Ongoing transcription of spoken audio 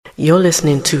You're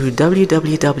listening to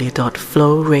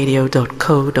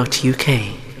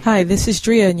www.flowradio.co.uk. Hi, this is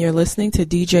Drea, and you're listening to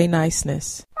DJ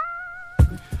Niceness.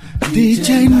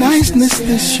 DJ Niceness,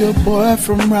 this your boy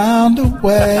from round the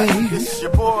way. This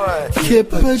your boy,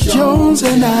 Kipper Jones,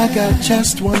 and I got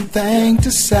just one thing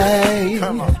to say.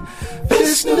 Come on.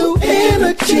 This new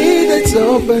energy that's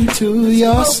open to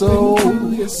your soul.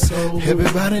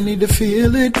 Everybody need to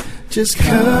feel it. Just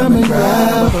come and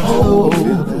grab a hold.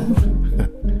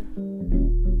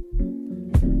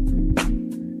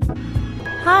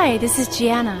 Hi, this is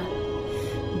Gianna,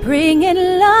 bringing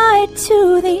light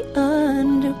to the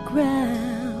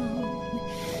underground,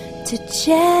 to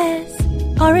jazz,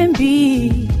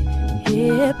 R&B,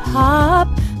 hip-hop,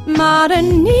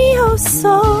 modern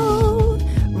neo-soul,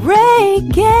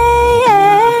 reggae,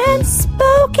 and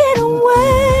spoken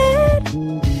word.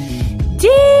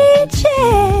 DJ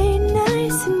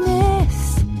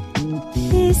Niceness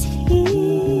is here.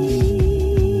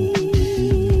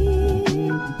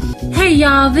 Hey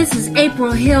y'all, this is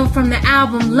April Hill from the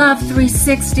album Love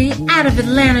 360 out of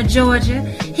Atlanta, Georgia,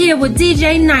 here with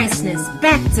DJ Niceness,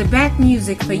 back-to-back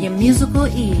music for your musical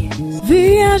ears.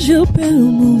 Viajo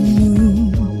pelo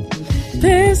mundo,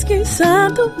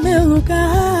 pesquisando meu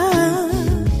lugar.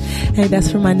 Hey,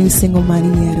 that's from my new single,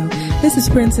 Marinero. This is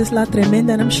Princess La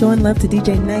Tremenda, and I'm showing love to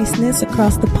DJ Niceness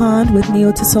across the pond with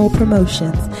Neo to Soul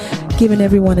Promotions, giving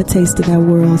everyone a taste of that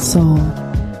world soul.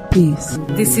 Peace.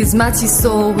 This is Mati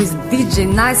Soul with DJ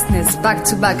Niceness,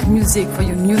 back-to-back music for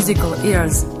your musical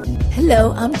ears.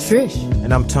 Hello, I'm Trish.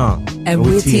 And I'm Tom. And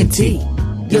we're TNT.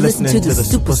 You're listening to the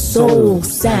super soul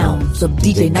sounds of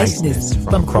DJ Niceness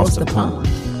from across the pond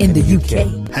in the UK.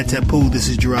 Hi Tapu, this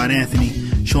is Gerard Anthony,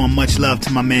 showing much love to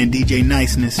my man DJ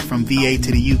Niceness from VA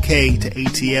to the UK to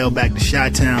ATL back to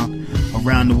Chi-Town,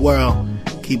 around the world.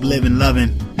 Keep living,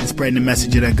 loving, and spreading the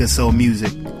message of that good soul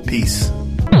music. Peace.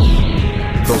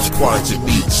 Those quality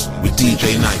beats with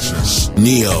DJ Niceness.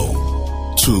 Neo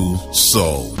to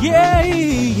Soul. Yeah.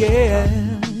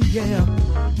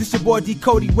 This your boy D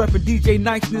Cody, rapper DJ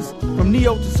Niceness from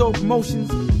Neo to Soul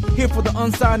Promotions. Here for the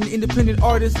unsigned and independent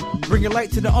artists, bringing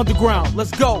light to the underground.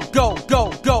 Let's go.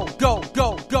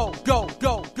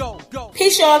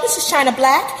 Peace, y'all. This is China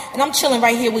Black, and I'm chilling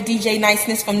right here with DJ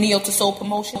Niceness from Neo to Soul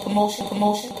Promotion.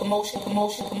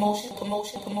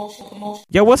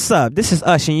 Yo, what's up? This is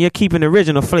Ush, and you're keeping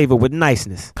original flavor with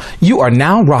Niceness. You are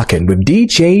now rocking with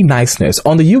DJ Niceness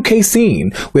on the UK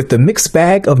scene with the Mixed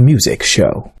Bag of Music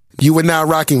show. You are now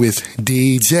rocking with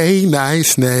DJ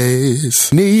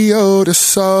Niceness, Neo to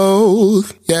Soul,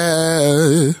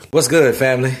 yeah. What's good,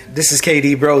 family? This is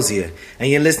KD Brozier,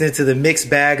 and you're listening to the Mixed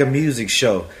Bag of Music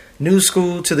show, new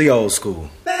school to the old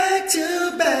school. Back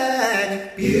to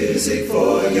back, music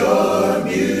for your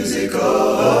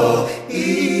musical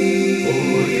ears.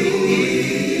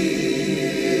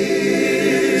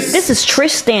 This is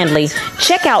Trish Stanley.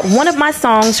 Check out one of my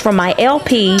songs from my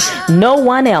LP, No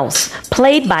One Else,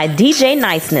 played by DJ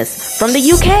Niceness from the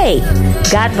UK.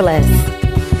 God bless.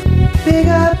 Big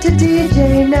up to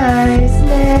DJ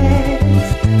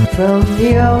Niceness from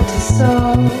Neo to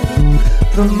Soul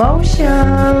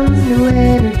Promotions, new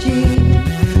energy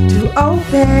to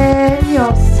open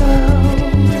your soul.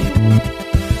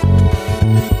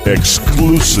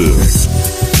 Exclusive.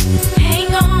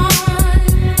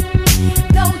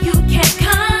 Though you can't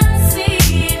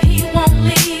conceive, he won't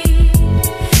leave.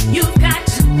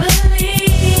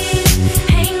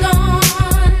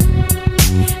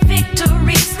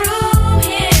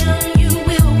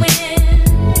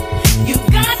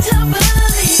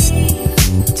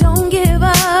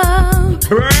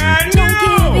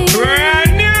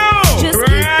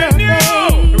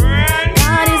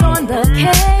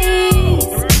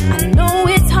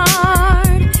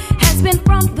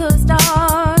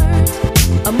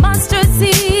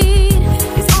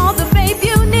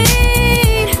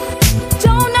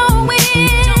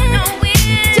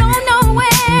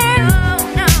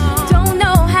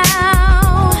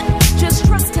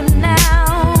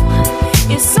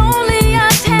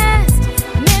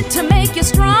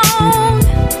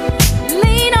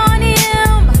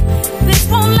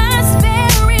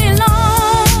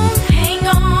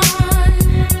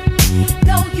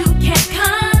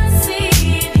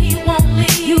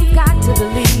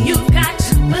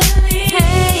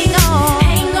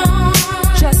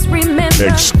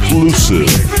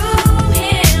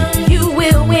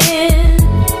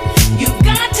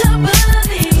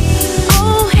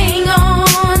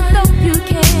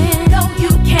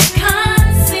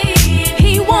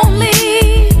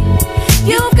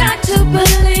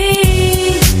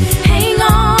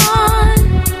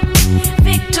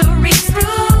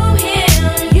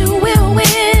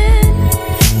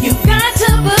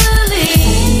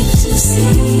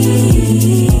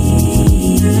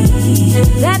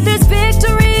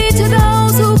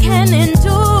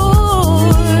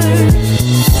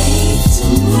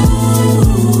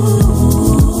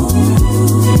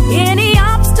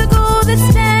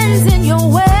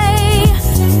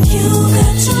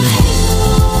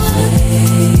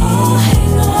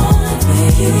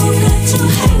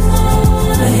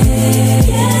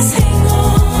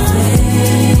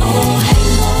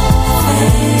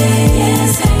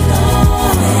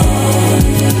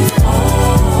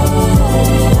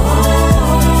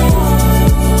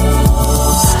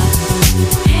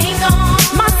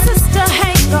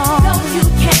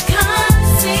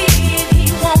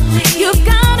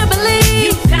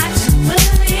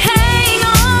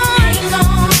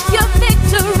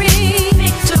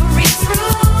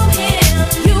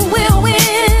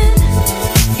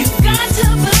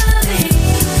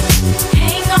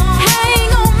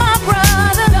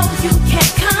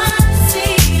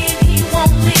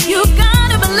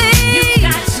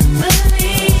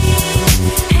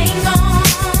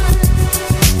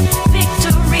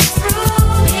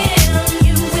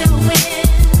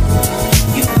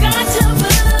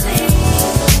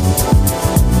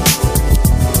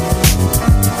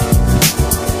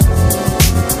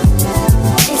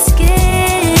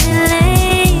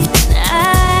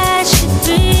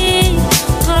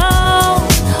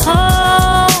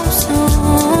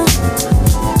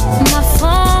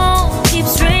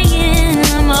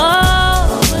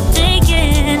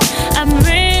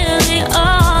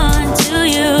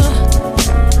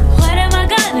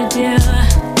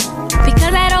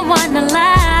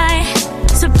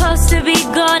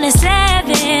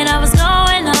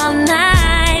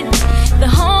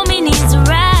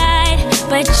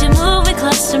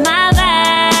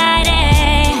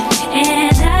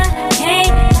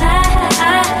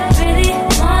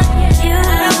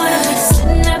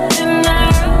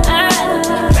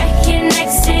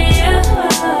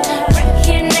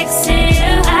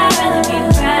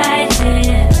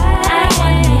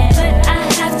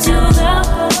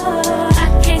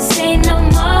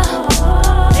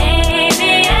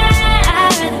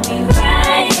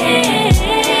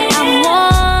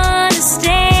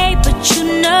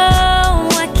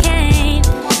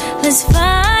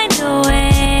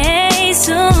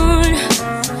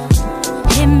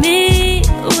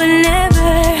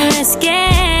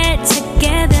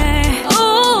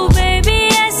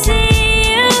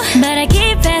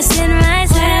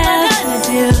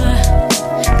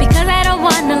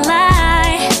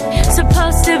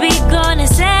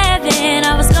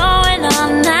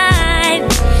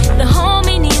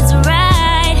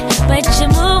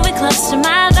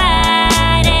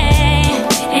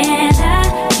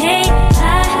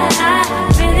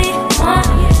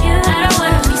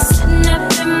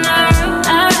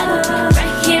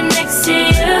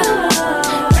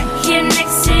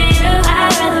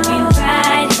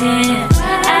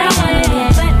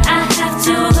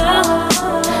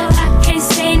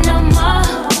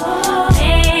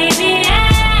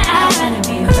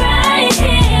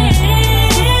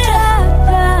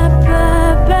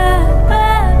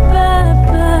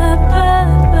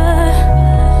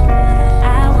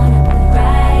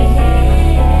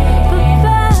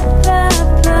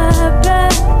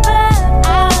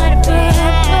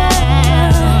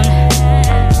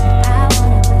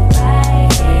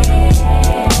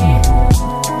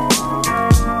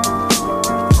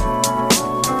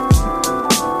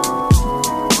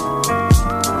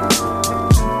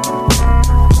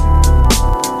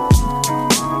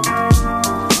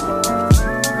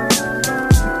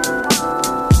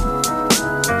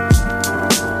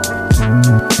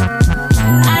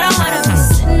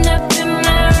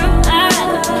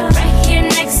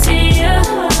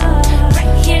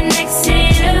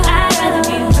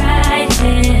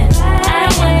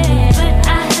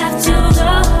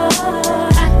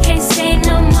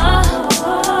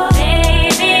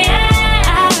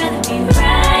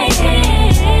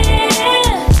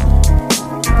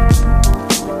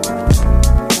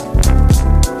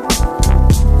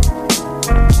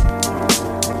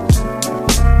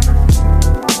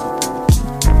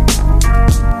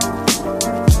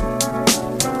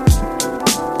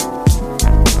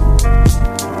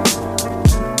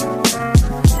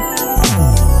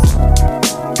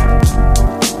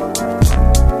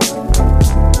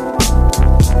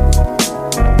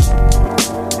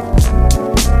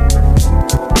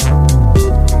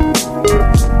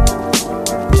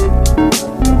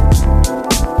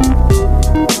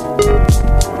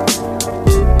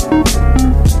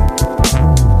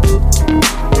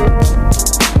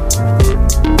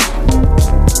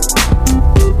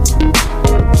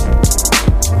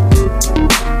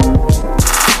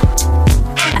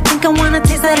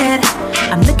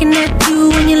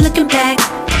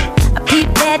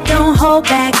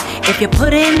 you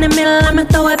put it in the middle, I'ma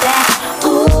throw it back.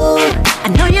 Ooh, I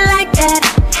know you like that.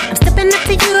 I'm stepping up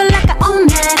to you like I own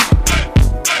that.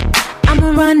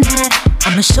 I'ma run that.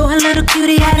 I'ma show a little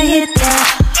cutie how to hit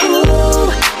that.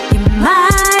 Ooh, you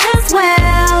might as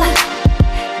well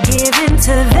give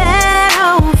into that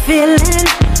old feeling,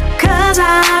 'cause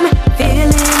I'm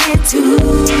feeling it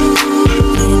too.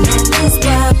 And that's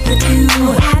what with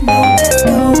you, I know let's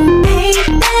go.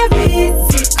 Ain't there is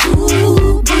it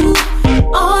cool, boo?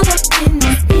 All up in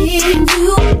this being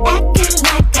you, acting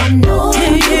like I know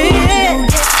you.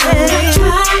 I'm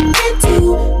trying to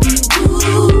be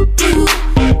rude,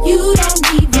 you don't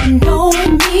even know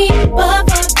me, but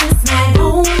for this night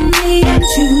only, I'm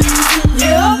choosing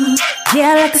you.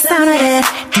 Yeah, I like the sound of that.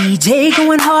 DJ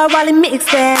going hard while he mix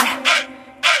that.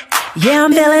 Yeah,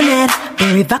 I'm feeling that.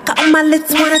 Berry vodka on my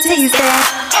lips, wanna taste that.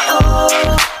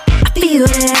 Oh, I feel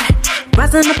that.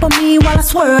 Rising up on me while I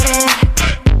swirl that.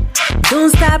 Don't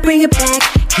stop, bring it back.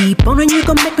 Keep on and you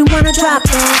gon' make me wanna drop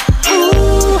that.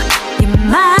 Ooh, you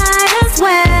might as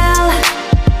well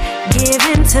give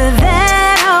into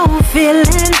that old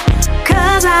feeling,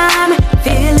 'cause I'm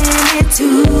feeling it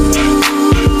too.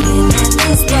 And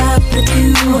that's what with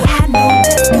you, I know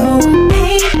let's go.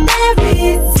 Ain't there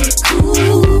is it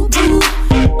cool, boo?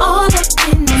 All up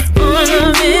in this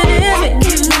being,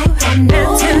 acting like I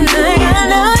know you.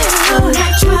 I'm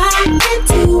not trying to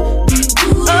be rude,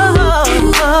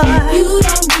 you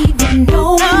don't even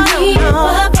know me,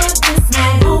 but for this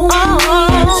night only,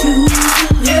 I'm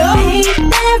choosing you. Ain't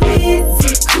there is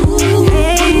it cool,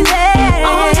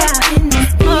 all up in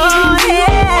this being,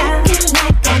 acting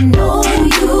like I know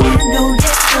you. I know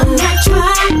that I'm not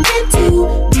trying to be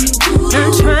rude, not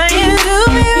trying to be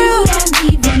rude. You don't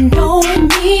even know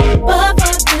me, but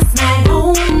for this night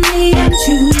only, I'm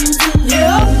choosing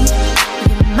you.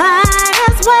 You might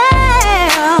as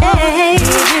well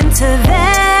give into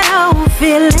that old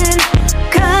feeling,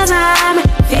 'cause I'm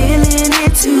feeling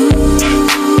it too.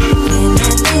 And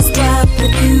that's what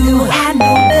with you, I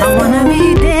know I wanna be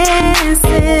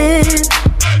dancing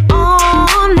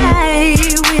all night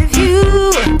with you.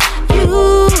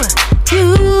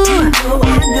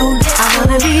 I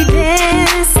wanna be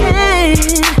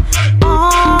dancing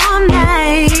all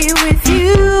night with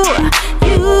you.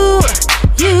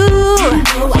 Yeah,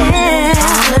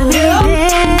 I wanna be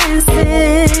dancing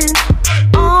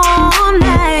all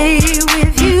night with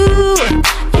you.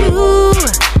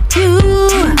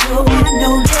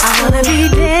 I wanna be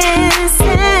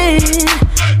dancing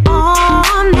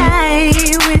all night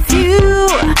with you.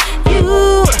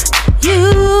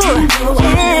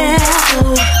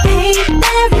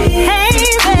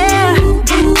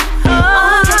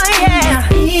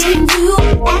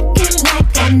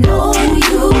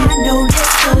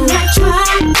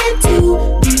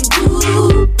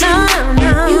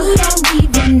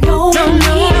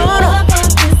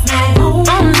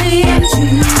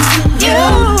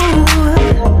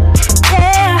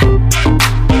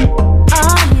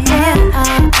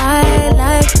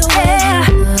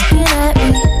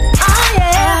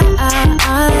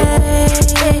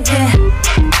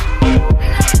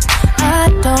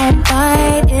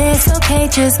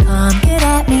 Just come get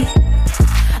at me.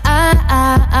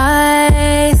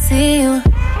 I see you.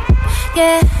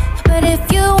 Yeah, but if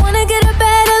you wanna get a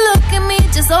better look at me,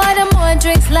 just order more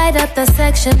drinks, light up the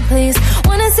section, please.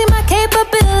 Wanna see my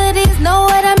capabilities, know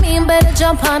what I mean? Better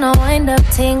jump on a wind-up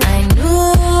ting. I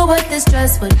knew what this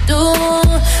dress would do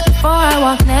before I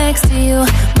walk next to you.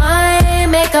 My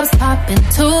makeup's popping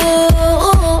too.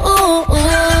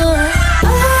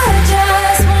 I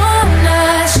just wanna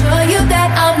show you that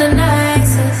I'm the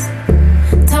nicest.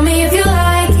 Tell me if you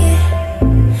like it.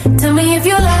 Tell me if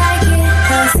you like it.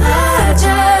 'Cause I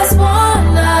just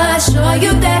wanna show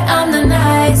you that I'm the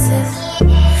nicest.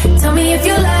 Tell me if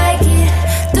you like it.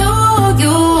 Do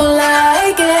you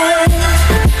like it?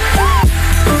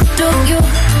 Do you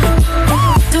like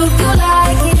it? Do you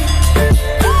like it?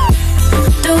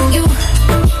 Do you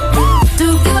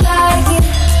like it?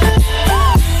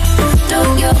 Do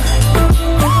you like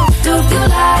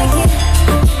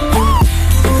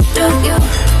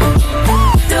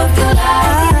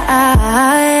it?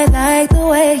 I like the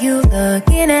way you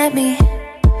looking at me.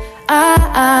 I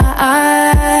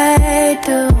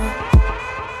do.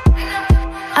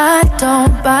 I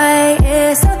don't bite,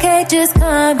 it's okay, just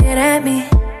come get at me.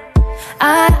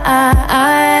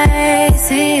 I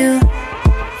see you.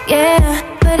 Yeah,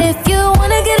 but if you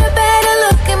wanna get a better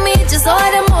look at me, just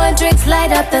order more drinks,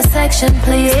 light up the section,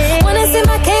 please. Wanna see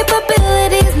my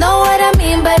capabilities, know what I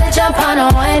mean? Better jump on a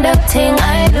wind-up ting.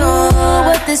 I knew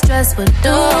what this dress would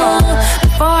do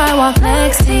before I walk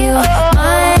next to you.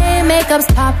 My makeup's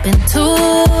popping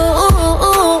too.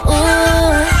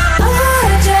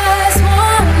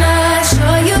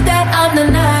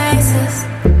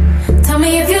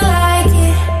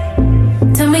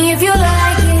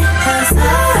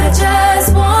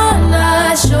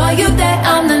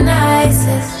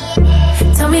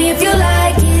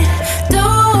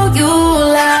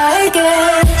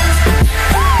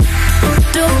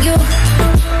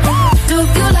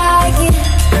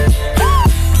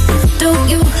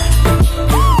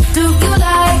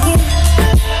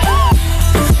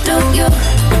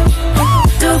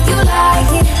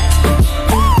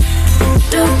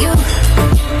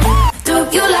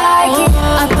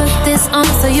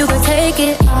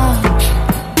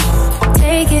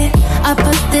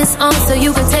 on so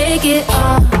you can take it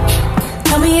off.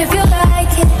 Tell me if you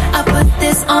like it. I put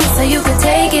this on so you can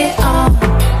take it off.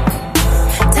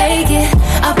 Take it.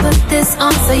 I put this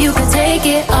on so you can take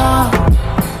it off.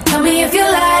 Tell me if you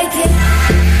like it.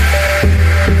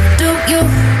 Do you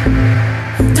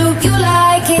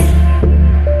like it?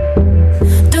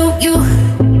 Do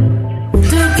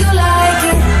you like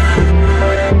it?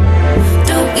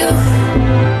 Do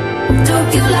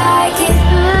you like it?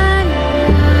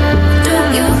 Do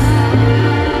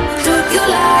you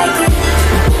like it?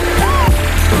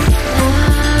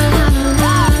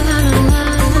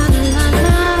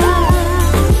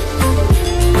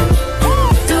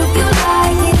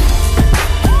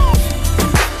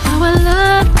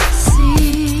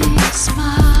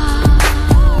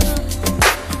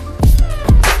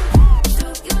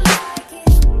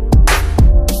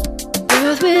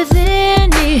 Within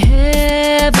the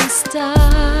heaven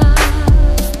star,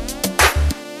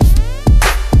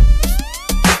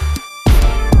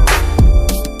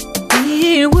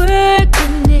 we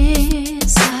working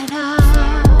inside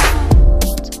out,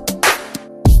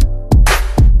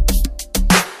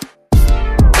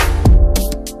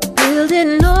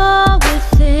 building all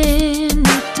within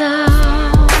the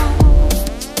doubt.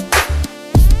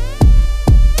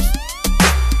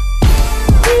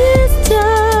 This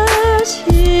touch,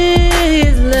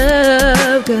 His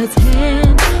love, God's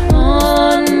hand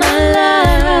on my life.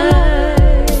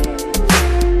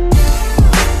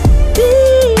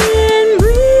 Being,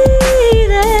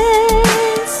 breathing,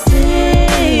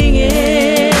 singing,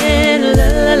 la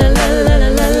la la la la la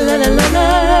la la la la.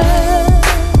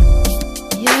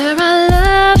 Yeah, I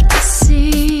love to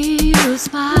see you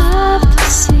smile, to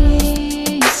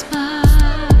see you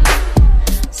smile,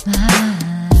 smile.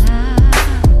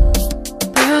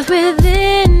 Birth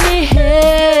within the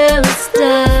hell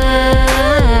style.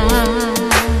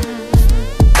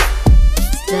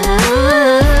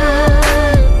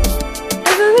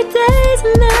 Every day's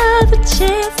another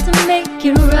chance to make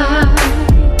it right.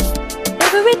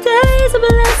 Every day's a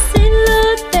blessing,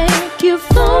 Lord, thank you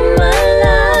for my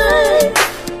life.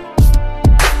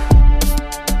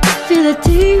 Feel it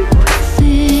deep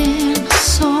within my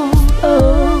soul.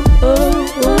 Oh, oh,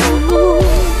 oh, oh.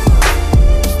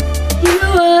 You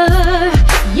are,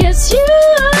 yes, you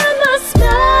are my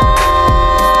smile.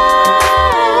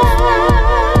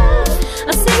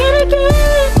 I'll sing it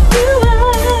again. You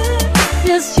are,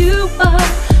 yes, you are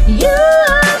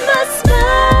my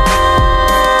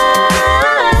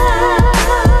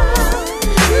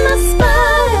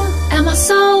smile, and my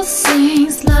soul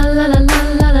sings la la la la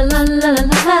la la la la la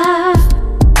la.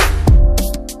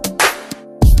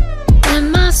 And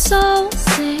my soul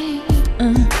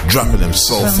sings. Dropping them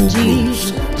soulful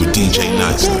grooves with DJ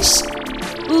Niceness.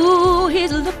 Ooh,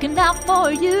 he's looking out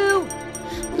for you,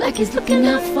 like he's looking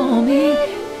out for me.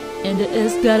 And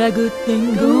it's got a good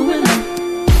thing going on.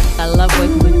 I love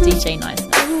working with DJ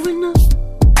Niceness.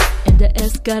 And the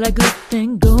S got a good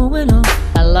thing going on.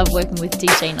 I love working with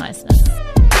DJ Niceness.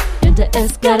 And the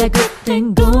S got a good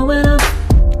thing going on,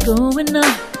 going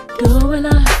on, going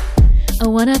on. I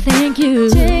wanna thank you,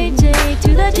 JJ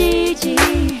to the DG.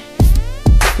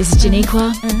 This is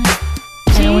Janiqua, and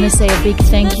I want to say a big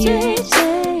thank you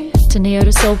to Neo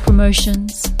to Soul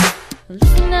Promotions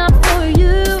Looking out for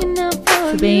you,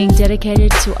 for being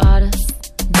dedicated to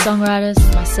artists and songwriters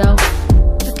and myself.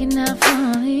 Looking out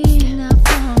for me,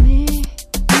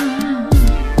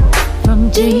 From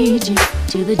JJ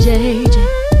to the JJ,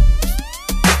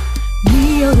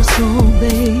 Neo to Soul,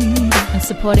 baby, and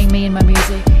supporting me in my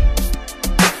music.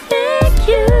 Thank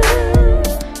you,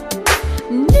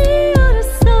 Neo to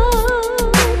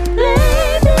Soul,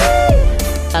 baby.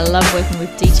 I love working with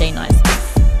DJ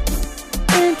Niceness.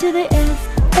 And to the S,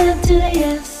 and to the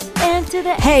S, and to the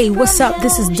S. Hey, what's up?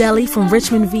 This is Deli from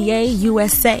Richmond, VA,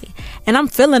 USA. And I'm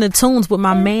feeling the tunes with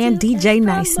my man, DJ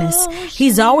Niceness.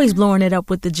 He's always blowing it up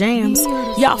with the jams.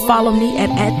 Y'all follow me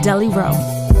at Deli Row.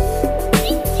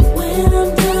 When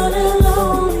I'm down and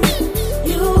lonely,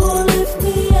 you lift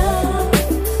me up,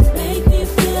 make me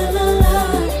feel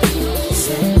alive,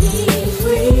 set me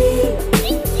free.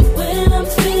 When I'm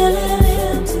feeling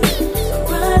empty,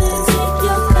 run and take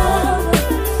your cover.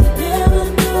 Never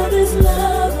knew this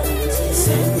love until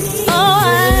set me free.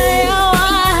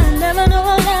 I never knew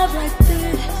a love like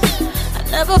this. I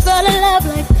never felt in love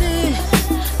like this.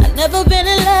 I've never been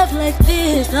in love like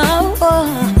this.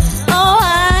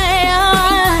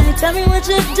 Tell me what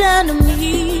you've done to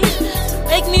me to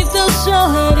make me feel so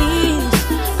at ease.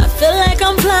 I feel like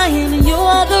I'm flying and you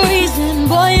are the reason.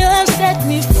 Boy, you have set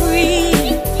me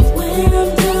free. When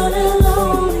I'm down and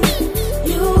lonely,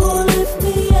 you lift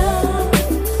me up,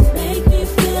 make me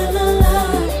feel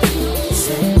alive,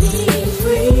 set me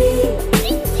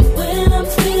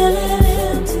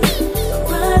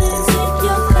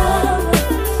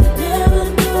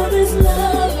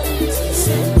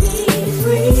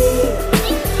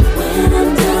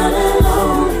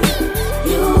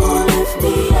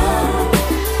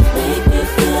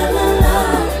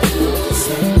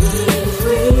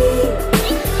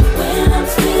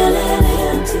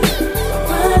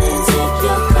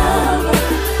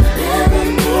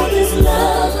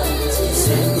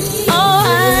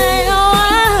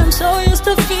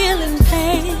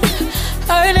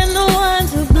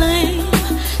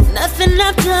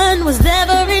I've done was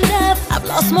never enough. I've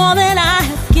lost more than I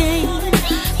have gained,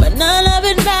 but none of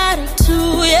it mattered to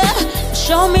you.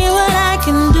 Show me what I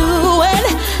can do when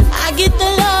I get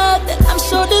the love that I'm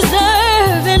so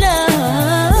deserving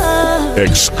of.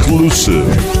 Exclusive.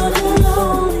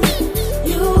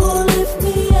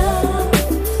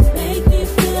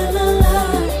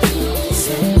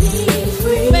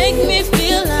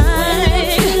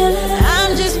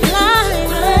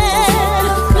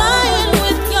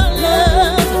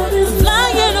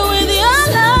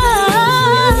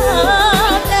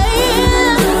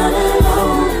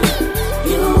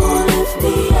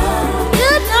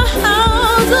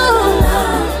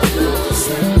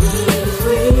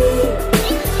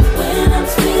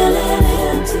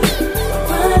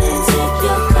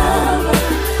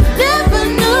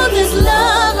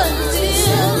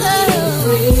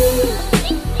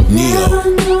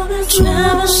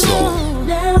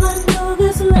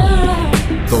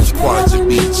 Those quality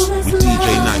beats with DJ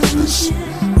Niceness.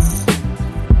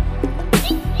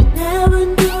 Never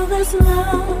knew this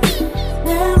love.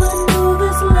 Never knew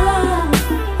this love.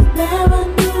 Never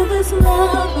knew this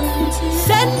love until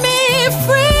set me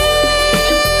free.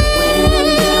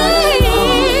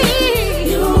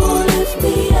 You lift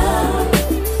me up,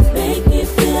 make me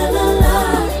feel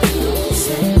alive.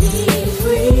 Set me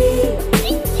free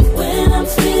when I'm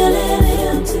feeling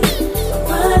empty.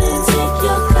 Run and take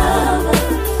your cover.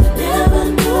 Never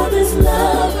knew this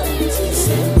love until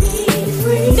set me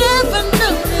free. Never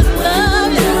knew this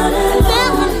love.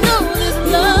 Never knew this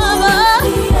love.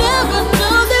 Never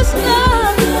knew this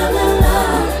love. Feel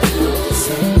alive.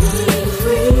 Set me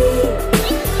free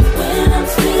when I'm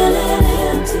feeling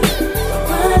empty.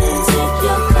 Run and take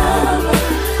your cover.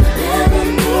 Never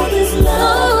knew this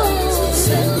love until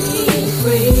set me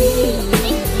free.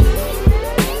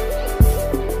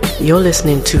 You're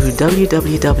listening to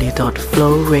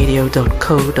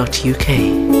www.flowradio.co.uk.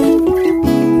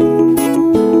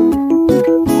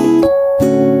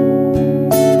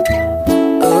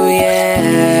 Oh yeah,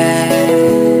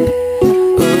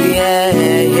 yeah.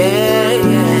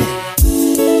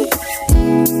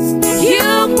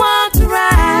 You walked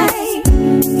right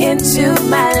into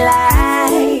my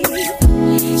life,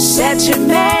 said you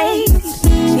made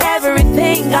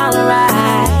everything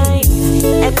alright,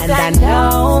 and I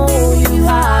know you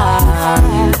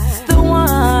are the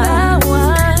one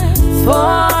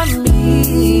for me.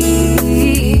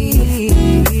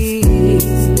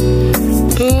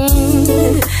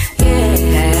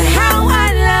 Yeah. How I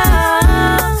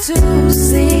love to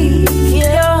see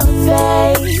your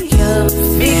face,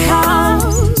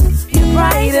 because you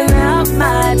brighten up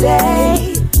my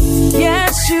day.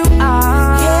 Yes, you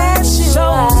are. Yes, you so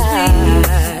sweet,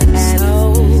 so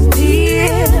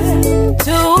dear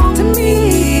to me.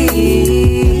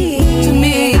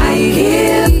 I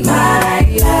give my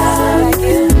love,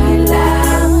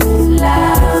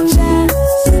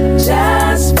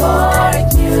 just for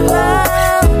you.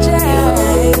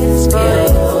 Just for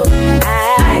you. I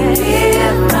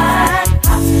give my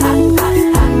heart,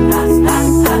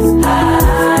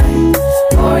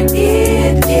 for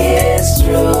it is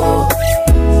true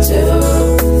to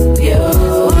you.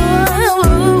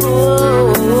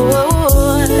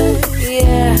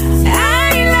 Yeah. I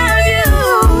love you,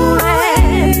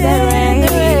 and there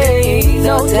ain't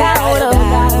no doubt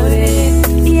about it.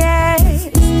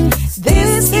 Yes,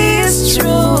 this is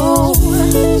true,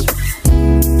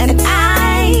 and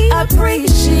I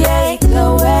appreciate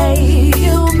the way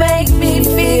you make me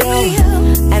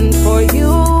feel. And for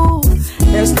you,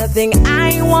 there's nothing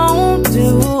I won't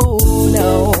do.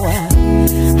 No,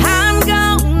 I'm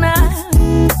gonna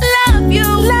love you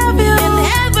in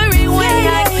every way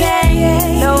I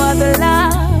can. No other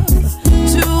love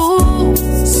to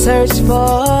search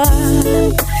for.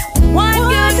 What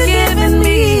you're giving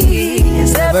me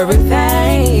is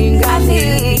everything I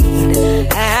need,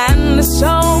 and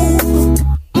so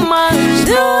much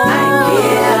more. I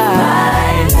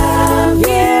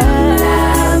give my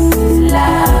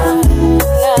love,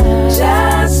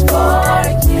 just for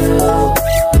you.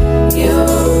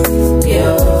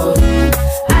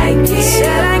 I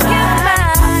give my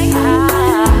heart,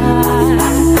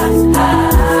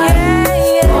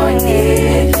 for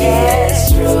it is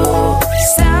true,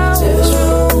 so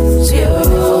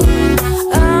true.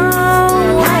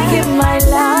 Oh, I give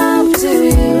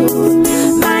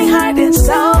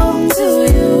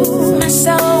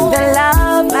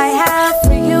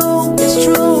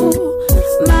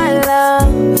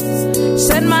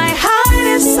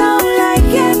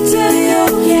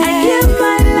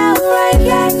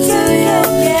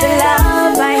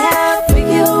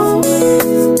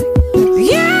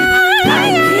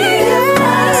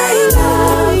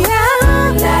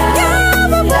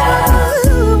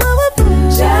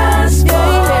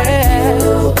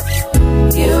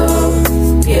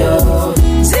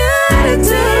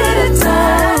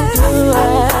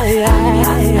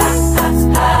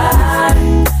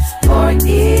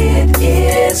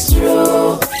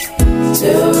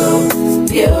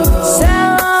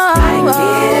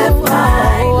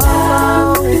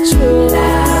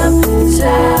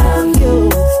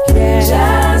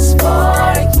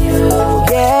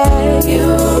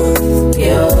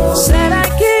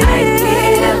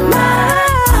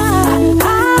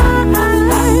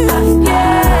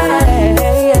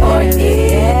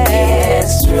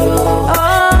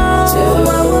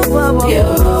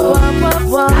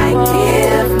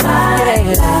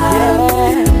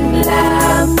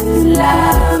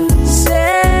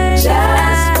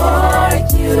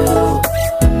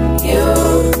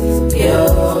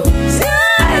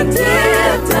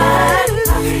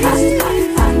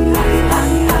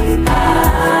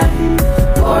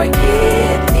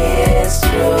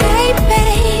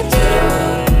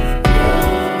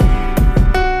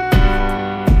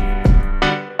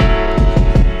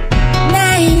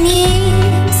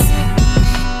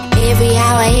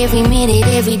admit it,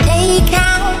 every day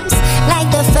counts like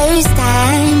the first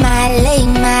time I laid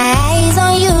my eyes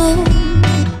on you.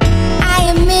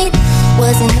 I admit,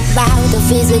 wasn't about the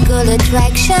physical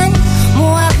attraction,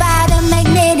 more about a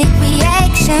magnetic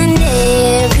reaction.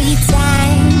 Every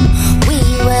time we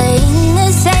were in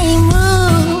the same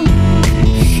room,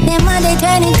 then Monday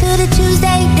turned into the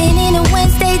Tuesday, then into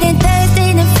Wednesday, then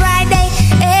Thursday, then Friday.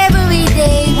 Every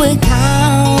day would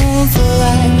count for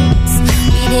us.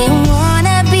 We didn't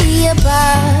wanna be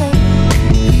apart,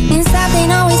 and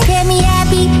something always kept me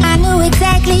happy. I knew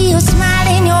exactly your smile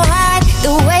in your heart,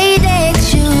 the way that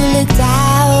you looked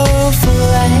out for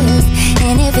us.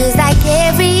 And it feels like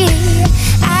every year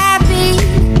I'd be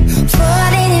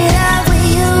falling in love with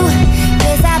you.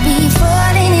 Yes, I'd be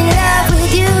falling in love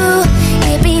with you.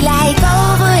 It'd be like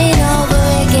over and over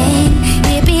again.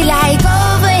 It'd be like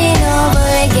over and over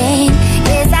again.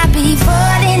 Yes, I'd be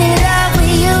falling in love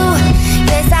with you.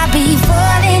 Yes, I'd be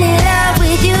falling in love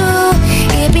with you.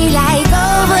 It'd be like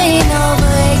over and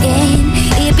over again.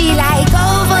 It'd be like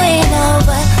over and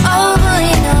over, over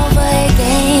and over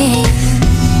again.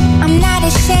 I'm not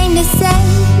ashamed to say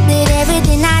that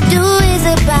everything I do is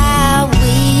about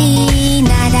we,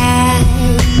 not I.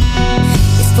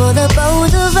 It's for the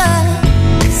both of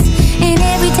us. And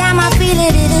every time I feel a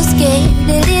little scared,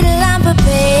 a little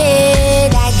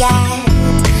unprepared, I got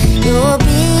your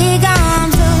big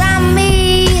arms around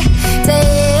me to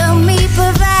help me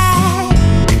provide.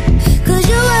 'Cause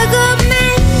you a good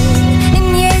man, and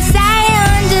yes, I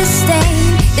understand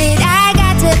that I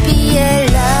got to be a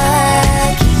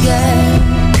lucky girl.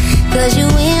 'Cause you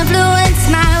influence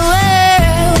my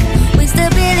world with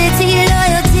stability,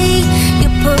 loyalty. You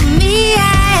put me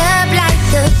high up like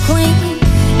the queen,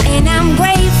 and I'm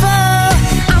grateful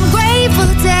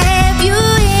to have you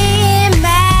in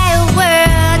my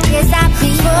world. Yes, I'll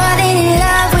be falling in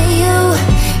love with you.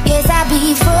 Yes, I'll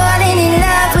be falling in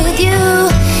love with you.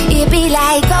 It'd be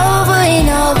like over and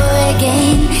over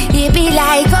again. It'd be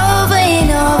like over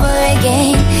and over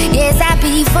again. Yes, I'll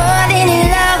be falling in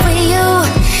love with you.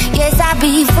 Yes, I'll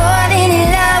be falling in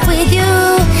love with you.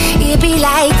 It'd be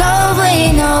like over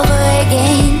and over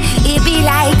again. It'd be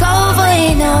like over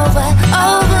and over,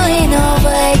 over and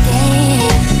over again.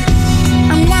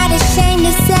 I'm not ashamed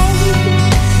to say,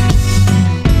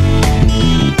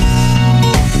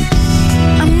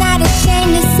 I'm not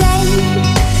ashamed to say,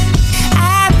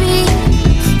 I'll be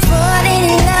falling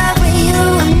in love with you.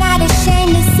 I'm not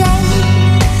ashamed to say,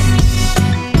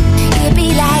 it'd be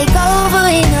like over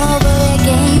and over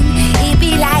again. It'd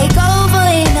be like over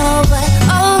and over,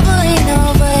 over and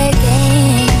over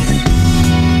again.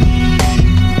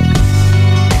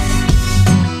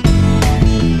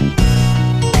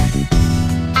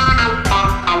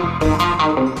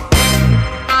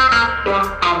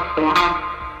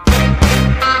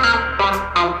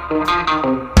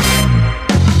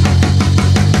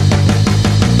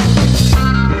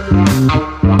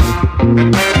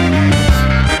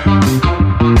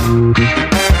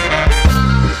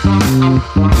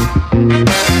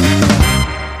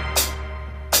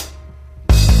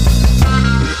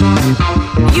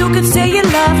 You could say you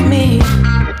love me,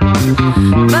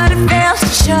 but it fails to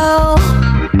show.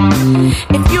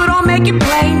 If you don't make it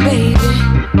plain, baby,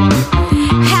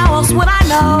 how else would I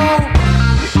know?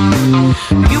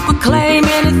 You could claim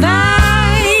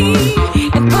anything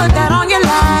and put that on your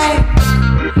life,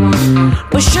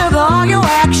 but sugar, all your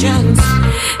actions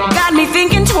got me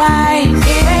thinking twice.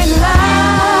 It ain't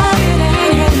love, it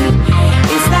ain't hate.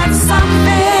 Is that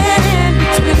something in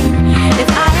between? If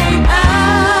I ain't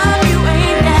up, you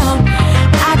ain't down.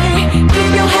 I can't keep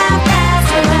your half as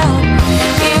well.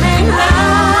 It ain't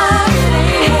love, it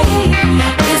ain't hate.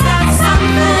 Is that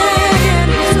something in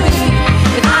between?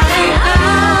 If I ain't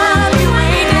up, you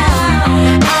ain't down.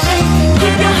 I can't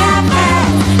keep your half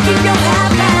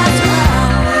as well.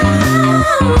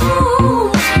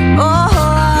 Oh.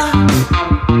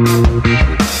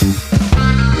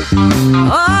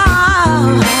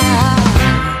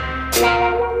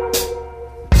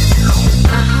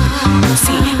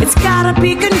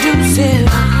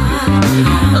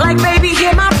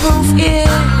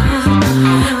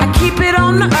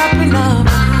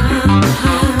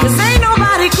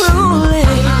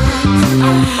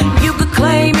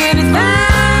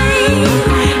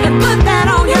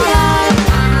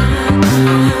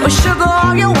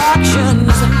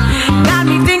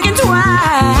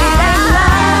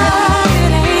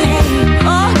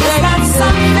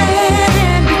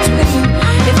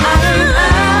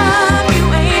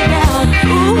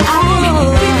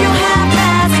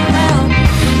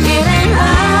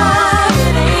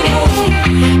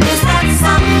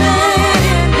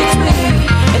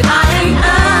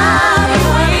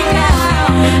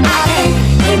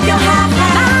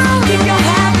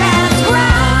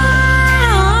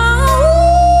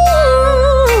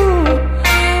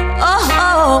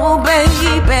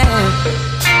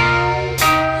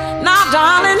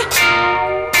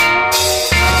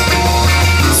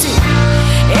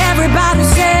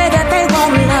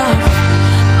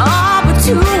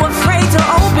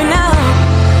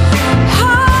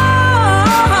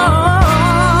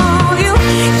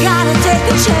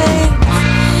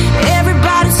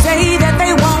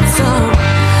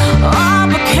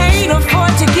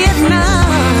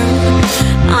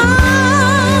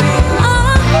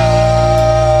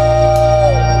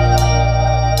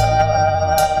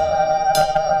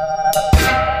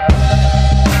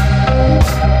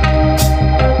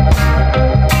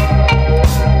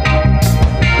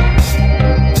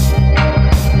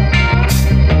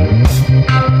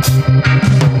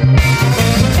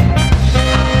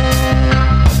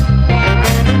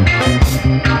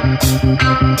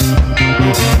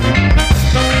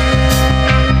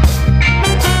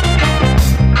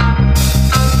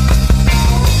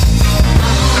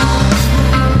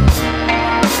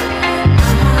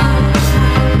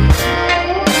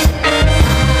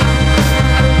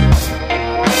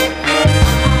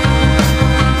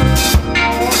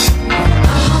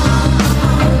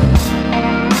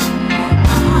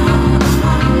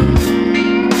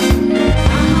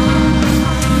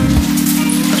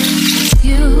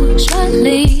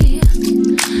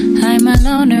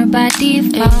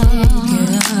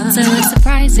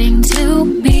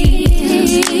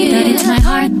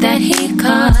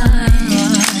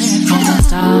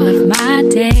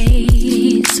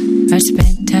 days are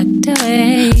spent tucked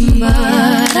away,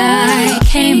 but I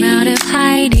came out of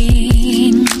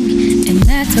hiding, and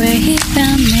that's where he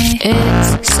found me.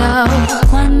 It's so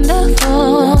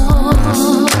wonderful,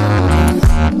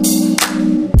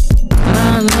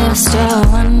 my Mr.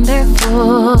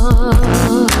 Wonderful.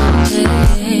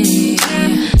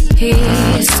 Hey,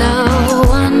 he's so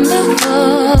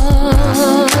wonderful,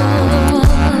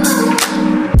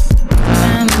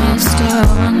 my Mr.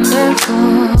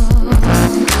 Wonderful.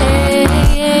 Hey,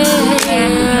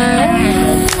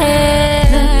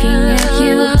 looking at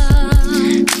you,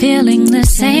 feeling the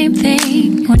same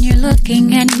thing when you're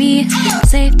looking at me.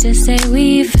 Safe to say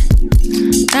we've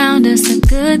found us a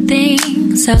good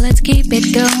thing, so let's keep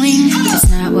it going. It's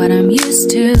not what I'm used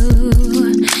to,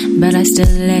 but I still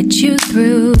let you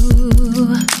through.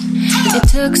 It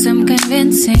took some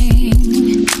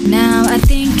convincing, now I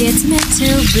think it's meant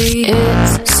to be.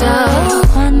 It's so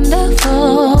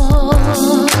wonderful,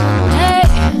 hey,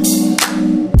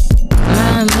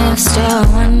 my Mr.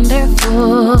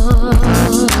 Wonderful.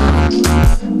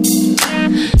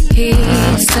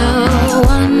 He's so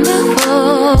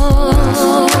wonderful,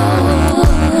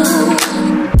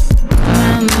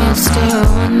 my Mr.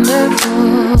 Wonderful.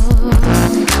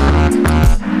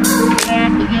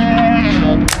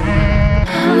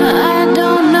 I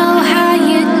don't know how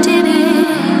you did it,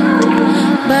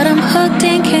 but I'm hooked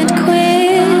and can't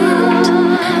quit.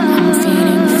 I'm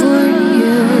feeding for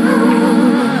you.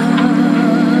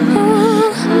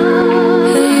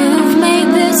 You've made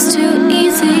this too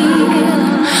easy.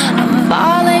 I'm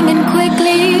falling in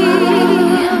quickly.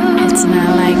 It's not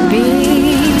like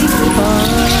before.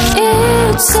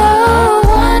 It's so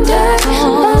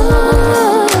wonderful,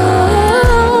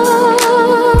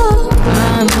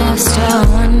 my Mr.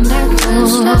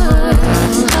 Wonderful.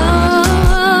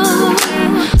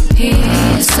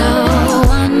 He's so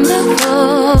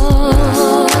wonderful,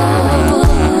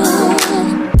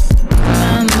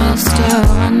 my Mr.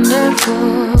 Wonderful.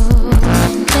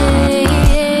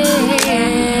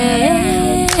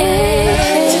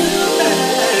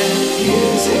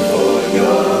 Music for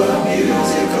your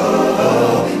musical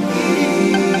needs.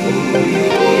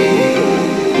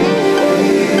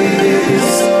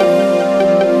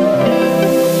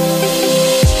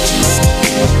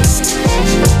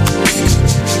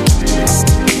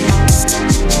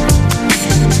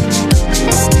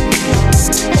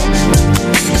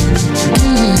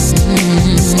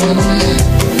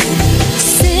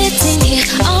 Sitting here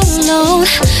all alone,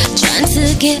 trying to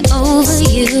get over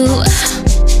you.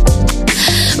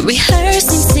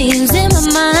 Rehearsing scenes in my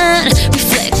mind,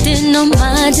 reflecting on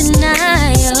my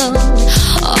denial.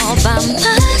 All by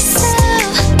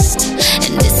myself,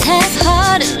 and this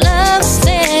half-hearted love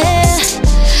affair.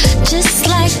 Just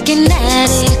like an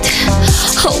addict,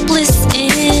 hopeless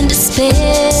in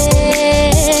despair.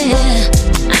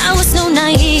 I was so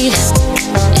naive,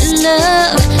 in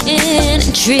love and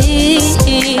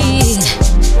intrigued.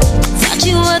 Thought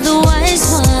you were the wise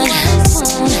one,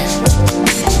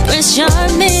 Prince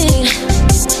Charming,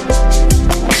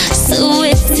 so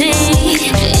witty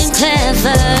and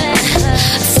clever.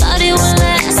 Thought it would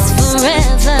last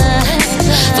forever,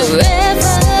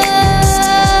 forever.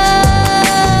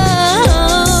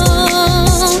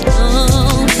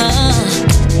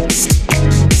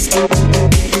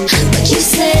 But you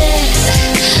said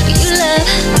you love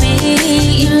me,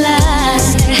 you lied,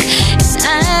 and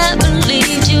I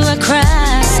believed you. I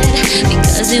cried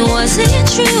because it wasn't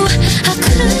true. How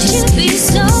could you be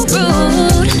so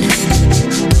rude?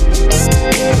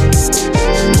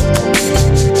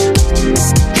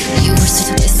 You were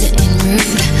so distant and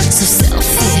rude, so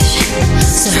selfish,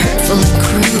 so hurtful and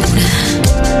crude.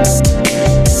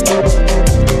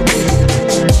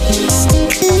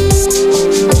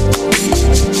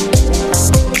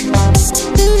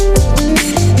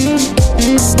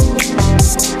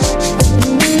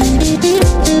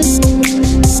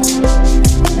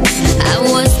 I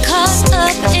was caught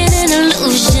up in an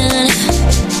illusion.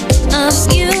 I'm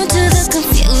immune to the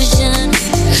confusion.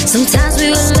 Sometimes we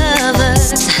were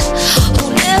lovers who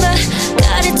never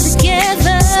got it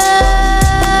together.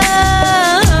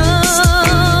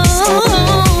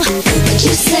 But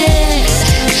you said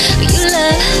you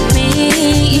love me,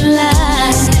 you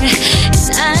lied,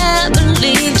 and I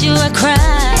believed you. I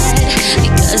cried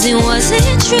because it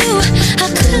wasn't true. How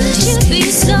could you be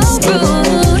so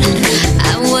rude?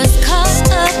 I was caught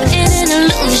up in an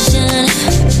illusion.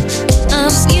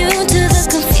 I'm immune to the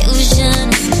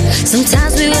confusion.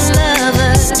 Sometimes we were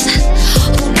lovers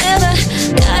who never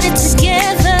got it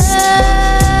together.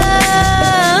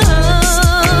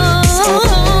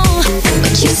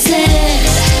 But you said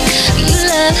you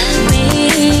love me,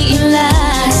 you lied.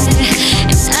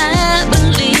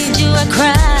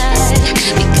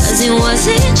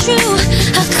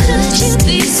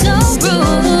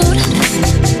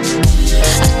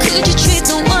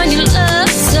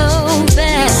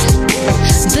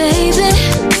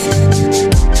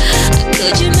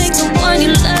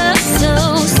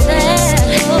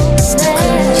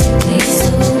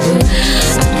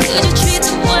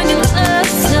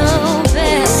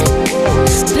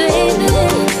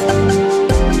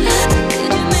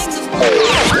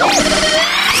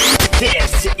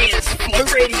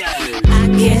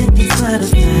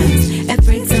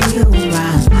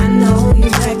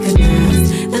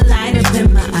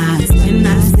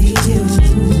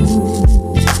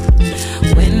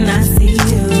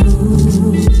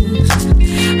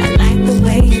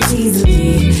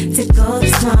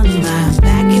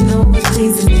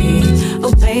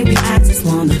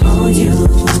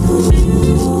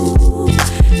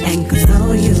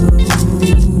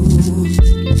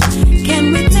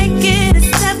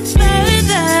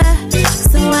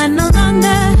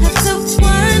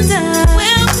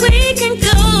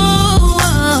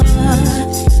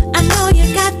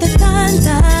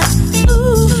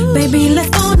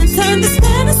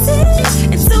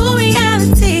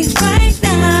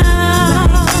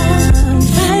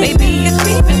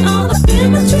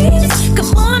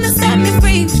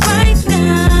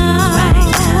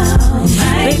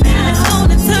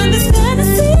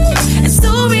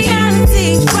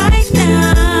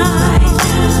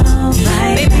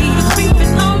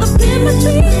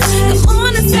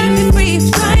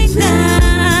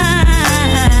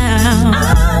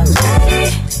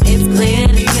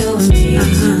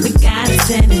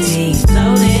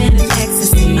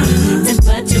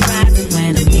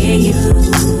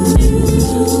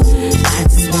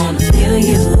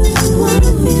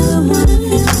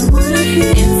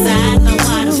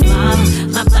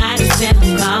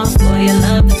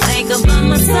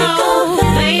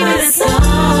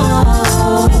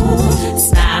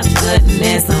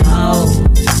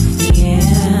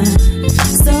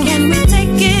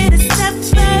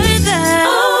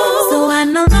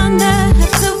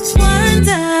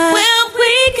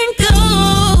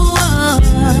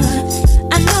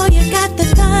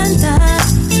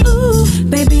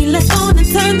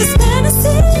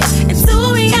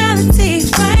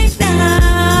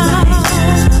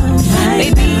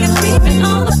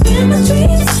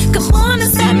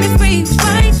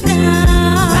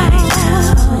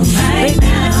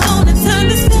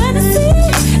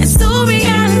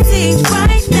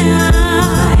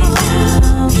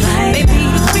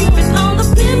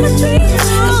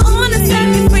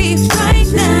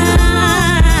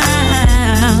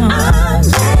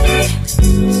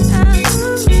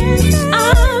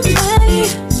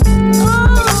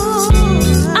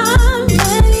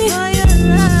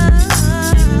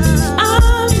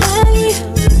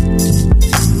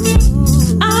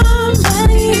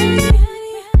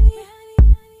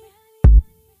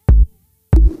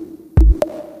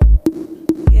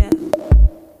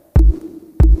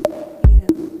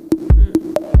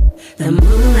 The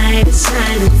moonlight is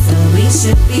shining, so we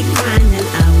should be grinding.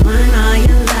 I want all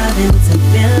your loving to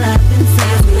fill up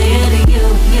inside. It's clear to you,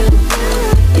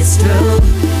 it's true.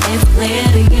 It's clear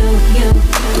to you,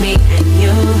 me and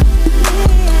you.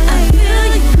 I feel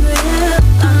your grip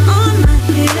on my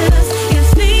hips, your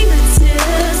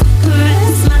fingertips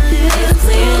caress my lips. It's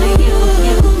clear to you,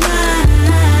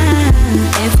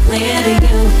 it's clear to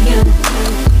you.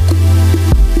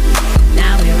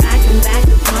 Now we're rocking back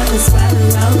and forth and swelling,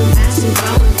 rolling, passion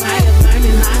growing, fire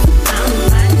burning, lots of pounding,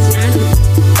 light shining.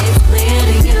 It's clear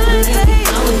to you, let's keep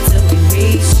going till we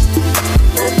reach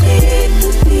the peak,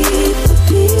 the peak, the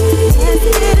peak. Let's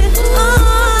get it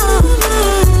on.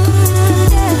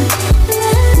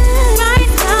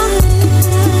 Right now.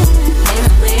 It's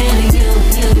clear to you,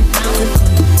 you'll be bouncing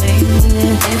for the baby.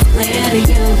 It's clear to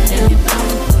you, you'll be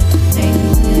bouncing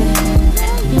for the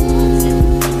baby.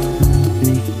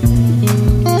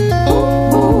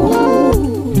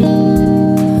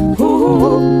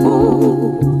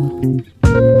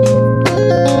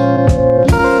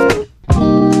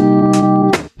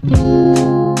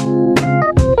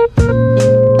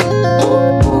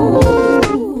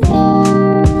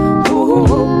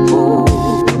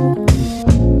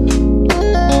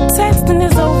 Texting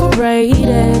is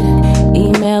overrated.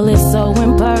 Email is so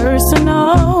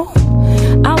impersonal.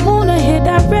 I wanna hear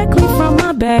directly from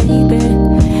my baby,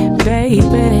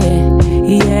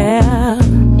 yeah.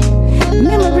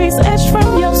 Memories etched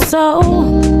from your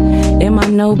soul. In my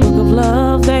notebook of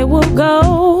love they will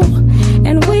go,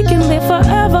 and we can live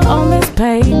forever on this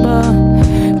paper.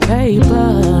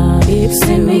 If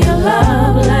send me a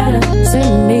love letter,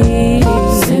 send me a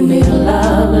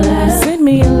love letter, send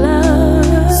me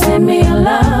a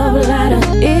love letter.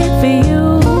 If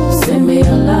you send me a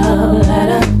love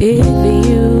letter, if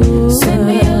you send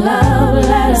me a love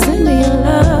letter, send me a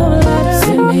love letter,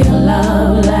 send me a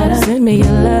love letter, send me a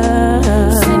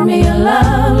love, send me a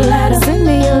love letter, send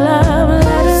me a love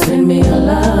letter, send me a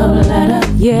love letter.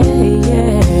 Yeah.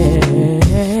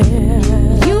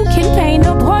 You can paint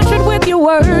a portrait with your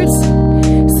words,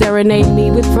 serenade me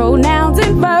with pronouns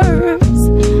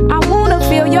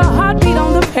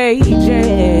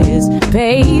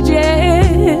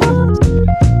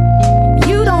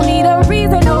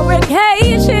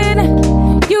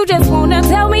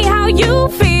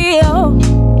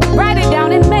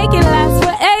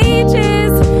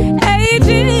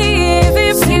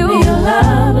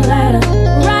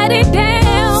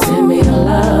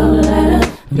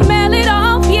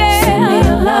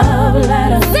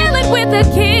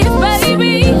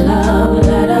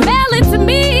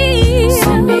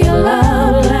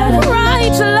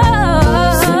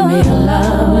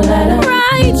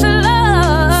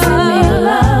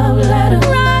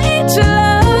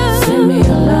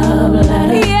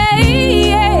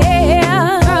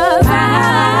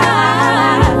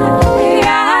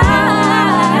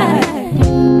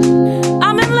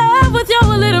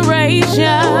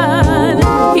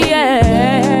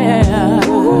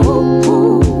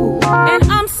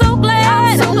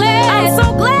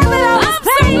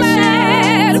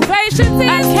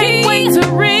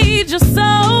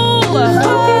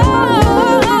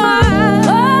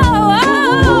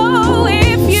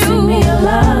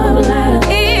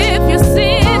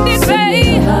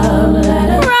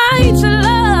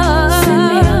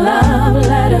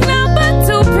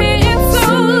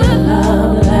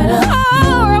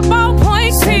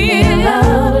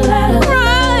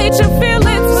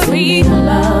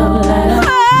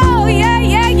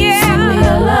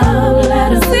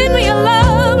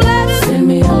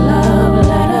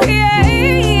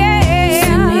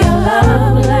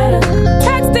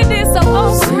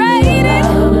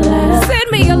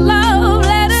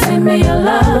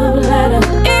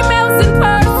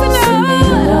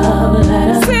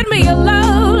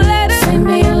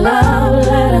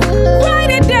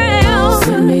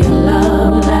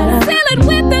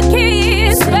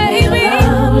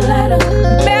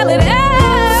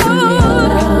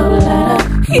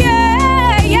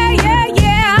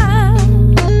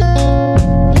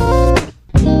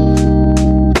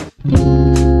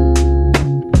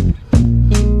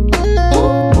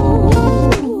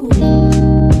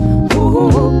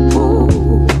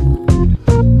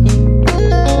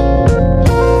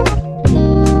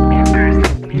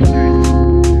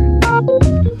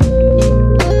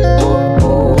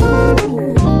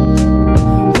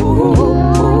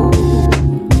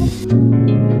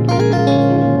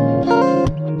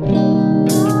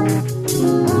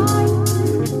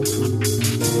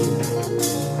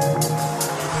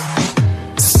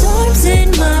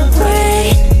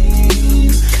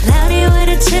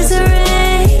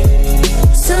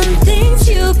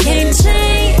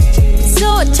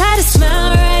to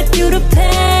smile right through the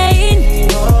pain.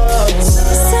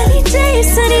 Sunny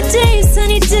days, sunny days,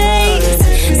 sunny days.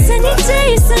 Sunny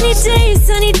days, sunny days,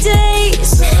 sunny days.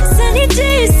 Sunny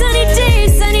days, sunny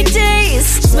days, sunny days.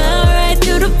 Smile right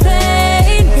through the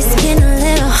pain. It's getting a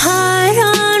little hard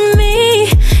on me,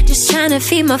 just trying to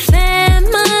feed my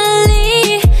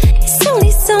family. It's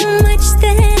only so much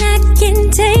that I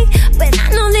can take, but I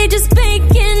know they just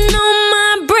baking on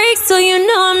my brakes. So you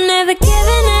know I'm never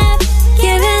giving up,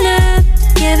 giving up,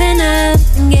 giving up,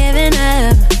 giving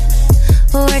up.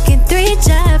 Working 3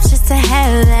 jobs just to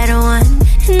have that one.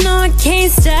 And no, I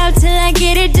can't stop till I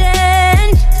get it done.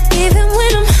 Even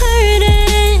when I'm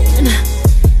hurting,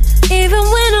 even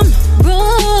when I'm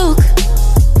broke,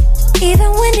 even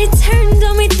when they turned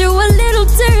on me, threw a little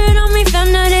dirt on me,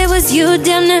 found out it was you,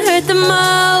 damn, that hurt the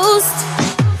most.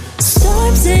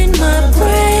 Storms in my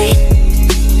brain,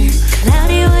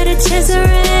 cloudy with a chance of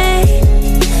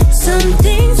rain. Some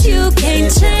things you can't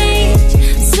change,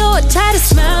 so I try to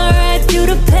smile right through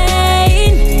the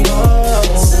pain.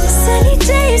 Sunny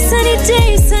days, sunny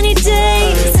days, sunny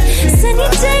days. Sunny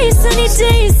days, sunny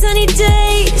days, sunny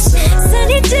days.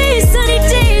 Sunny days, sunny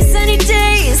days, sunny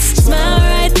days. Smile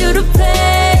right through the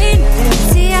pain.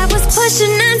 See, I was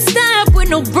pushing non-stop with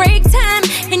no break time,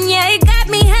 and yeah, it got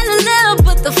me hella love,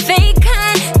 but the fake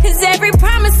kind. Cause every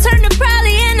promise turned to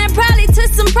probably, and I probably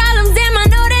took some problems. Damn, I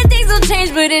know that things will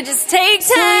change, but it just takes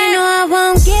time. So you know I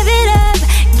won't give it up,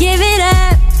 give it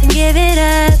up, and give it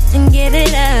up, and give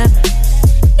it up.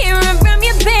 You run from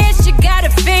your past, you gotta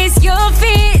face your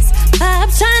fears. I'm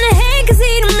trying to hang cause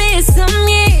he done missed some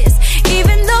years.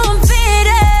 Even though I'm fed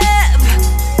up,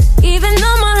 even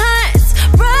though my heart's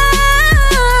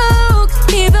broke,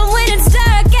 even when it's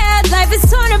dark out, life is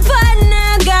torn apart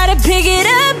now. Gotta pick it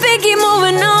up and keep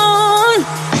moving on.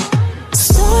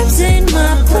 Storms in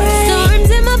my brain, storms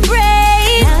in my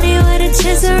brain. Cloudy with a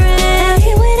chance of rain,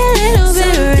 cloudy with a little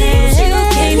bit of rain. Some things you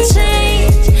can't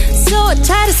change, so I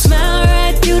try to smile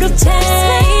right through the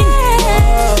pain.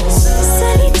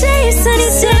 Sunny days, sunny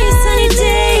days, sunny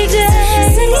days.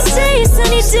 Sunny days,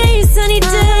 sunny days, sunny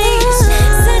days.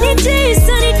 Sunny days,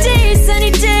 sunny days,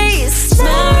 sunny days.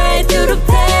 Smile right through the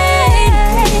pain.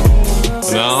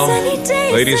 Now,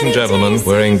 ladies and gentlemen,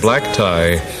 wearing black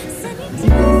tie,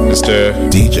 Mr.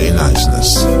 DJ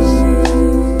Niceness.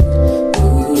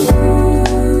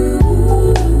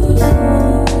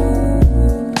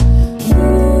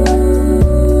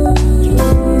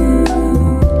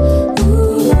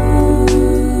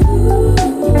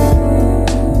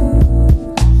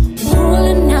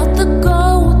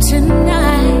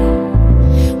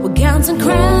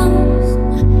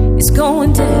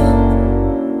 Going down,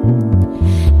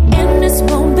 and this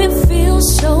moment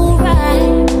feels so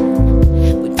right.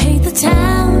 We paint the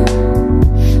town,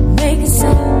 making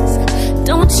sense.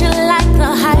 Don't you like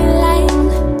the highlight?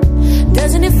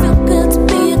 Doesn't it feel good to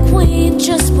be a queen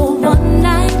just for one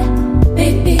night?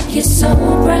 Baby, you're so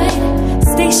bright,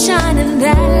 stay shining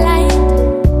that light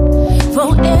for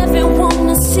everyone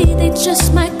to see. They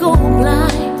just might go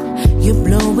blind. You're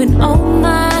blowing all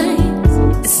minds.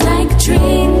 It's like a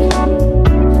dream,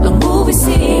 a movie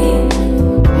scene,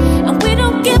 and we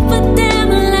don't give a damn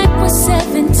like we're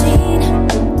 17.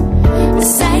 A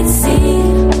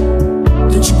sightseeing,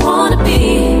 don't you wanna be?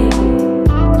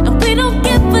 And we don't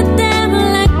give a damn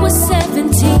like we're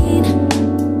 17.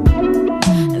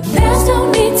 There's no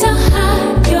need to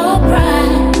hide your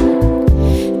pride.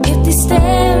 If they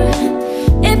stare,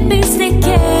 it means they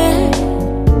care.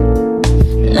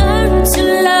 Learn to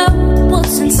love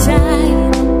what's inside.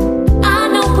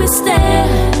 There,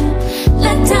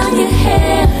 let down your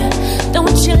hair.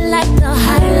 Don't you like the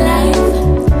highlight?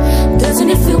 Doesn't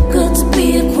it feel good to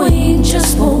be a queen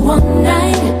just for one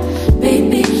night?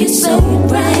 Baby, you're so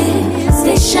bright,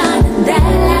 stay shining that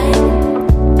light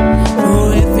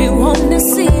for everyone to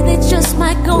see. They just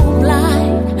might go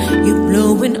blind. You're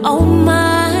blowing all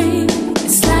mine.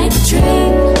 It's like a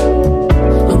dream,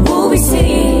 a movie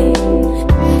scene,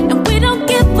 and we don't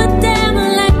give a damn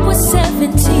like we're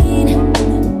 17.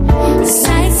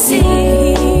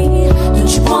 Sightseeing,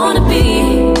 don't you wanna be?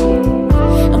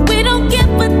 And we don't give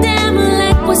a damn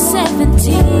like we're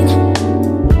 17.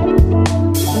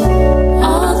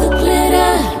 All the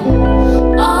glitter,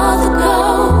 all the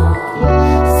gold,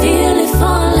 feel it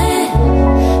falling,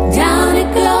 down it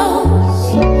goes.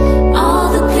 All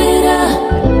the glitter,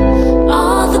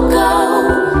 all the gold,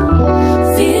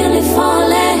 feel it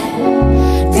falling,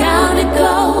 down it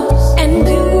goes. And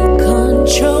you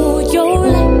control your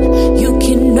life, you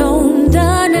can own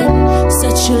the night.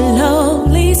 Such a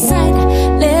lovely sight,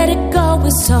 let it go,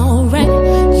 it's alright.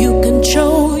 You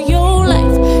control your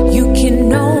life, you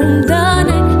can own the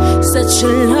night. Such a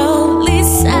love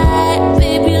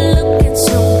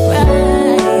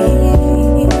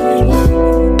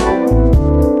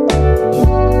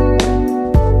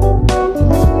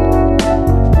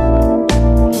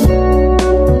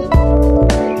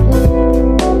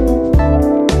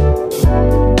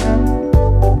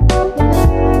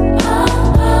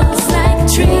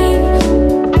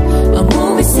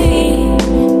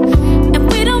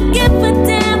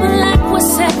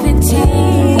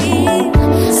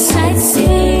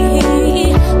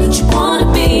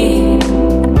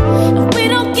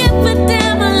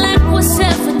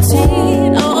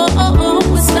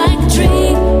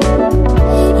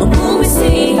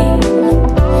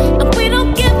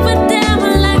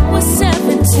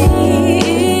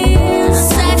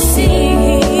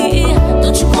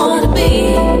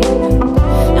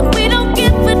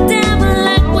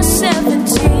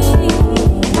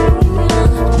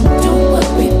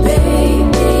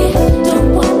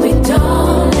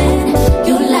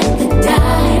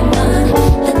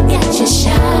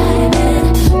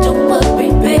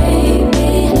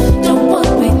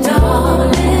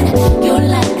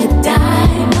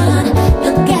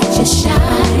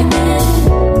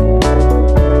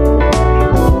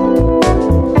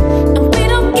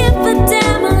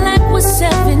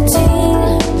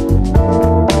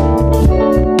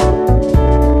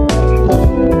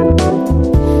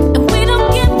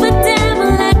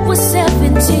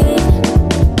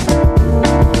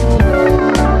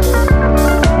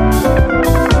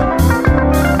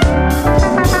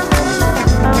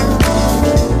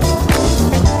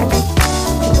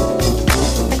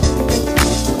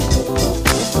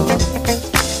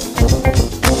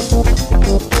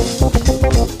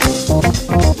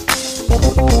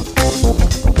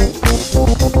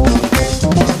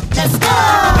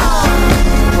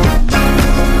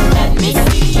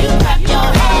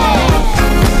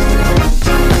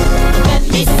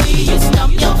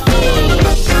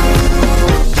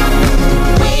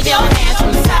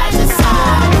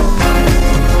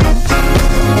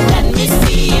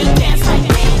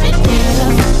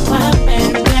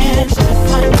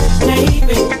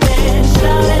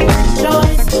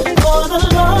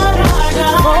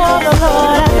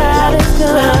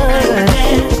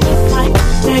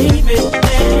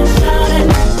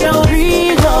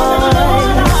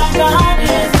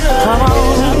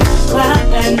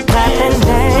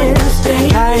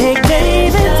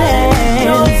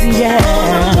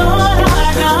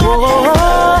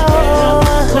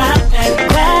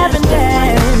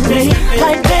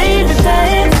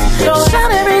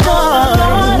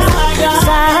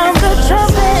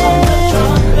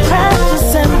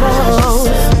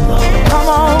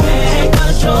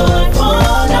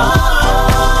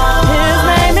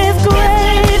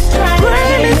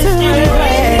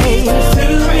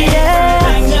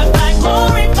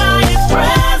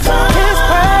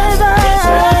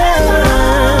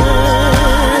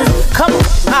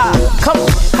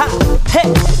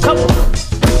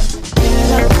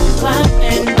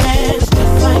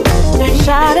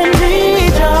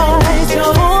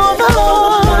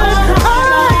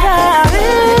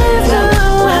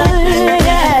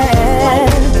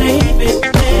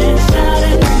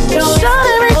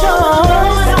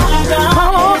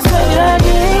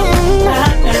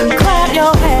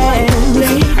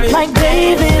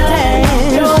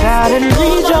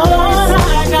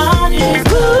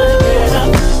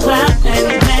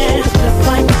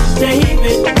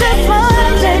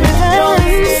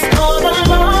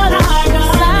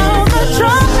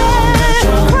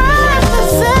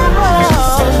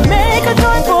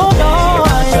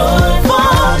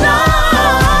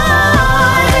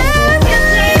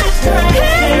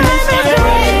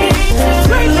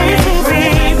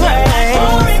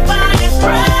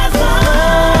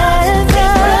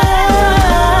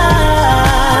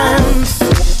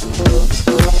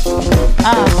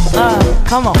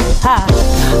Come on. Ha.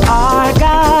 Our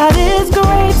God is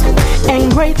great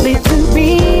and greatly to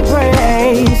be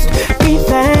praised. Be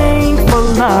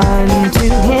thankful unto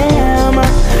Him.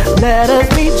 Let us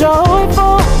be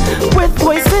joyful with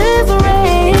voices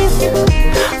raised.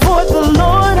 For the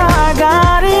Lord our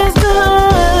God is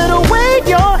good. Wave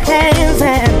your hands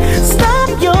and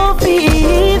stomp your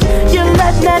feet. You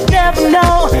let that devil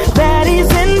know that he's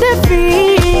in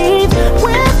defeat.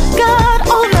 With God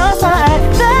on our side,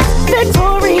 that's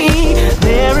victory.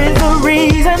 There is a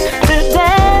reason to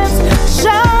dance,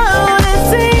 shout and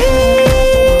sing.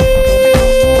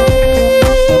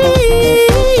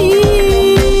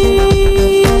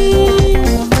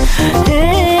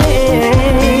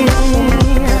 Hey.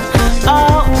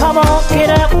 Oh, come on, get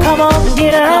up, come on,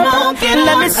 get up. Come on, get up.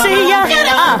 Let me see ya.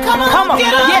 Come on,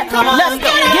 get up. Yeah, come on, let's go.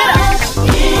 Get up.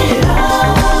 Get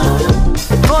up.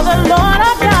 For the Lord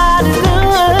our God is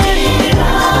good. Get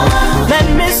up. Let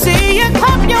me see you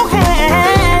clap your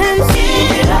hands.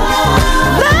 Get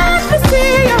up. Let me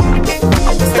see you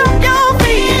stomp your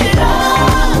feet. Get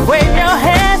up. Wave your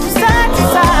hands from side to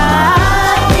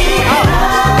side. Get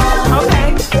up. Okay.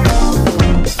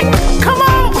 Come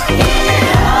on.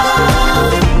 Get up.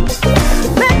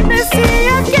 Let me see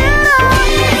you get up.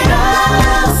 Get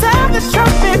up. Sound the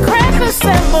trumpet, crash the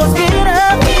cymbals. Get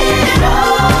up. Get up.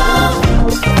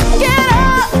 Get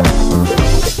up.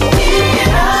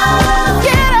 Get up.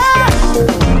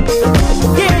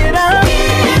 Get up. Get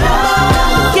up.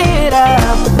 Get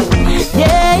up.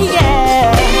 Yeah,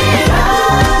 yeah. Get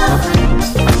up.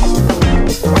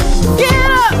 Get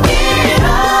up.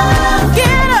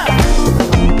 Get up.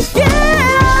 Get up.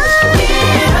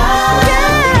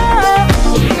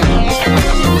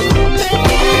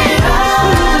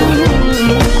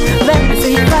 Let me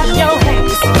see you clap your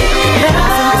hands. Let me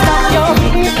see you stomp your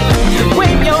feet.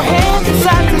 Wave your hands from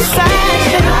side to side.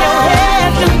 Shake your head,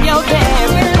 do your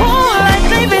dance. Ooh, like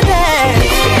baby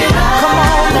dance. Come on,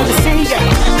 let me see ya.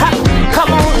 Ha.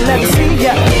 Come on, let me see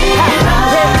ya. Ha.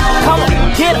 Yeah. Come on,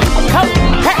 get up. Come on,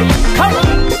 hey, come on.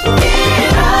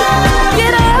 Get up.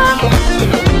 Get up.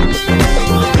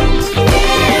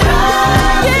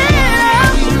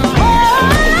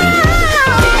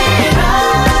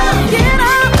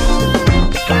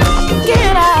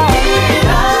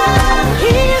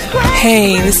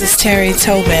 Hey, this is Terry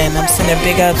Tobin. I'm sending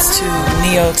big ups to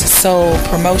Neo to Soul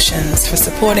Promotions for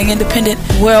supporting independent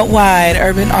worldwide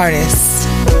urban artists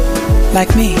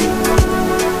like me.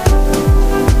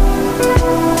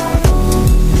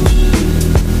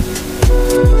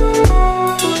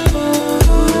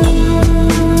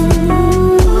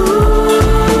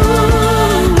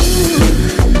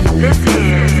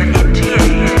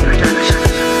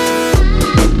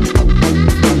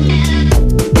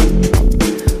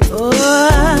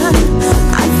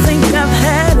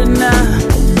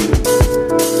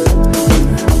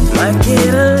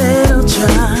 Get a little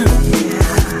drunk.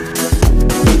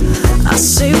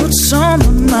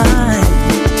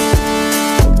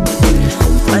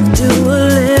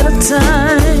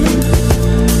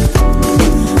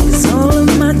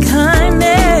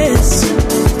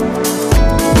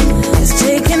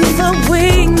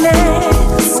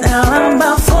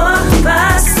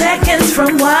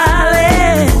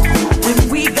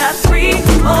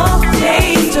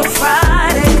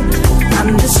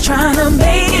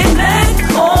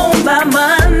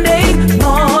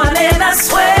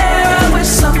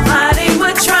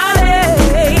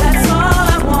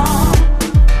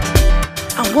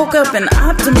 woke up an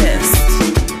optimist.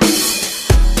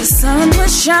 The sun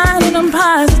was shining, I'm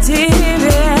positive,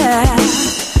 yeah.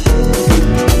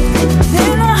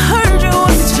 Then I heard you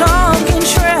was talking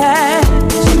trash.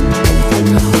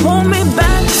 Hold me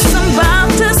back, 'cause I'm about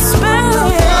to spell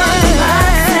it.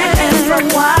 5 seconds from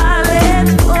wildin'.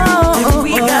 Oh,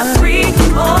 we got 3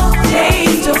 more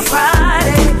days till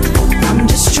Friday. I'm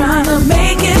just trying to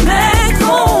make it back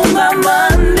home by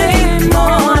Monday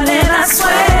morning. I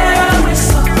swear I wish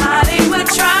somebody would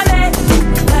try that.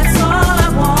 That's all I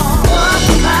want.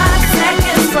 5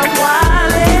 seconds from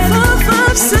wildin'.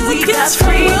 5 seconds from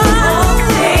wildin'.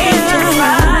 Till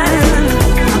Friday.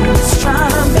 I'm just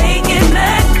trying to make it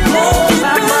back home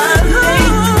by Monday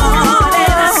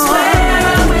morning. I swear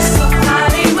I wish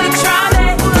somebody would try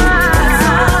that. That's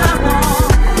all I want.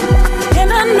 And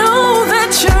I know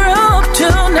that you're up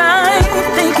tonight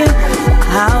thinking,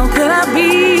 how could I be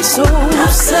so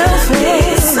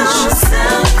selfish?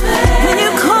 When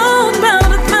you called about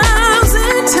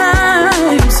 1,000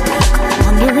 times,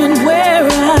 wondering where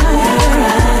I am.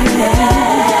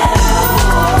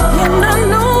 And I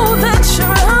know that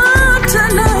you're up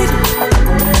tonight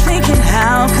thinking,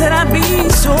 how could I be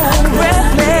so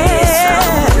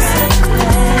reckless?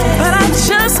 But I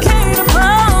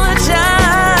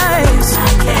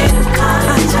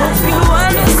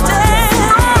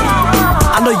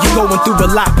a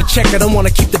lot, but check it, I wanna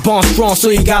keep the bond strong, so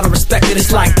you gotta respect it.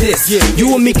 It's like this,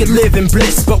 you and me can live in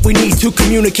bliss, but we need to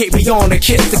communicate beyond a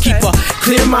kiss. To keep a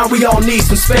clear mind, we all need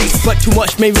some space, but too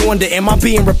much made me wonder, am I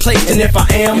being replaced? And if I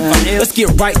am, let's get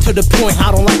right to the point.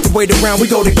 I don't like to wait around, we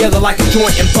go together like a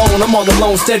joint and bone. I'm all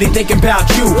alone, steady thinking about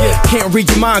you. Can't read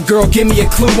your mind, girl, give me a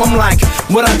clue. I'm like,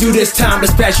 what I do this time to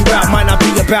spash you out might not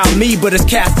be about me, but it's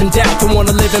casting doubt. Don't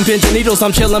wanna live in pins and needles,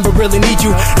 I'm chillin' but really need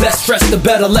you. Less stress the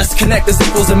better, let's connect as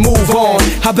equals and move on.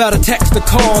 How about a text, a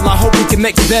call? I hope we can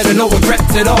make it better, no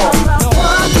regrets at all. 5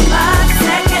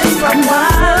 seconds from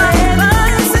why.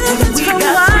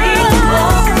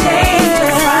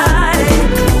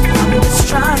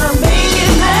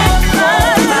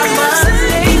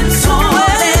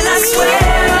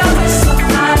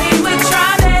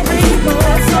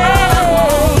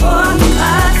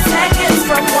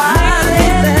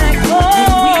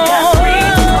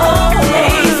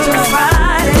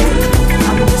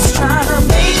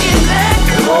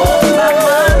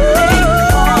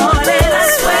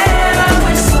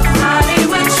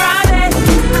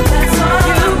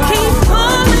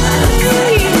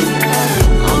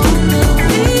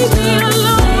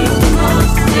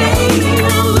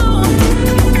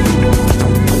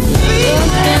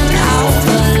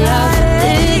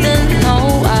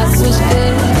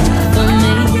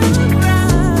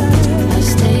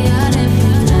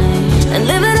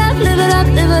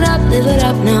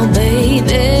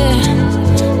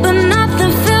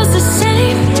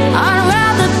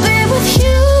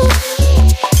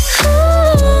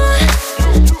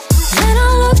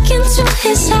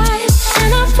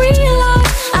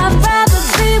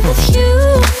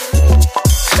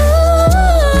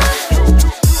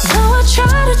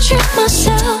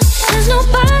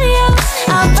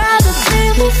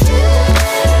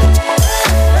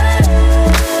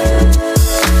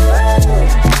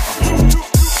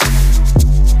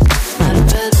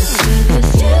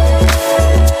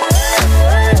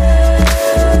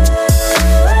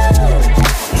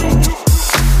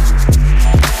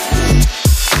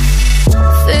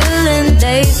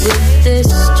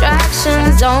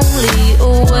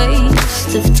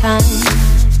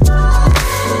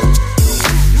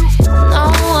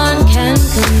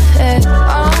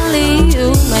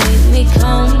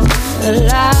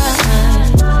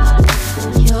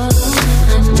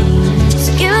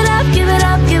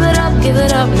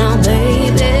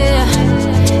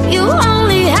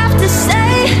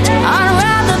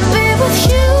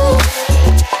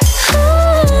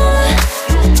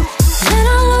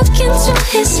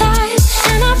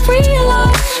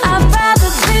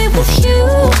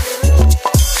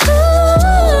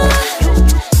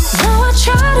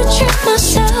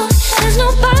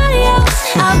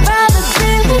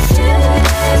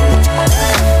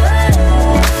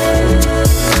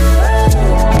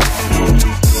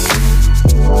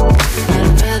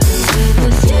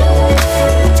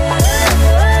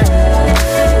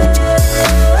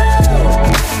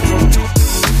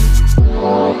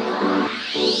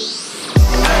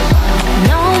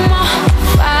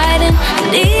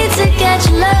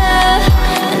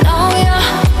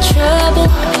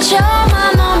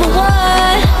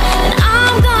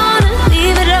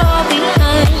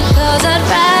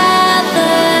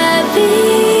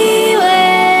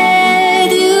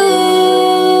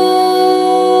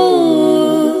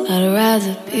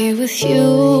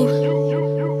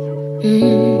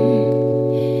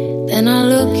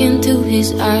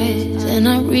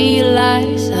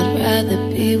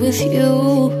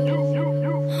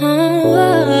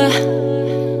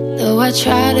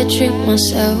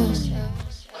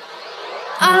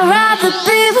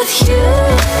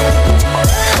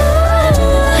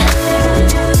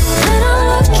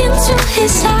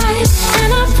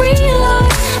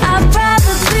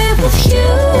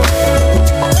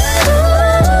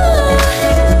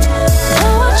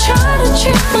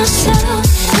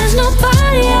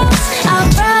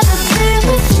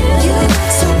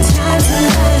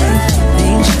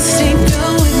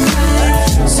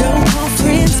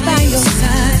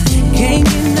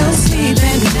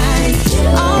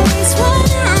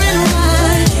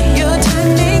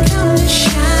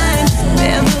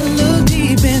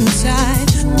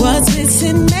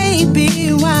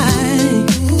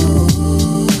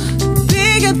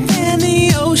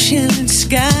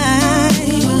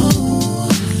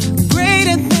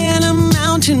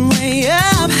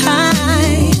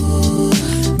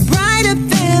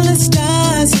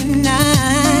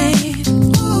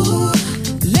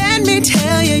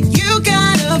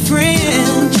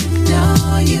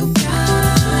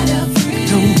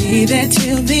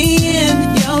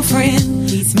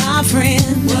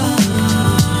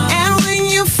 And when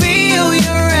you feel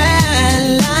you're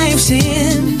at life's end,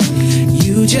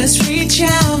 just reach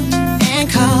out and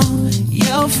call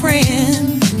your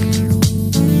friend.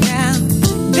 Now,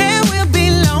 there will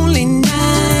be lonely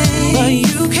nights, but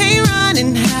you can't run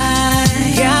and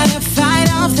hide. Gotta fight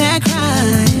off that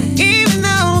cry, even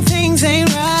though things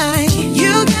ain't right.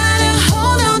 You gotta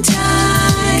hold on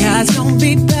tight, God's gonna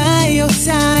be by your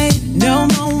side. No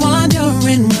more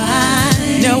wondering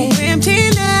why, no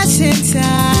emptiness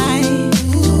inside.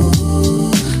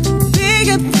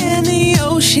 Bigger than the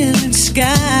ocean and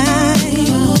sky,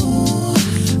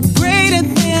 greater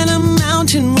than a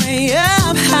mountain way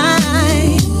up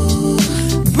high,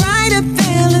 brighter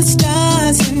than the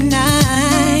stars at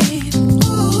night.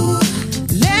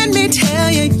 Let me tell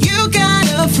you, you got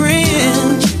a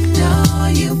friend.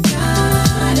 You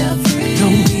got a friend.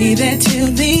 Don't be there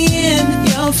till the end.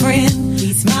 Your friend,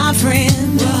 he's my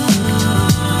friend.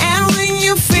 And when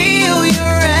you feel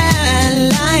you're at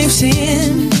life's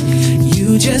end,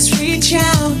 you just reach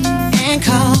out and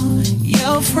call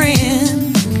your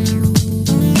friend.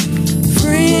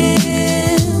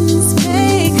 Friends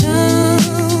may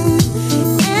come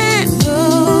and go,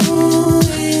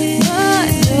 but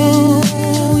no,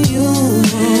 you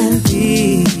won't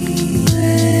be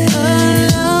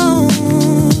alone.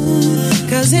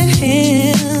 'Cause in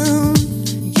Him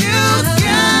you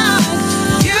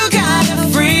got a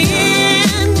friend.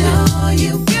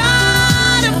 You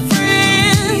got a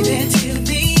friend.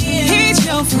 He's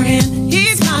your friend.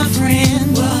 He's my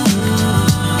friend.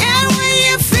 And when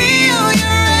you feel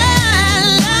you're at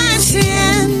life's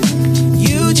end,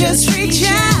 you just reach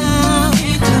out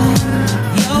and call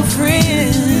your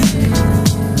friend.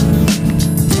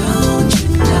 Don't you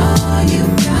know you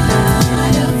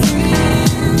got a friend?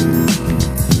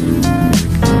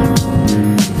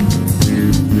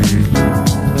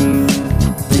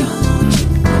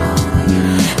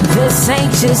 This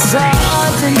ain't just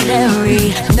ordinary.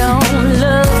 No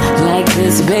love like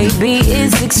this, baby,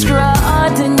 is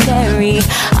extraordinary.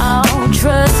 I'll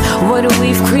trust what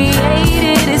we've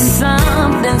created is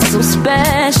something so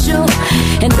special.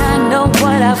 And I know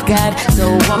what I've got, so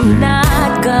I'm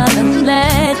not gonna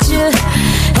let you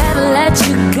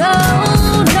go.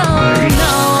 No,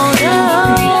 no, no.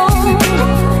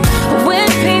 When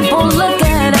people look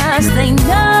at us, they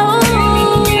know.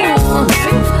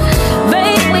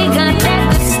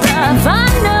 I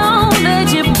know that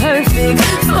you're perfect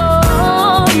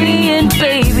for me, and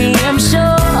baby, I'm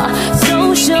sure,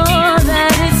 so sure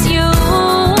that it's you.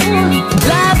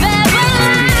 Love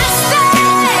everlasting,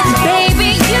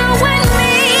 baby, you and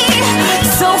me,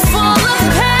 so full of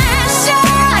passion.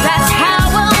 That's how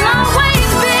we'll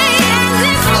always be. And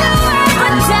if you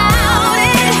ever doubt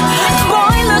it,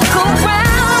 boy, look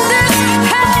around us,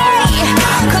 hey,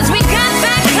 'cause we got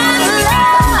that kind of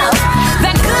love,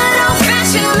 that good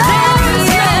old-fashioned love.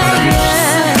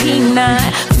 Not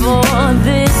for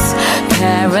this,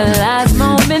 paralyzed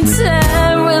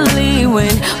momentarily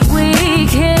when we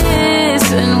kiss,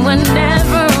 and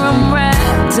whenever I'm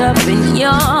wrapped up in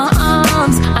your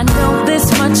arms, I know this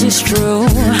much is true,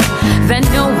 that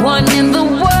no one in the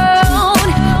world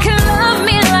can love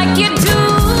me like you do.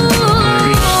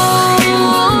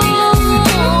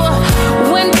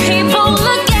 When people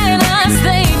look at us,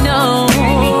 they know.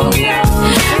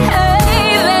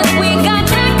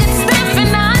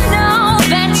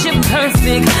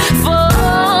 Perfect for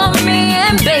me,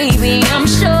 and baby, I'm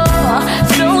sure,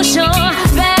 so sure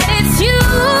that it's you.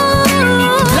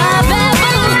 Love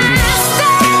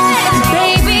everlasting,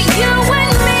 baby, you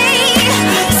and me,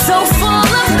 so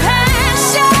full of passion.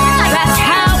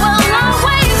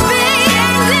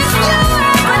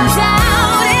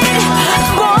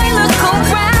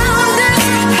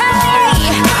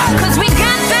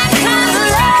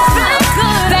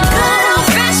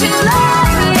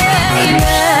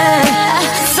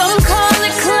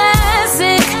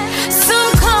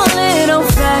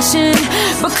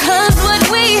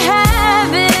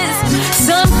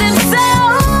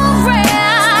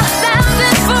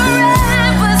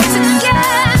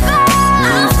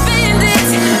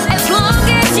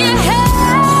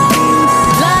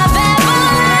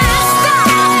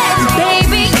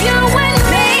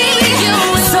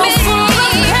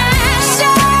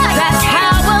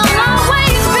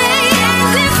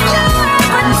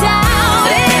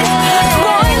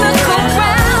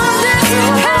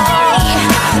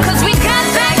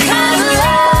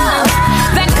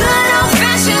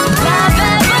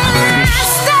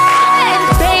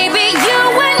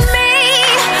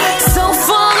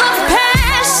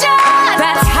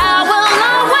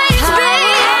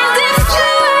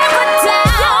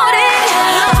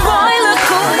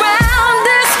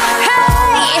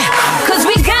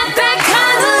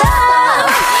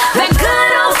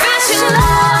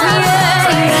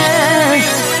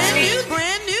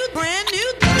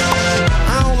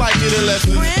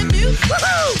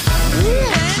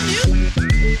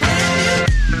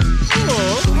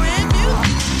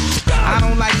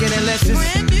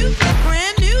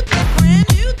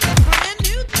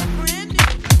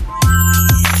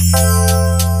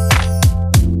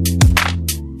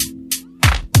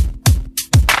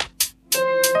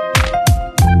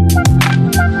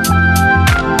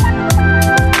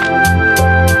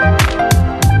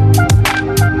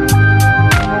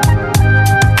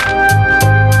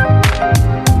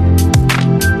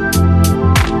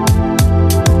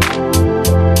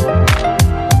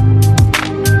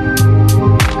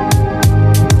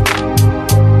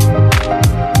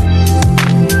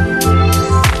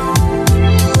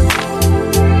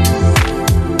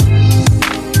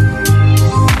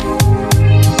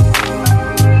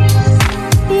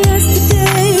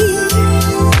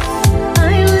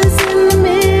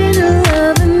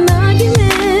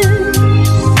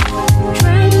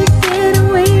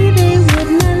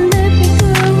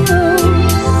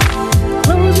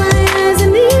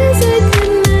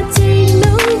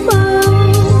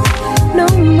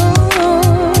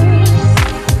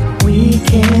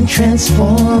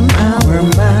 transform our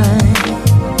mind.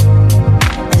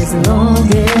 As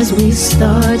long as we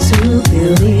start to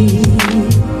believe,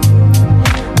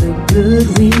 the good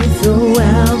we throw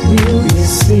out we'll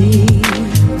receive.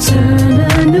 Turn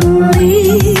a new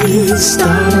leaf,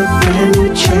 start a brand new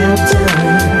chapter.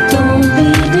 Don't be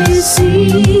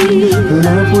deceived,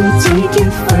 love will take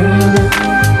you further.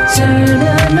 Turn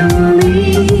a new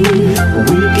leaf,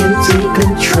 we can take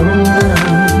control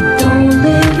of. Don't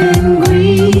live in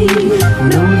greed,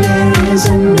 know there is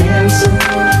an answer.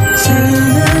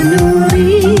 Turn a new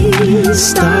leaf,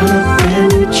 start a brand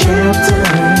new chapter.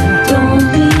 Don't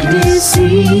be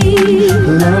deceived,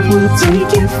 love will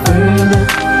take you further.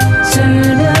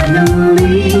 Turn a new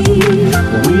leaf,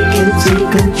 we can take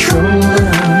control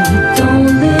of. Don't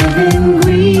live in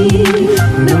greed,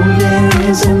 know there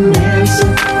is an answer.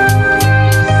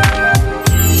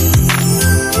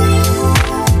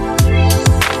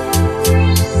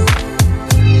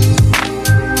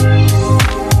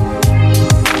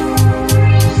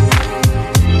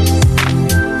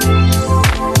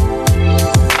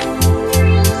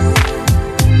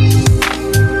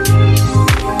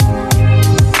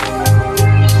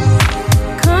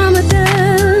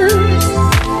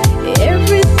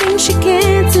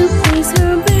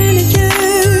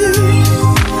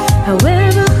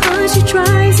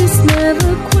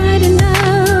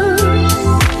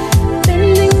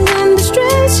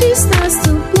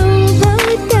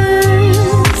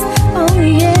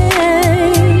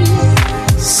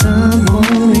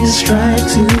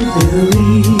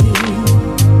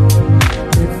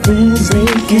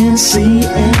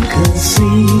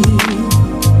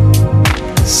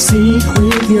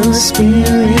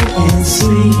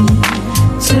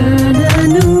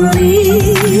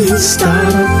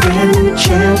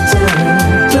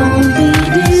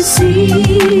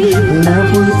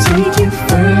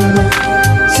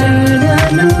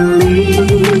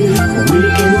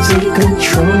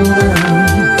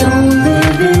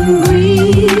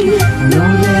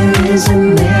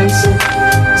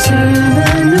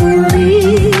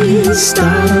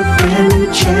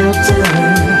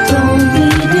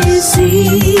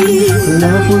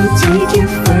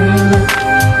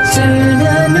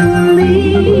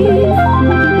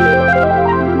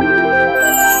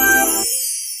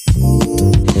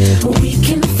 We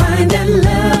can find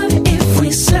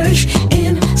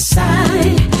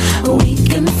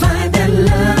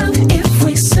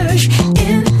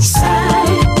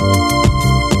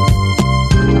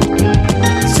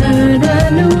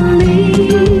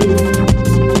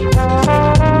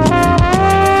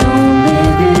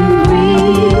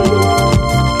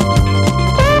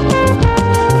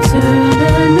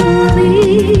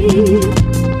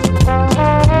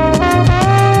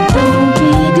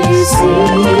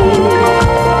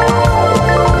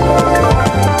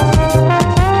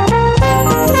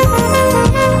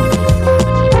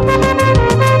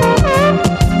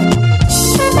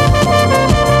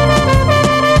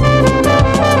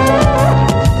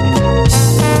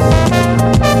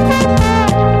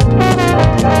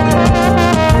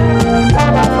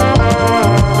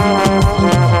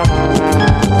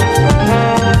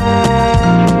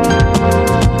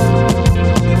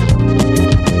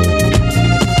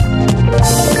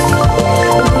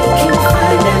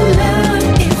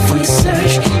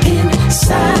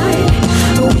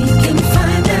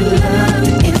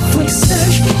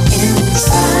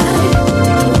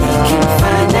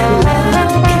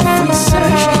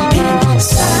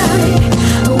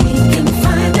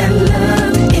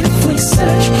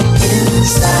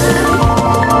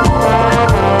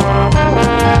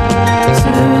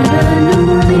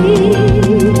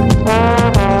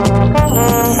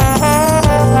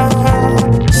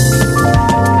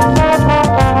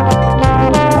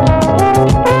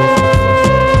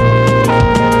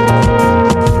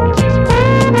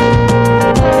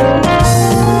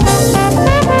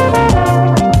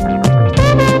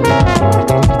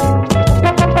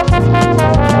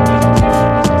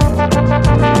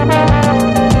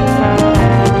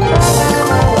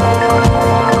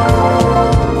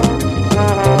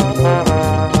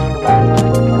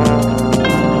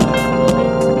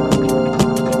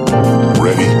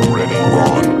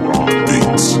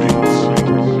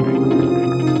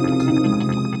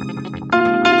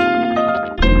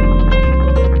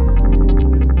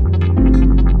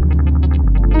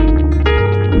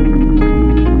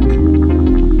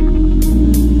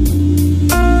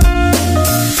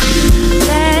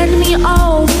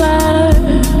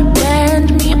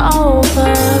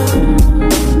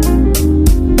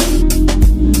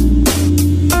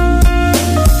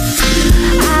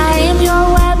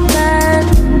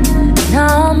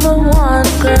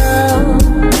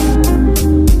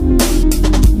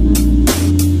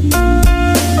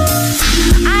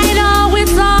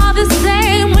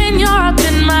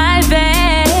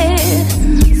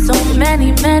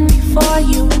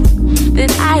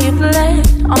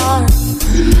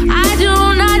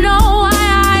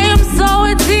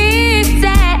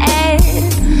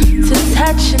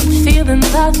catching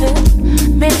feelings of it.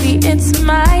 Maybe it's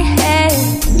my head.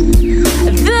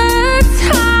 The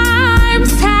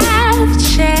times have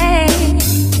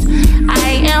changed.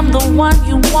 I am the one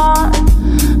you want,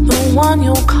 the one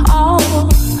you call.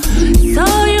 So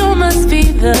you must be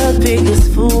the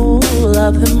biggest fool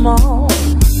of them all.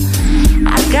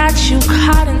 I got you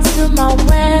caught into my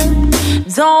web.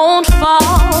 Don't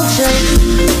fall, just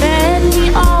bend me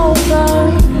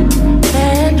over,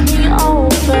 bend me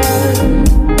over.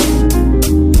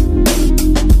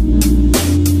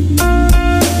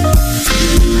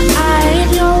 I'm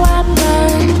your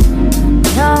weapon,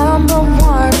 number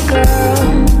one girl.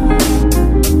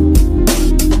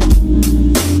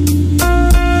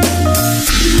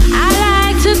 I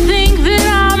like to think that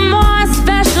I'm more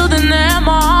special than them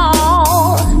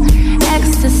all.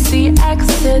 Ecstasy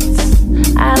exits,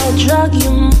 I'll drug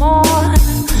you more.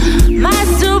 My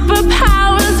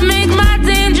superpowers make my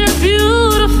danger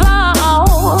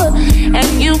beautiful,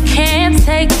 and you can't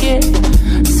take it,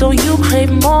 so you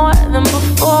crave more than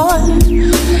before.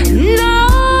 No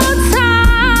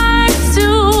time to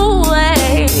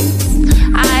waste.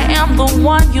 I am the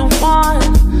one you want,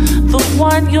 the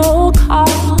one you'll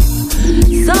call.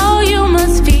 So you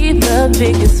must be the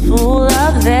biggest fool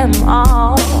of them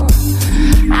all.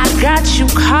 I got you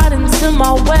caught into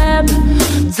my web.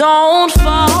 Don't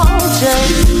fall,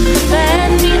 just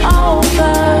bend me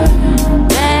over,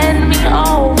 bend me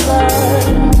over.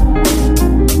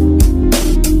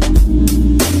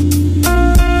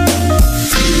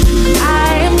 I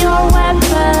am your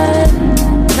weapon,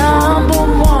 number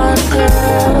one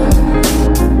girl.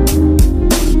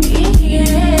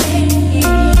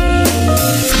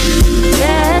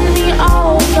 Bend me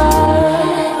over,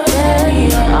 bend me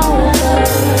over.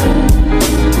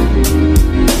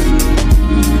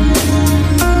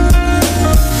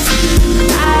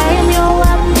 I'm your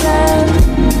weapon,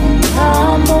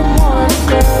 number one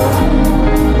girl.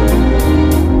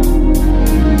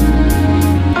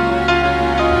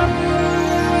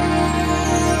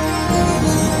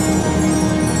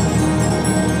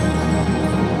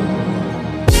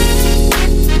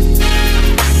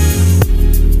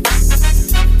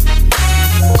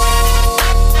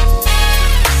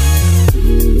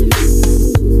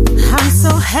 I'm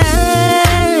so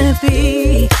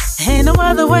happy, ain't no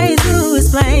other way to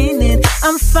explain it.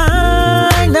 I'm finally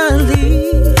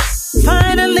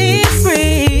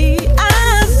free.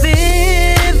 I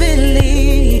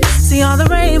vividly see all the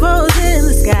rainbows in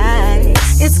the sky.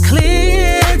 It's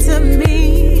clear to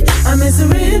me, I'm in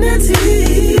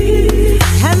serenity.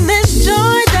 And this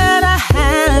joy that I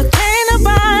have, can't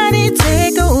nobody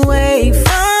take away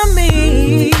from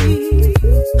me.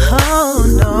 Oh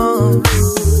no,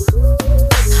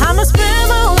 I'ma spread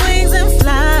my wings and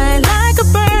fly like a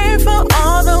bird for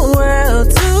all the world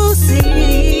to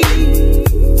see.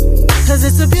 'Cause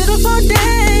it's a beautiful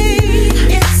day.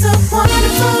 It's a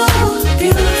wonderful,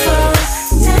 beautiful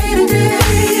day today.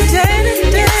 Day to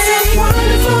day. It's a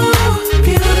wonderful,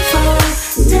 beautiful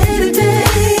day today.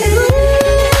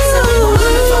 It's a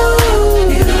wonderful,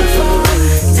 beautiful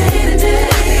day today.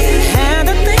 And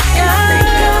I think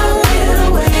I'll get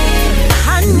away.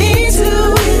 I need to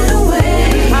get away.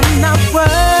 I'm not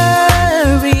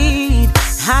worried.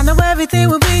 I know everything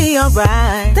will be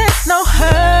alright. There's no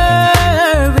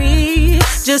hurry.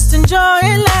 Just enjoy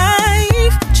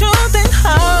life. Truth and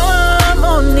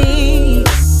harmony.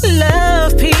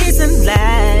 Love, peace, and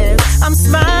laugh. I'm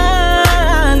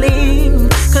smiling,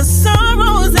 'cause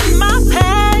sorrow's in my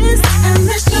past. And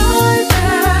this joy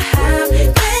that I have,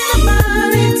 can't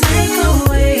nobody take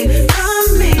away from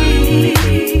me.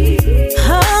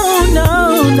 Oh no,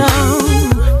 no.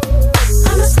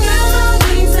 I'ma spread my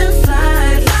wings and fly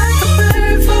like a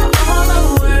bird for all the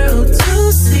world to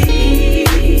see.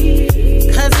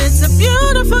 'Cause it's a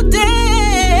beautiful day.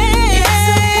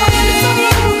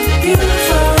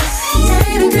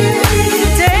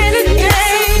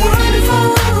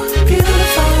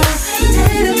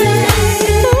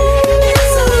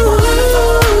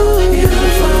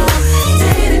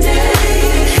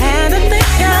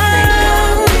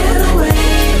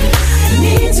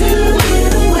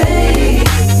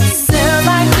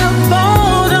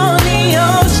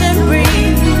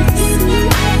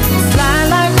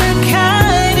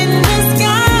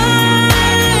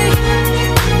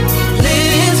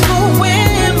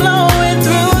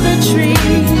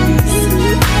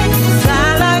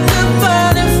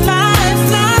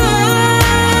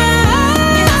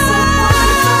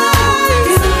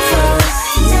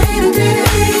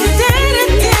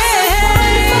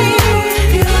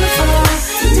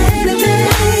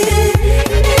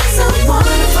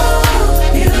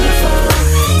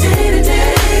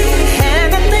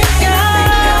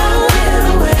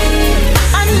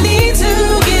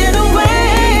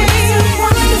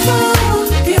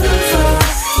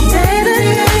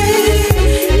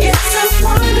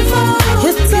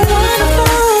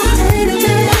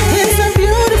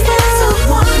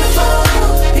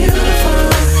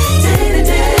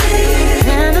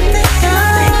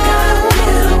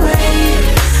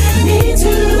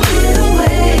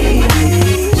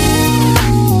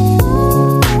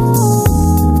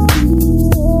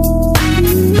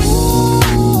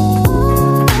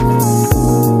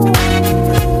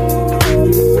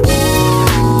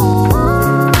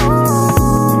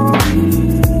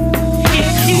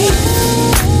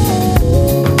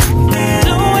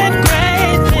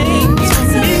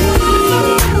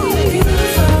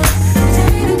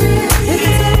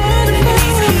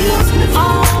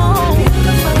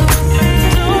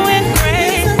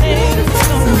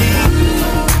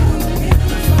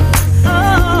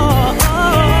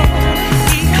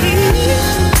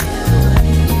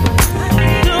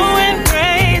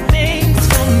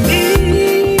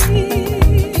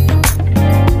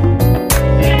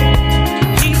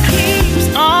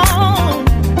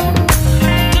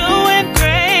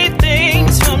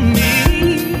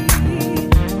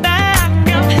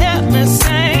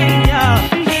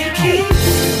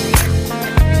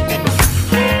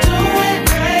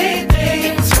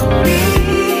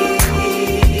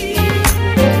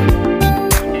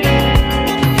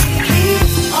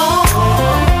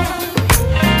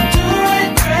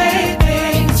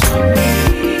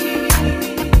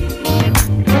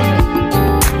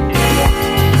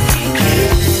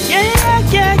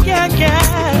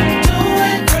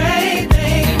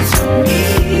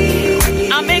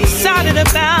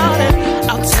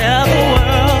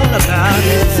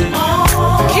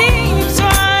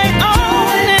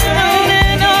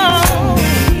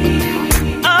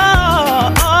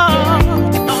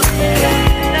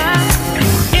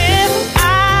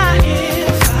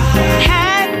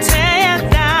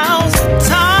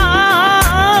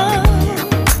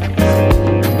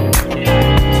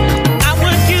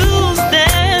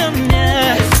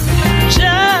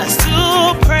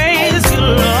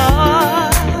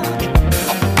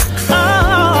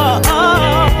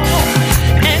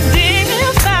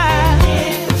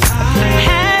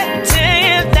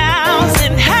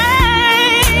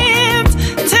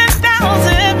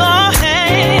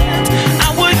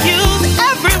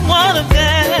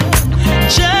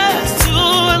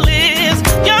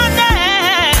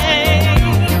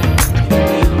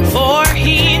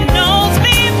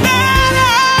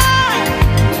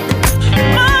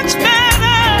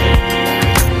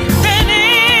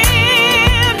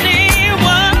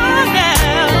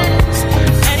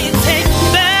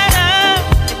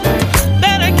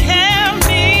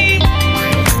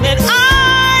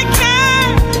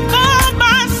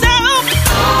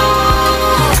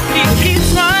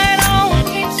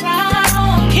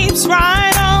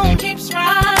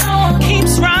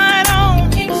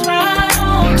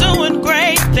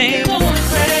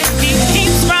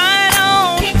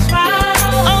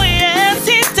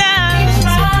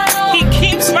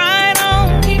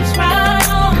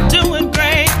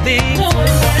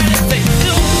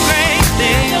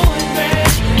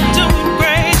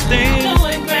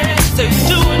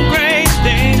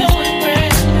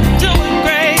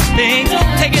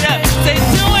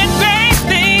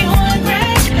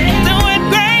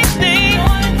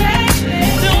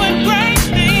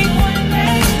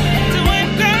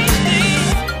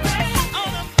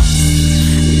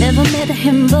 met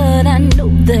him, but I know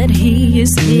that he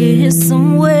is here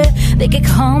somewhere. They can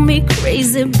call me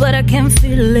crazy, but I can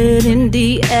feel it in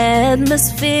the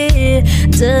atmosphere.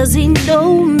 Does he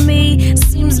know me?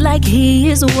 Seems like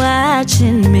he is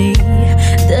watching me.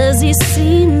 Does he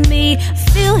see me?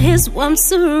 Feel his warmth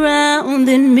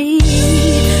surrounding me.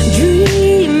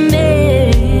 Dreaming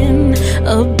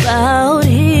about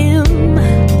him,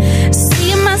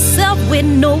 seeing myself with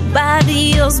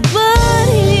nobody else but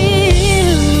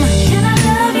him. Can I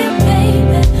love you,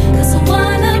 baby? 'Cause I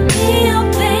wanna be your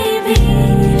baby.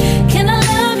 Can I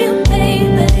love you,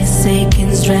 baby? This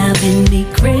aching's driving me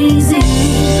crazy.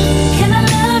 Can I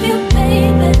love you,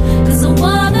 baby? 'Cause I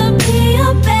wanna be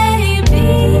your baby.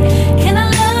 Can I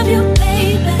love you,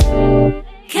 baby?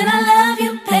 Can I love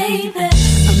you, baby?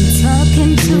 I'm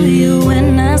talking to you when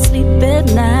I sleep at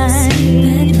night.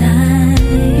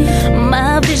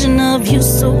 My vision of you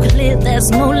so clear, there's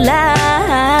no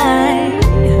lie.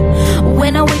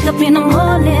 When I wake up in the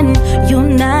morning,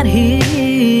 you're not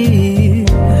here.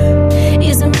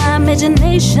 Is it my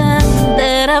imagination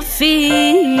that I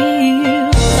feel?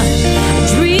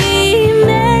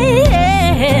 Dreaming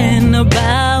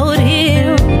about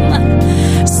him,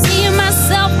 seeing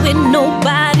myself with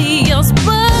nobody else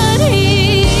but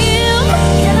him.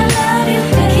 Can I love you,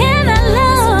 baby? Can I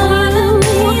love you?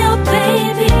 Be your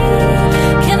baby.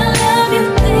 Can I love you,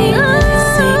 baby?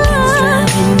 This aching's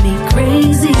driving me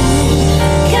crazy.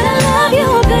 Can I love you,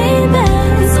 baby?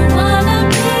 'Cause I wanna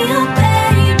be your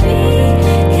baby.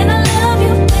 Can I love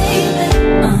you, baby?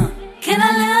 Can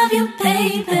I love you,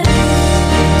 baby?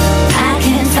 I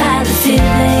can't fight the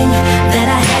feeling that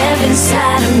I have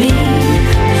inside of me.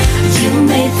 You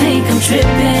may think I'm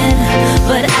tripping,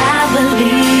 but I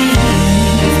believe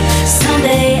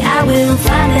someday I will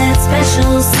find that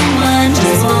special someone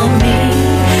just for me.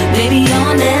 Baby,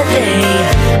 on that day,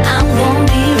 I'm gonna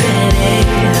be ready.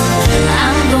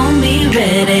 I'm gonna be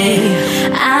ready.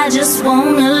 I just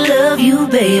wanna love you,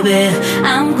 baby.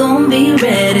 I'm gonna be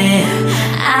ready.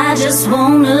 I just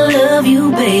wanna love you,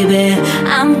 baby.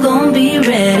 I'm gonna be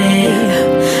ready.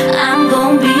 I'm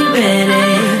gonna be ready.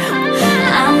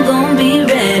 I'm gonna be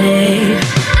ready.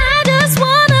 I just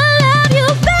wanna love you,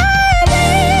 baby.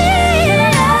 Can I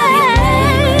love you,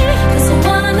 baby? 'Cause I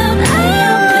wanna be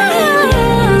your baby.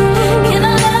 Can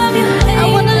I love you, baby? I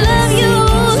wanna love you,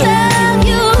 love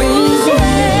you.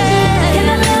 Can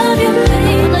I love you,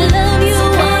 baby? I wanna love you. I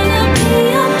wanna be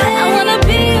your baby. I wanna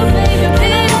be your baby, baby,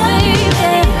 baby.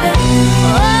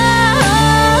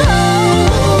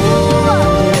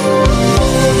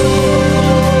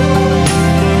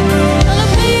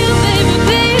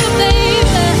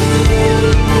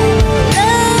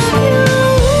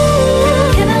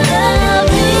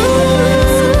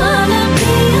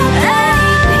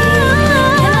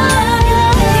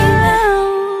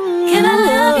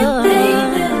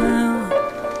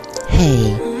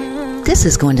 This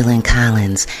is Gwendolyn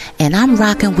Collins, and I'm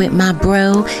rocking with my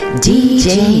bro,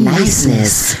 DJ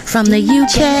Niceness, from the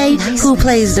UK, who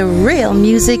plays the real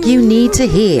music you need to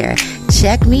hear.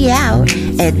 Check me out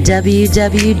at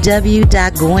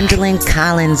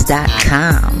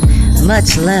www.gwendolyncollins.com.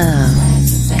 Much love,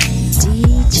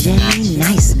 DJ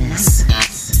Niceness.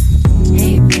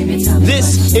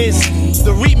 This is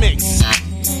the remix.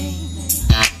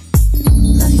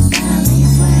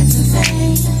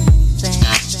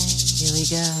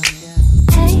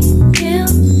 Hey, you,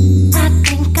 I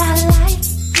think I like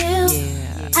you.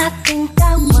 I think I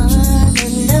wanna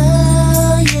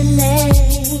know your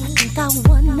name. I think I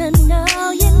wanna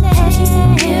know your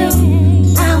name. Hey, you,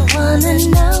 I wanna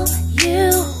know you.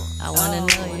 I wanna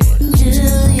know you. Do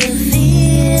you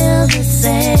feel the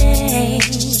same?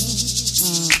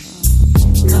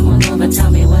 Come on over,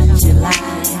 tell me what you like.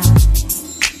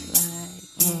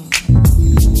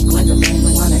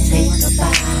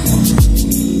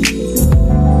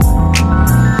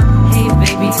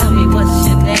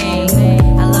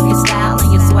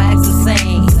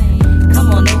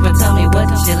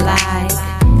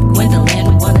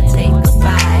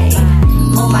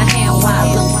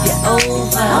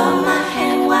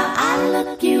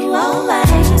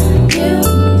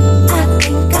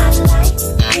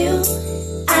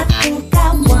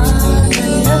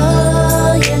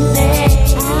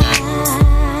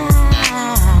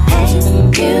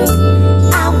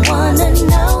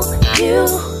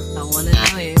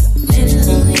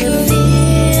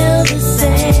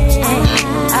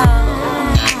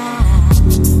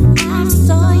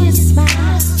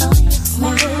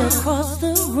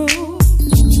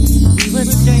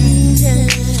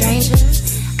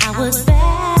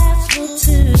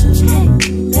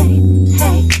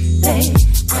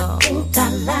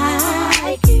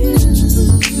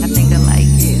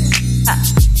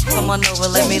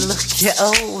 look you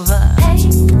over. Hey,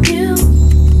 you,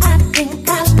 I think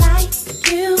I like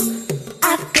you.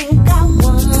 I think I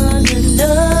wanna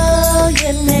know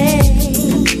your name.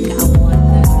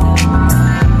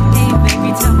 Hey, baby,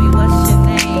 tell me what's your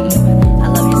name. I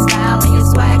love your style and your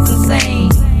swag's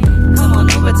insane. Come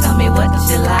on over, tell me what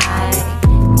you like.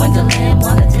 Wonderland,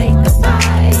 wanna take a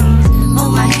bite.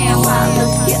 Hold my hand while I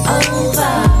look you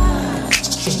over.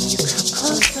 Can you come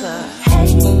closer? Hey,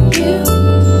 you,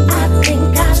 I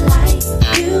think I like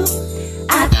you.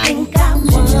 I think I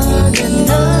wanna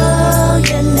know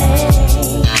your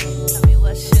name. Tell me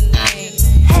what's your name.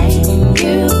 Hey,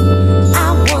 you, I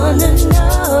wanna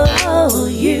know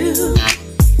you.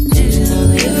 Do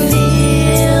you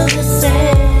feel the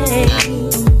same?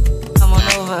 Come on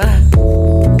over.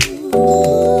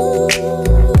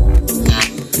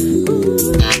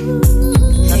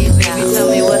 Hey, baby, tell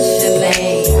me what's your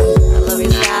name. I love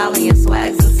your style and your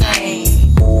swag's insane.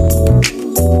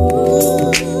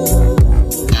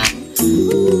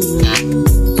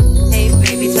 Hey,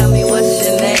 baby, tell me what's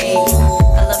your name.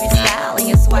 I love your style and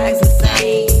your swag's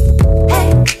insane. Hey,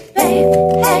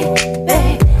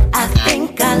 babe, I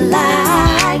think I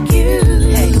like you.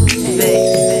 Hey,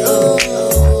 baby,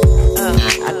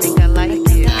 I think I like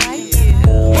you.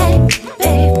 Hey,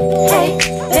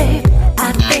 babe,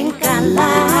 I think I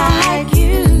like you. I think I like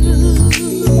you.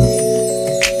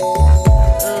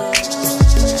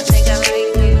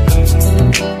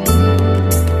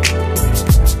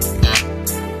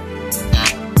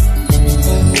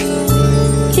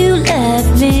 You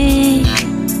left me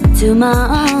to my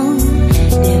own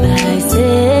devices.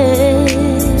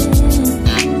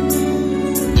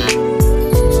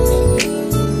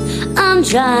 I'm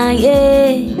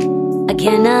trying, I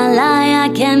cannot lie, I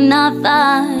cannot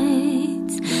fight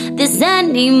this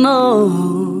anymore.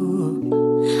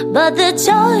 But the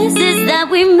choices that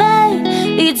we make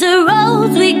lead to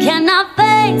roads we cannot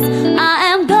face.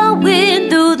 I am going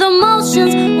through the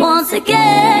motions once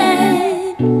again.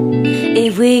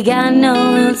 If we got no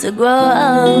room to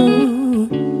grow,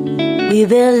 we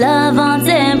build love on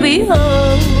every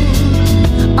hole,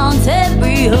 on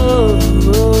every hole.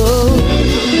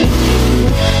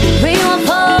 Bring one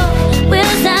fall,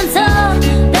 we'll stand tall.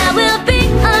 There will be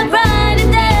a brighter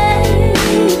day,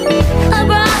 a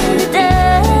brighter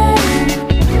day.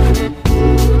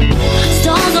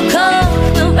 Storms will come,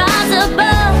 we'll rise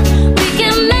above. We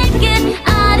can make it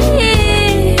out of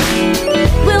here.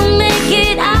 We'll make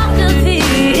it out of here.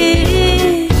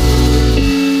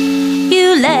 You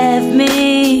left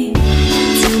me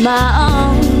to my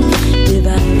own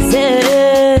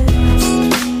devices.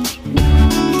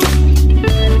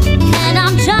 And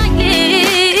I'm trying,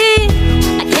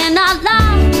 I cannot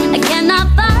lie, I cannot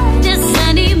fight this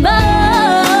anymore.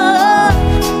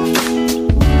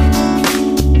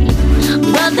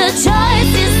 But the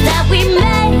choices that we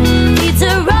make lead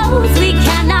to roads we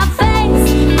cannot face.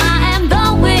 I am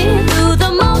going through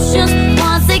the motions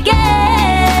once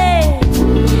again.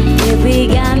 If we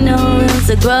got no room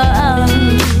to grow,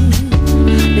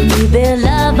 then we build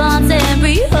love on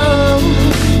every hole,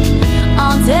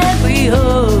 on every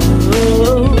hole.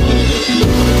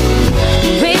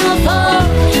 Bring one fall,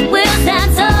 we'll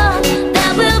stand tall.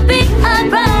 There will be a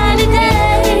brighter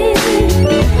day,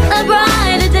 a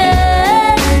brighter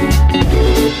day.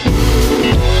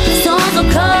 Storms will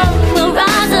come, we'll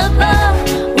rise above.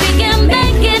 We can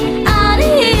make it out of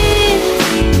here.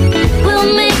 We'll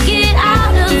make it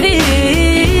out of here.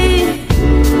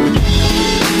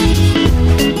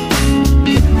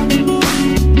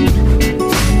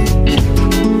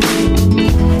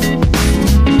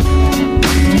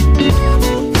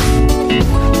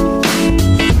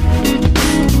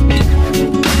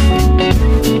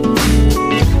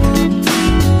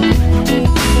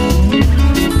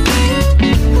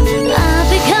 I've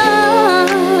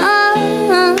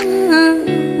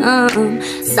become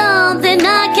something I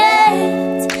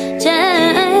can't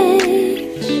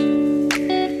change.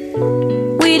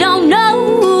 We don't know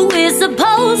who we're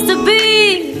supposed to be.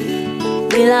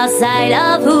 We lost sight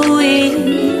of who we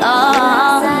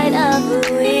are.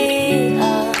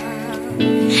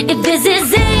 If this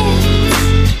is it,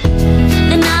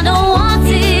 then I don't want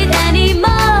it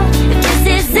anymore. If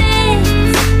this is it,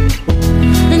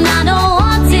 then I don't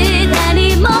want it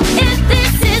anymore. If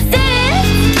this is it,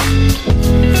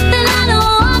 then I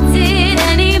don't want it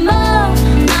anymore.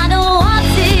 I don't want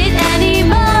it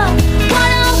anymore. What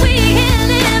are we here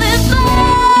living for?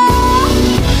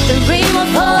 The rain will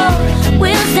fall,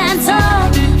 we'll stand tall.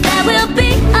 There will be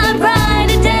a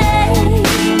brighter day,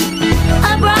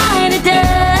 a brighter day.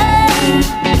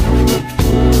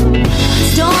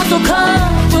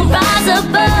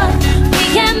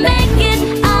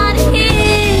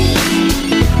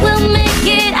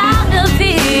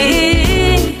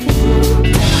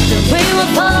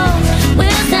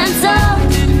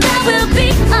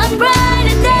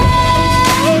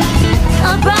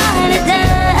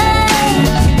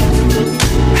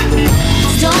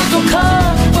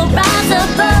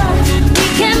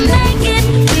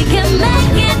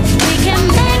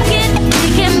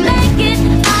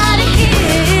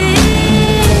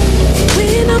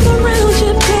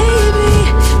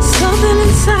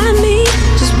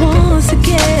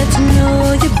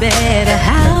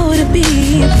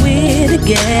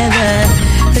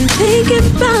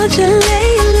 about you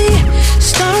lately.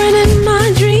 Starring in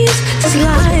my dreams, just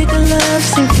like a love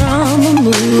scene from a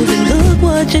movie. Look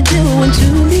what you're doing to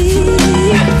me.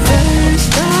 First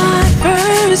thought,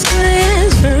 first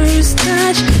glance, first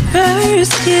touch,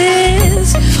 first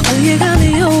kiss. Oh, you got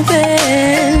me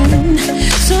open,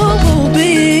 so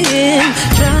open.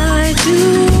 Try to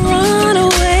run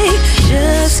away,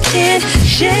 just can't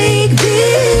shake this.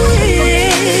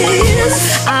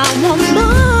 I want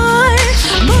more,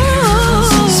 more.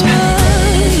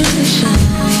 Special,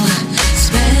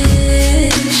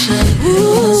 special,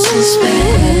 ooh, special,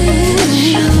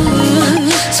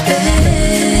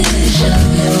 special,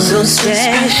 so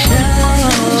special,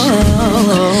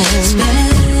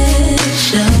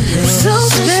 special, so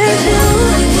special.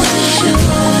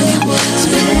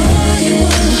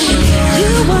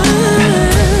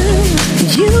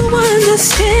 You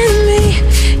understand me,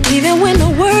 even when the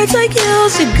words I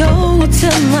use to go to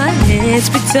my head,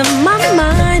 speak to my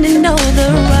mind, and know the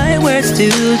right words to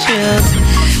choose.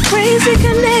 Crazy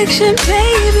connection,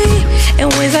 baby, in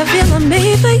ways I feel I'm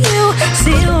made for you.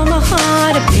 Seal my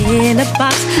heart up in a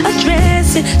box,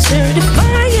 address it,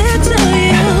 certify it to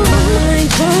you. I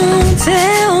won't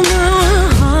tell my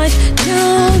heart no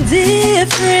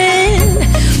different,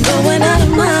 going out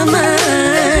of my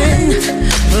mind.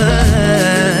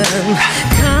 But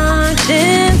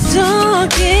conscience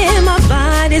talking, my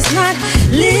body's not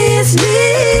listening.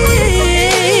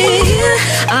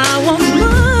 I want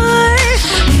more,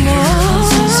 more.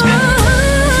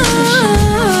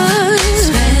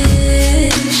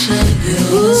 Special,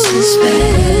 you're so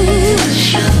special,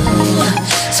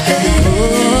 special,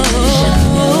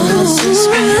 you're so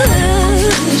special,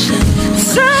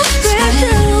 so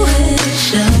special,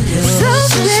 so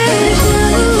special.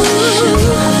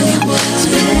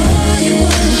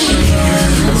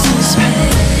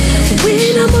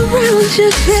 When I'm around you,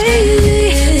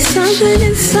 baby, something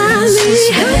inside me,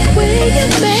 the way you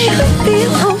make me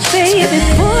feel, oh baby,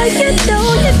 boy, you know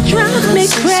you drive me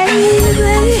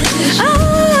crazy. Oh,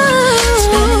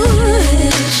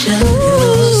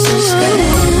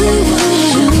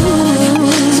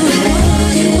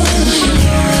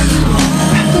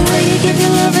 the way you give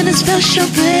your love and it's special,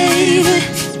 baby.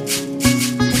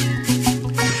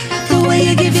 The way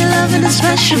you give your love and it's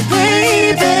special,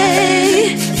 baby.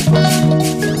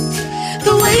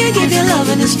 The way you give your love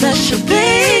and it's special,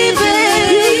 baby.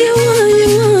 You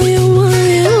want.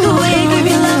 The way you give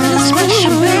your love and it's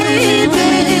special, baby.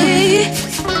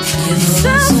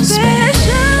 So special.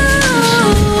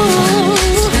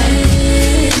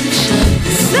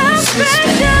 So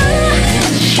special.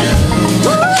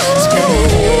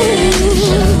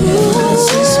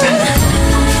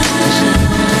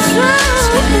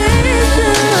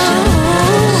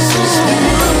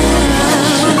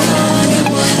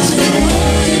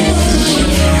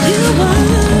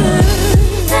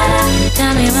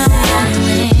 Tell me what we're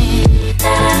doing.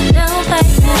 Don't fight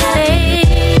me,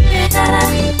 baby.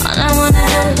 All I wanna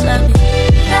do is love you.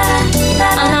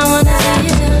 All I wanna see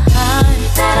is your heart.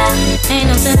 Ain't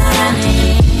no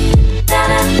separating.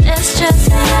 It's just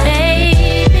me,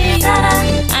 baby.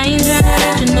 I ain't tryna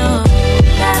let you know.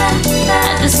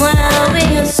 I just wanna open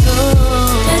your soul.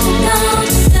 Don't know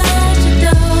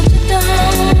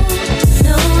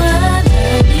what I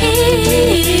need.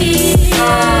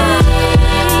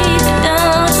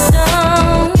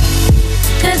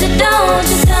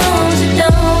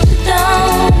 Don't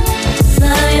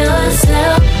love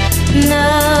yourself, no.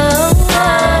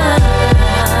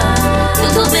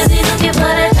 You're too busy looking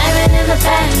for that diamond in the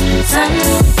back. Sun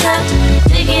top,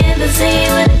 digging to see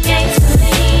what it takes to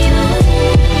leave.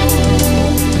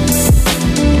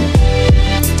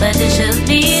 But you should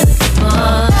be looking for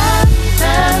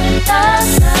love, love,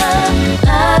 love,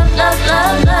 love, love,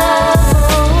 love, love.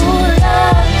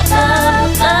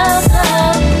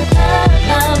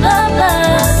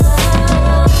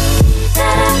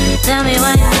 Tell me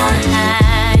why you wanna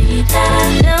hide.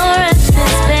 Don't rush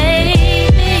this,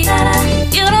 baby.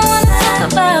 You don't wanna talk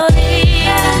about it.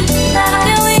 How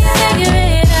can we figure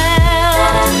it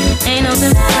out? Ain't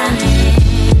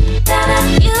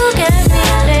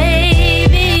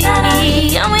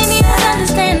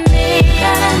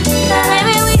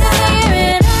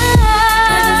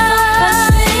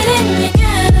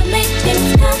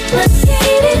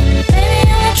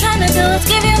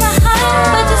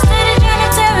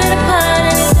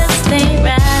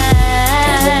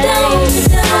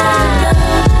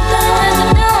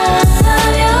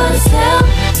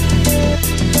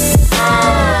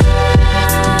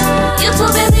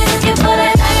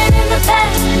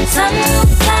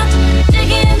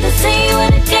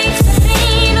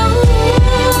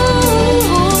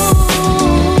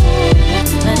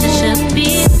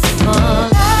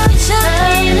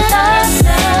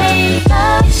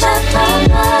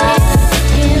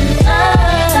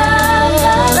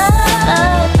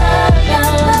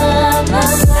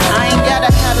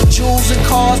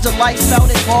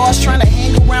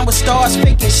superstars,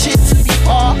 faking shit to be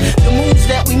par. The moves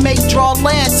that we make draw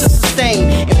land to sustain.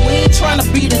 And we ain't trying to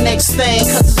be the next thing,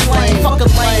 cause it's lame, fuck a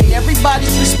lame.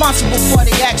 Everybody's responsible for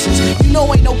their actions. You know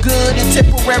ain't no good in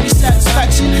temporary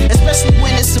satisfaction, especially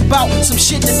when it's about some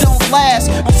shit that don't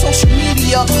last. On social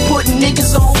media, putting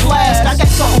niggas on blast. I got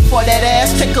something for that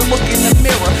ass, take a look in the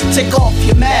mirror. Take off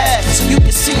your mask so you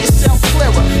can see yourself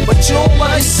clearer. But you don't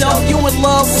love yourself, you in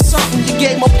love with something. You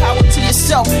gave more power to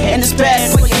yourself, and it's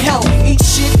bad for your health. Eat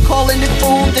shit, calling it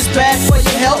food, that's bad for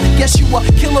your health. Guess you a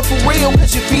killer for real,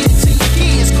 cause you feed it to your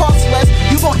kids. Cost less,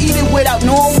 you gon' eat it without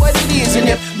knowing what it is. And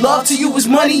if love to you is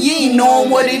money, you ain't knowing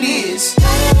what it is.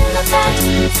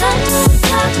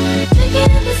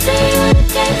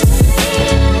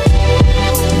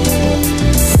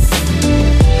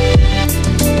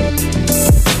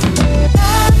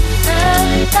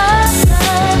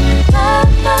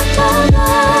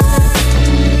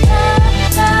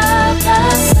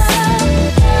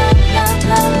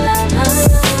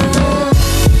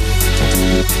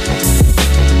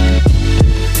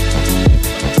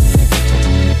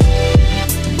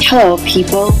 Hello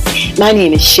people, my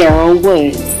name is Cheryl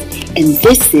Woods, and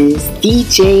this is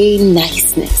DJ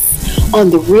Niceness on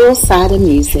the real side of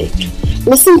music.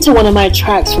 Listen to one of my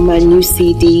tracks from my new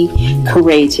CD,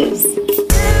 Courageous.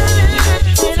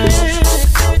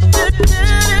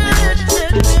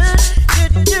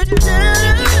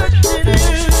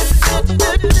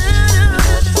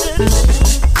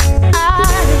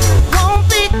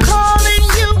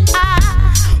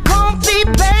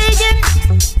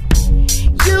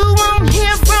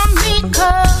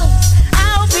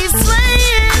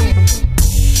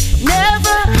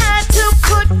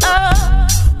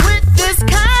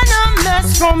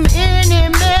 From any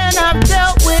man I've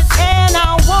dealt with, and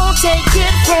I won't take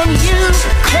it from you.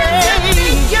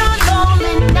 Hey, you're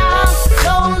lonely now,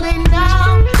 lonely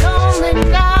now, lonely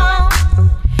now.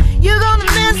 You're gonna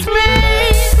miss me,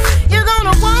 you're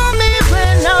gonna want me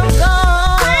when I'm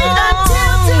gone. Wait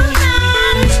until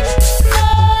tonight,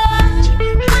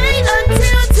 wait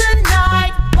until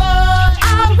tonight,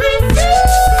 I'll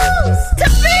refuse to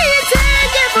be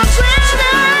taken for granted.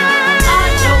 I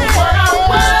know what I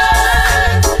want.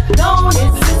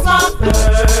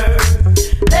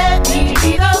 Let me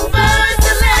be the first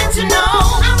to let you know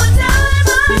I'm a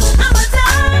diamond, I'm a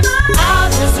diamond. I'll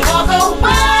just walk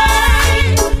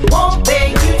away, won't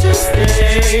beg you to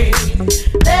stay.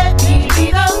 Let me be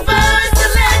the first to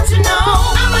let you know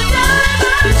I'm a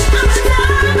diamond, I'm a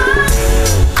diamond.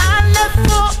 I left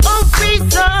for a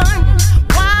reason,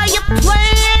 why you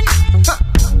playing?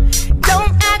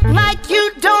 Don't act like you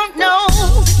don't know,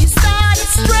 you started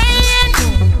straying.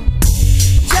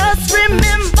 Just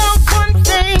remember one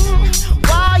thing,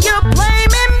 while you're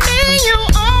blaming me, you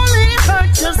only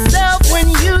hurt yourself when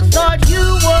you thought you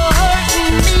were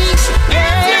hurting me.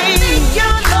 Hey,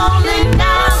 you're lonely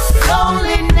now,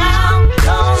 lonely now,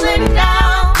 lonely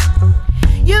now.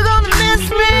 You're gonna miss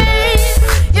me,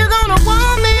 you're gonna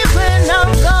want me when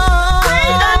I'm gone.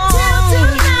 Wait until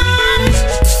tonight,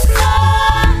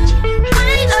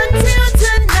 wait until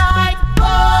tonight,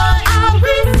 I'll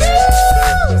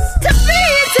refuse to be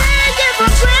taken for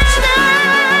granted.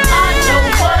 I know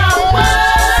what I want,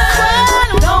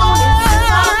 know this is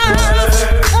my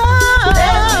birth.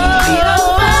 Let me be the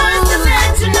first to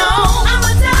let you know I'm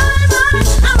a diamond,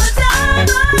 I'm a diamond.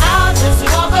 I'll just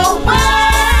walk away,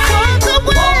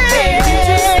 won't beg you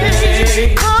to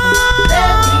stay.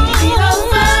 Let me be the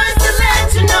first to let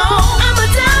you know I'm a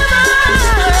diamond.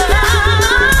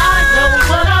 I know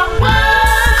what I want,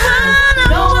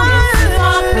 know this is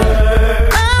my birth.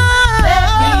 Let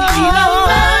me be the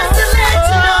first to let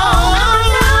you know I'm a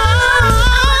diamond.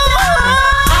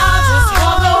 I'll just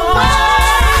walk away,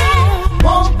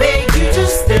 won't beg you to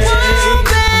stay.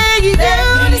 Let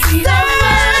me be the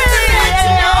first to let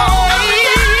you know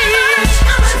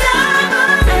I'm a diamond.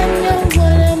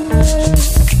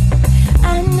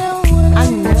 I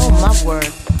know my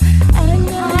worth. I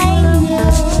know what I'm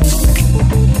worth.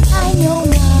 I know what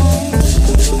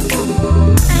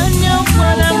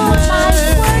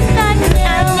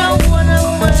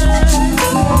I'm worth.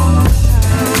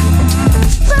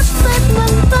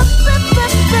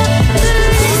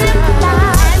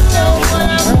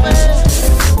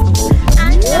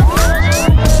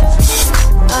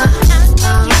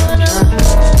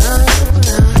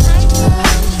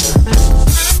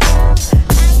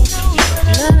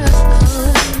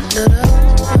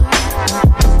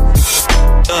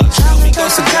 Tell me go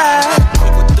so God,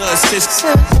 what does this?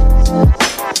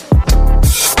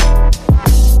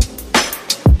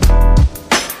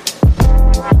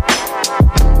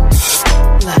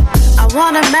 I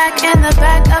want a Mac in the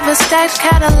back of a stacked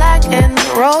Cadillac and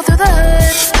roll through the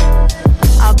hood.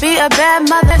 a bad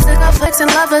mother. Flexing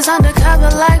lovers undercover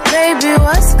like, baby,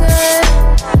 what's good?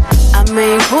 I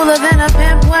mean, cooler than a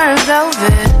pimp wearing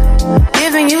velvet.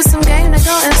 Giving you some game to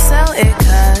go and sell it,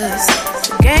 cause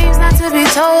the game's not to be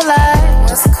told like,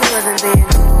 what's cooler than being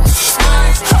cool?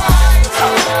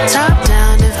 Top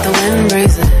down if the wind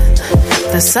breezing.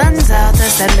 The sun's out,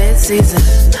 that's that mid-season.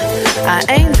 I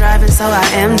ain't driving, so I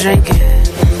am drinking.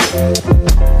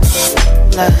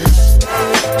 Look,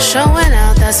 showing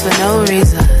out, that's for no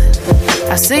reason.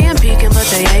 I see them peeking, but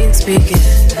they ain't speaking.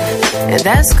 And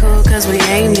that's cool, cause we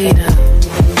ain't need them.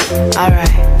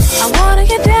 Alright. I wanna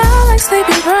get down like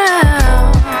Sleepy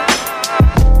Brown.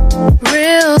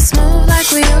 Real smooth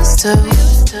like we used to.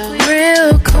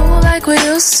 Real cool like we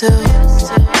used to.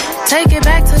 Take it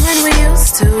back to when we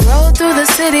used to. Roll through the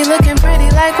city looking pretty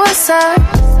like, what's up?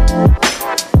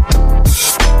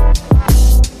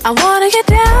 I wanna get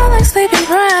down like Sleepy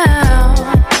Brown.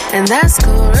 And that's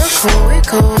cool, real cool, we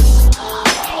cool.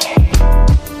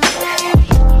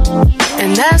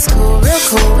 And that's cool, real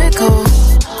cool, we cool.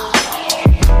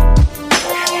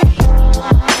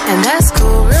 And that's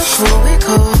cool, real cool, we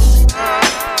cool.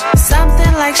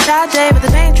 Something like Sade with the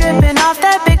paint dripping off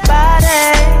that big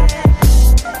body.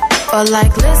 Or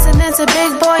like listening to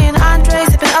Big Boy and Andre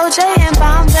sipping OJ in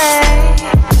Bombay.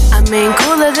 I mean,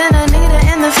 cooler than Anita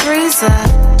in the freezer.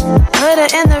 Put her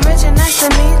in the rich and next to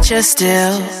me, just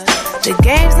still. The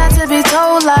game's not to be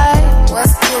told like,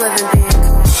 what's cooler than being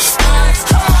cool?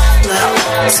 Look,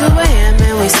 2 a.m.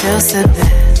 and we still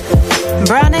sipping.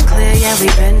 Brown and clear, yeah, we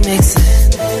been mixing.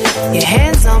 Your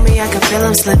hands on me, I can feel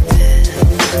them slipping.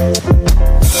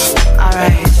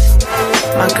 Alright,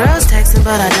 my girl's texting,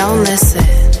 but I don't listen.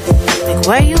 Like,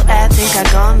 where you at? Think I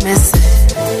gone missing.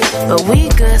 But we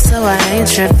good, so I ain't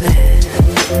tripping.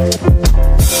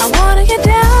 I wanna get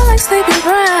down like Sleepy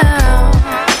Brown.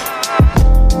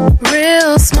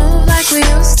 Real smooth like we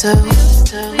used to.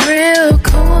 Real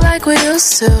cool like we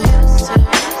used to.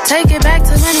 Take it back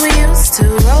to when we used to.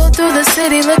 Roll through the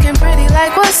city looking pretty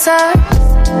like, what's up?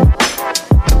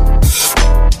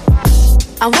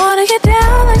 I wanna get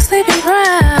down like Sleepy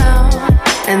Brown.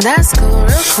 And that's cool,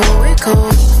 real cool, we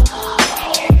cool.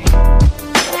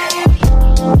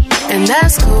 And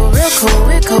that's cool, real cool,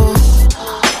 we cool.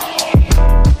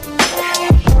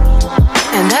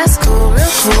 And that's cool,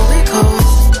 real cool, we cool.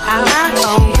 I'm not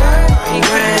gon'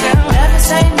 grind. Never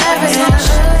say never in a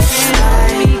hood.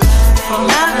 I'm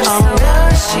not gon'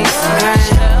 grind. She's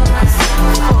grind.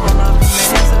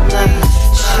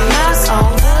 I'm not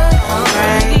gon'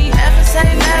 grind. Never say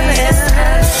never in a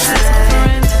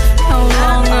hood. No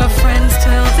longer friends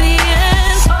till the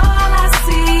end. All I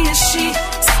see is she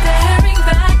staring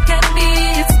back at me.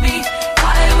 It's me.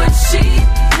 Why would she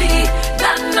be?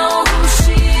 Not know who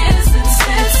she is.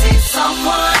 Instead see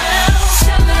someone else.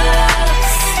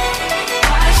 Jealous.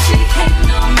 Why she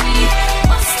hating on me?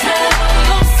 Must have a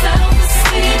low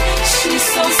self-esteem. She's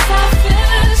so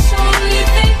selfish. Only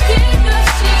thinking of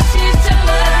she's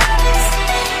jealous.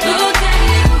 Look at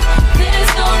you.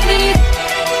 There's no need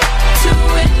to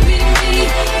envy me.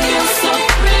 You're so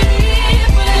pretty,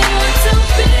 but you're too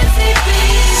busy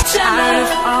being jealous. Tired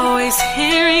of always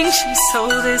hearing she's so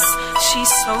this,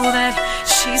 she's so that,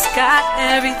 she's got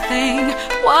everything.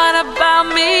 What about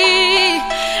me?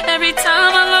 Every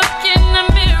time I look in the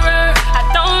mirror, I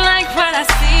don't like what I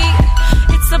see.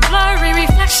 It's a blurry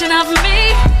reflection of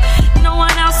me. No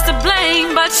one else to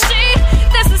blame but she.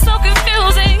 This is so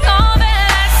confusing. All that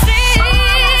I see.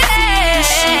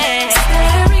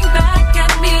 Staring back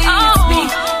at me. It's me.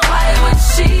 Why would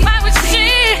she? Why would she?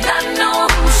 Not know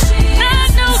who she is. Not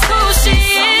know who she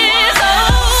is.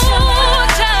 Oh,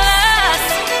 jealous.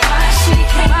 Why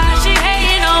she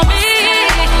hating on me?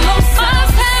 Must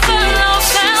have a low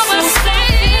self-esteem.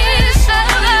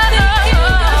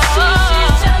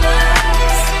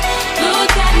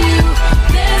 Look at you.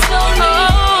 There's no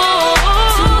need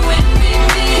to envy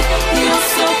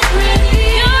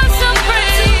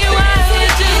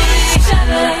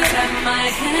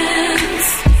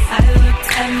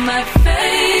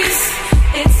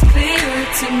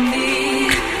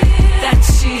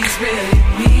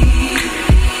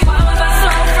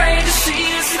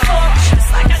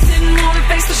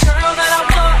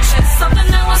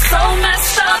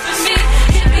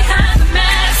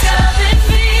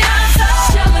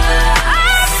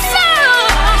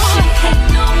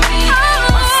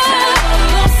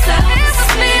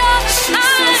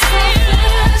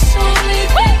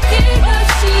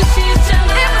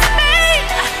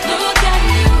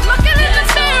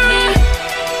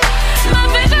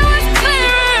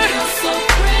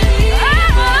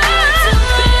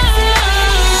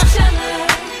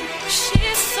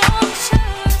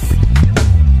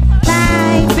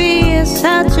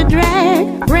such a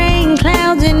drag. Rain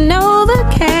clouds and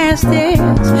overcast.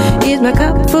 Is my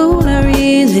cup full or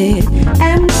is it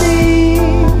empty?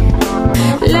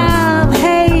 Love,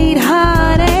 hate,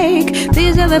 heartache,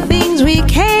 these are the things we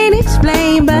can't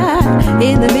explain, but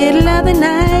in the middle of the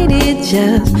night it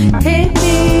just hit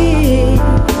me.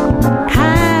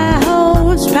 High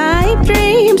hopes, pipe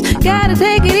dreams, gotta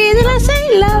take it easy, let's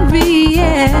say love me,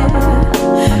 yeah.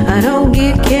 I don't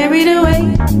get carried away,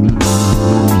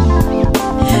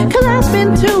 'cause I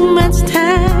spend too much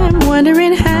time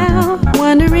wondering how,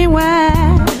 wondering why.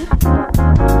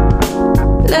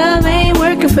 Love ain't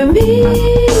working for me.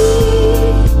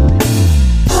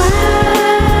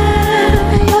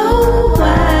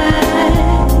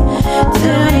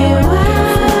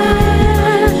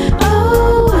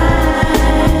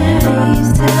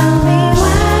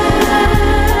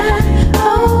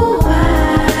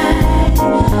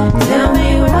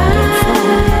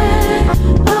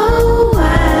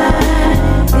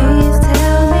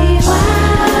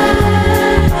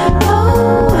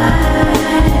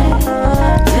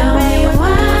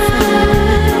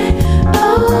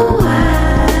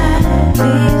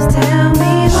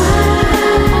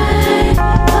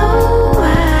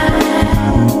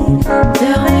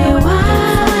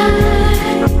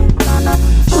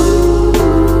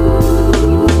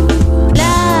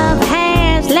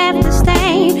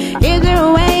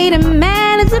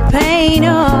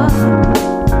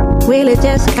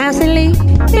 Just constantly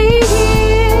be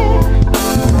here.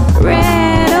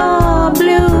 Red or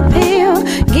blue pill,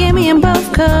 give me them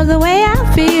both, 'cause the way I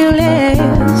feel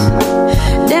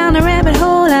is down the rabbit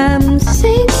hole I'm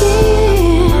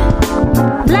sinking.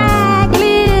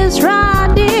 Blacklist, raw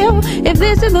deal, if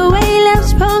this is the way love's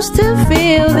supposed to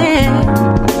feel, then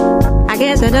I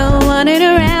guess I don't want it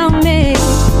around me.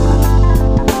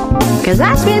 'Cause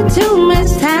I spend too much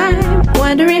time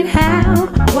wondering how,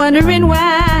 wondering why.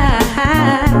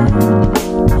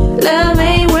 Love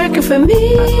ain't working for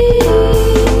me.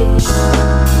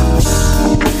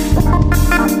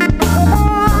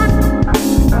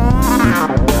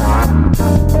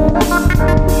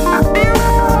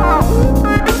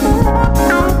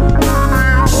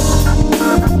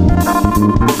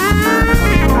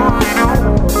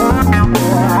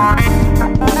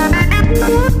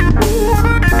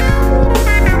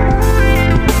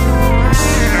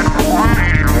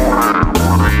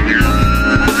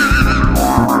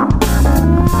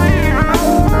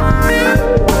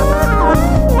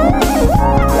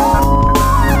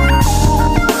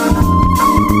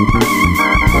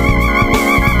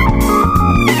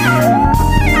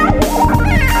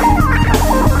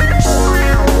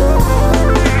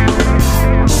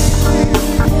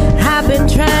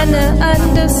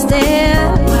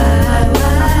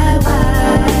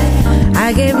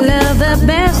 I give love the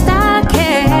best I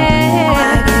can,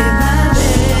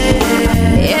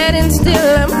 yet and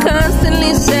still I'm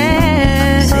constantly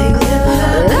sad.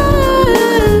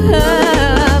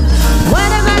 Love, what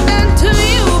have I done to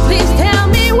you? Please tell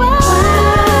me why.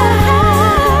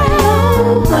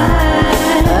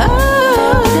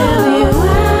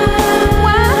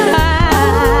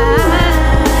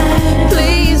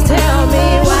 Please tell me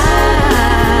why.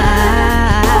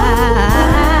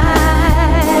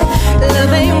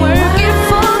 Love ain't working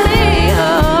for me,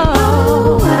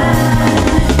 oh.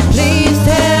 Please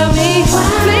tell me,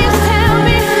 please tell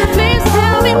me, please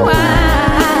tell me why.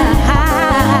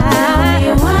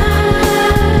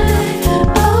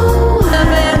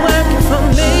 Love ain't working for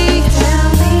me.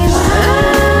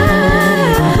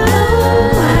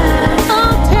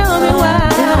 Oh, tell me why.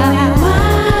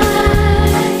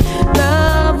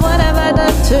 Love, what have I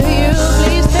done to you?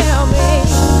 Please tell me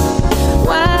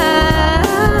why.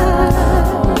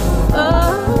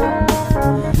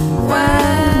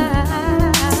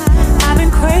 I've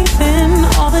been craving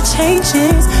all the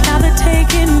changes, now they're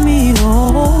taking me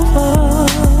over.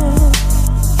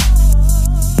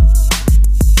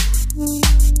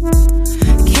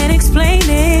 Can't explain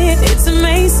it, it's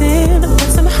amazing, but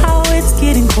somehow it's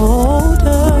getting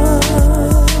colder.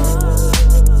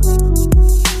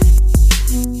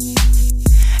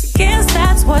 Guess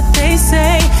that's what they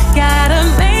say, gotta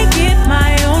make it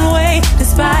my own way,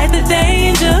 despite the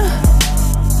danger.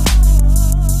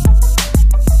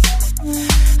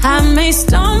 I may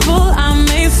stumble, I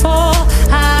may fall,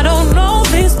 I don't know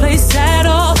this place at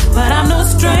all, but I'm no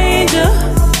stranger.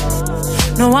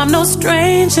 No, I'm no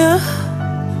stranger.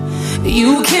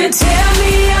 You can tear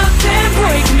me up and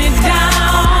break me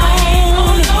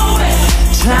down,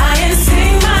 try and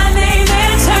sing my name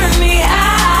and turn me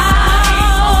out.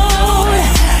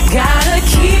 Gotta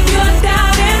keep your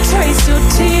doubt and trace your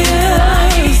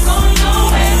tears.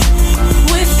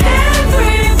 With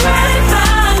every breath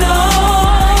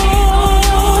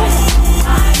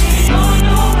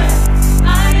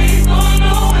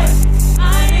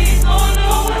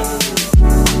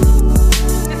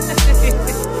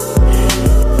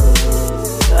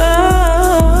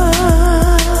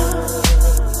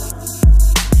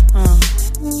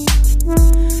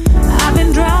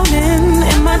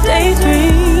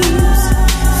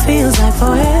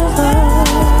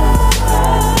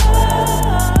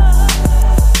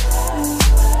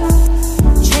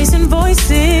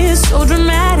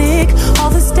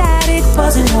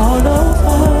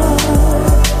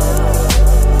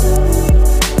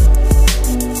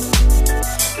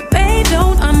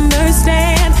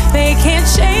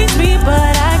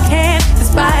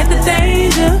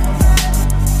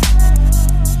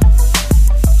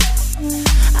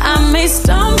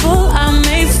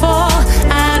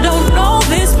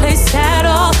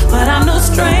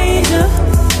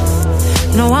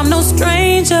No, I'm no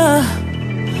stranger.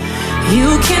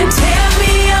 You can tear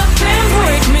me up and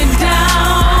break me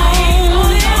down.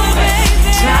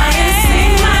 Try and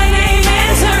sing my name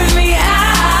and turn me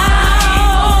out.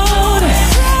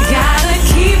 Gotta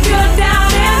keep you down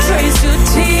and trace your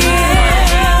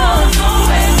tears.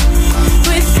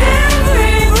 With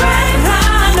every breath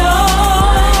I know,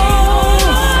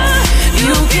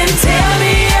 you can tear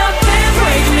me up and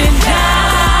break me down.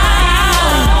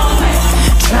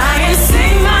 Try and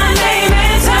sing my name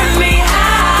and turn me out.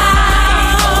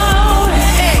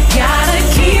 Gotta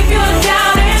keep you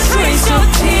down and trace your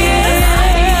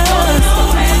tears.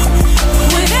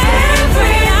 With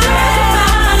every breath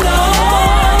I know,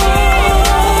 I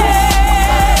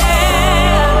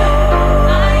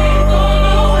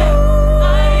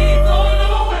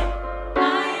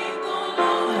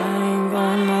ain't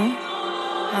going nowhere.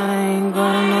 I ain't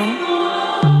going nowhere.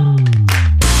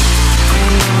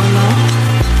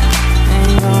 I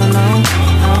ain't going nowhere.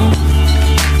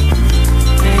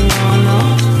 I ain't going nowhere.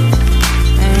 I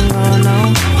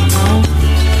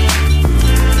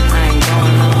ain't going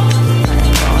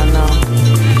nowhere.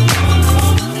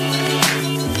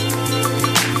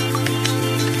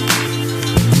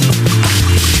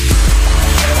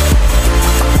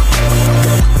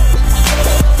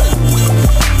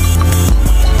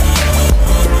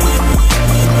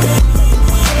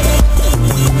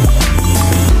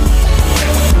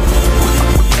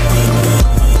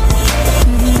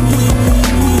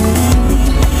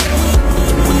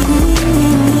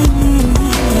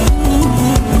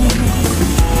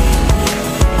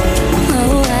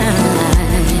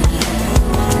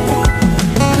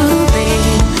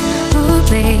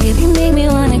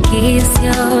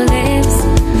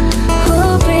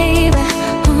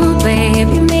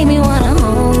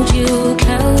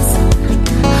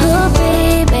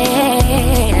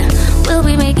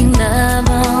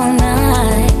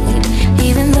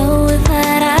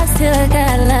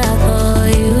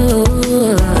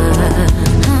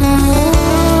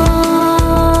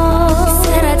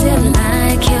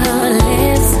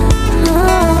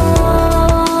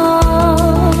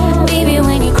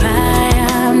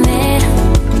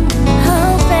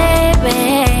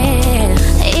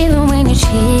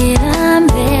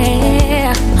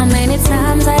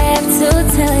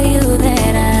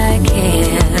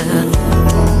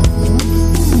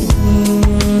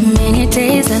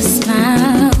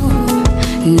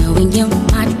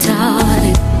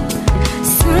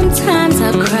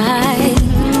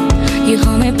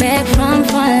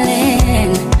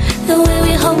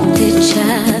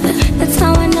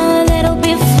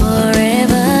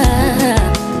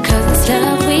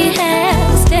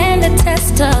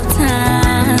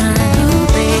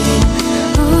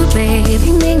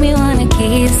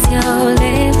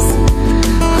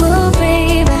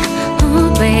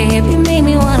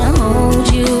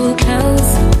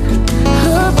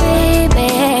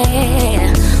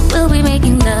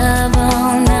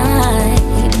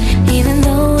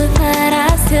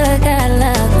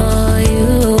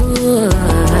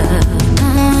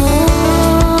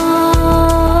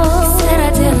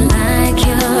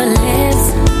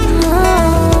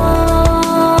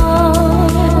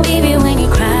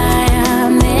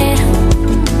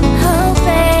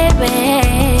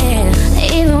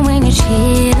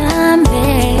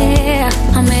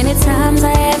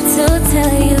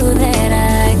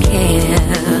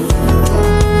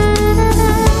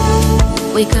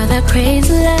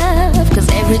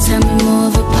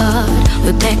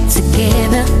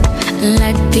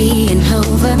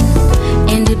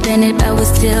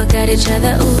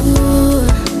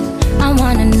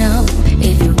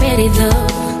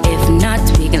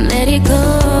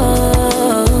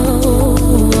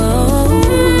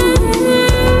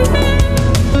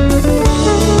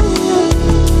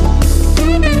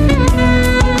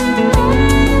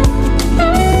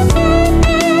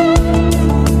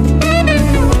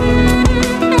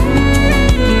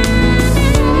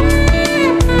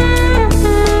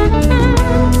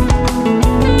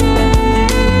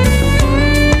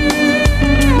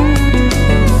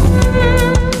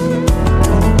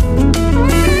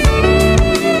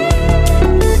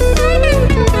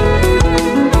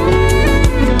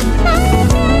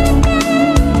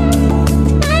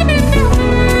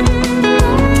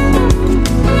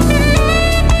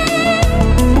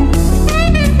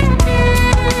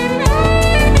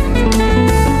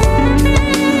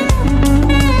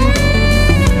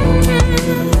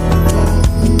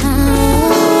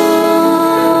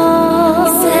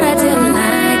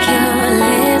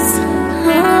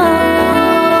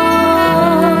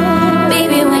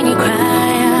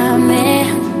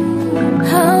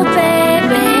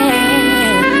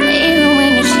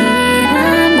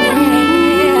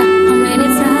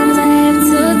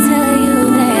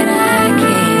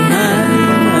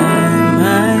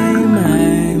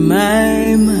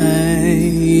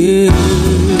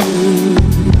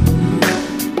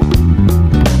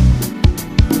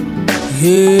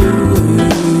 Something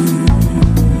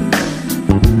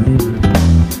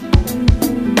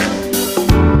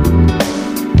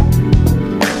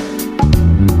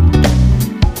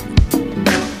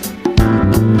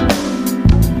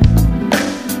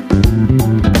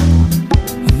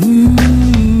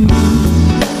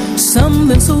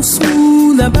so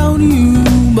smooth about you,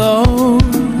 boy.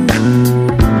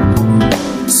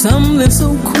 Something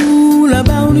so cool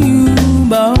about you,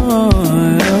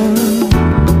 boy.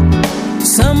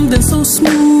 Something so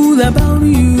smooth about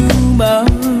you, boy.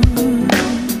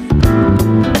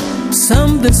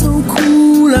 Something so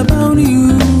cool about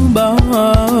you,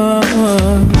 boy.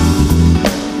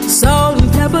 Salt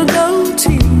and pepper gold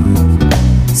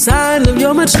teeth, sign of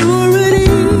your maturity.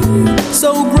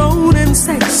 So grown and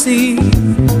sexy,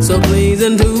 so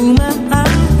pleasing to my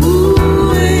eye.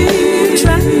 Ooh,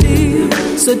 attractive,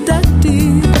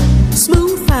 seductive,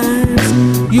 smooth eyes.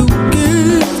 You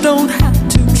give, don't have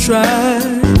to try.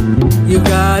 You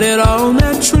got it all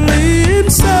naturally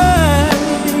inside.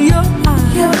 Your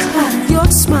eyes, your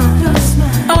smile,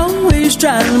 always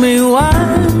drive me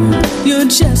wild. You're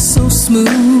just so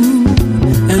smooth,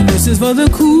 and this is for the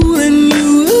cool in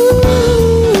you.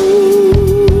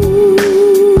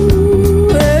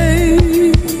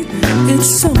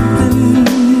 Something,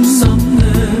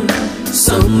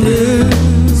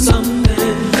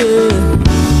 yeah.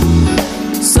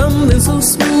 Something so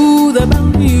smooth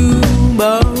about you,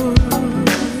 boy.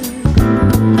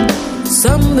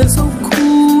 Something so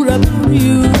cool about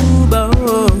you,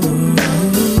 boy.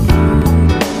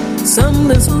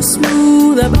 Something so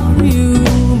smooth about you,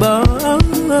 boy.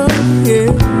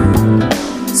 Yeah.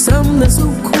 Something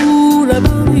so cool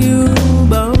about you,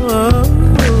 boy.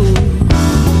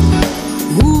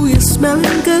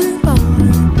 Smelling good, boy.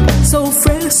 So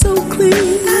fresh, so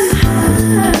clean.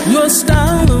 Your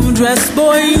style of dress,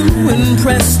 boy, you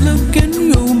impress.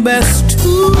 Looking your best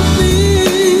to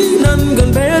me. None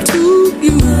compare to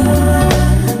you.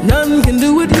 None can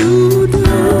do what you do.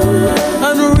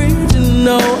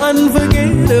 Unoriginal,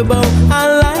 unforgettable. I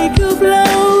like your flow.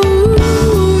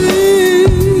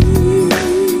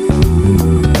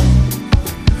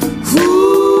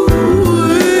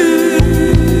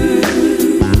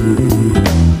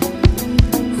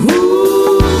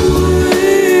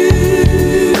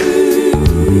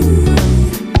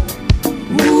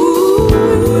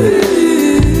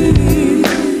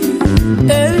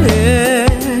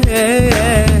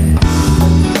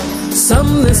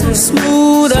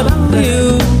 Smooth about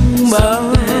you,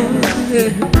 boy.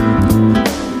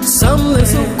 Something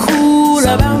so cool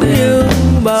about you,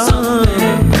 boy.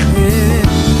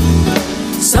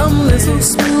 Something so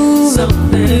smooth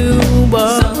about you,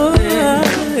 boy.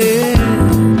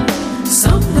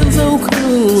 Something so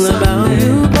cool about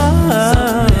you, boy.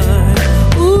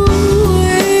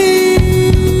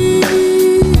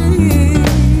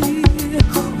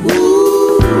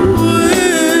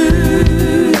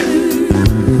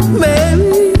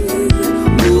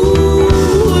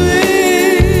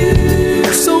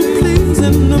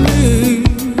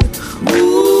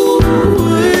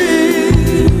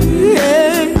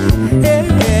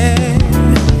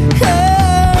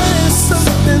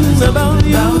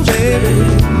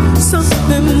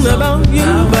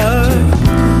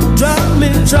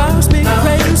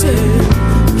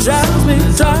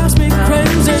 Drives me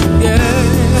crazy,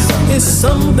 yeah. It's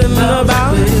something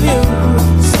about you.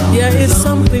 Yeah, it's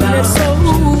something that's so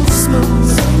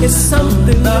smooth. It's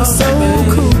something that's so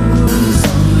cool.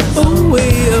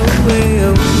 Away, away,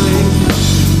 away.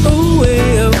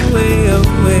 Away, away,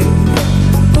 away.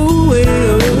 Away,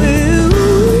 away.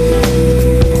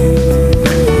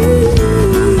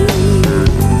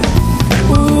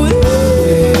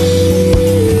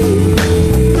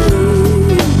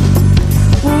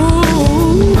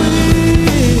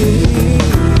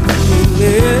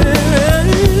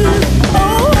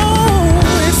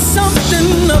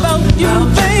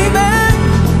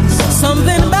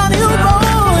 Something about you,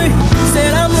 boy.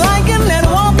 Said I'm liking that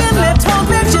one.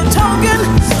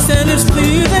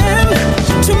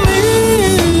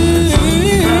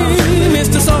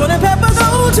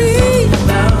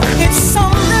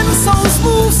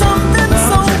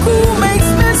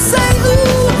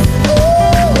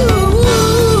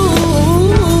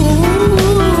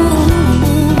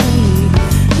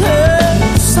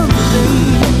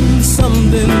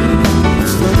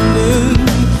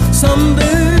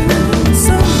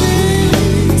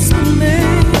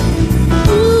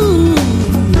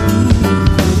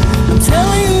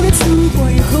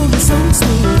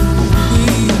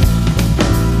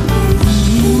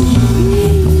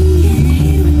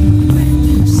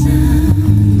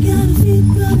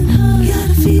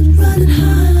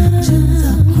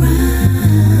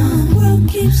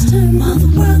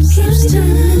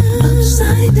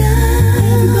 upside down.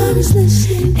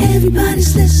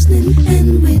 Everybody's listening,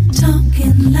 and we're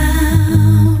talking loud.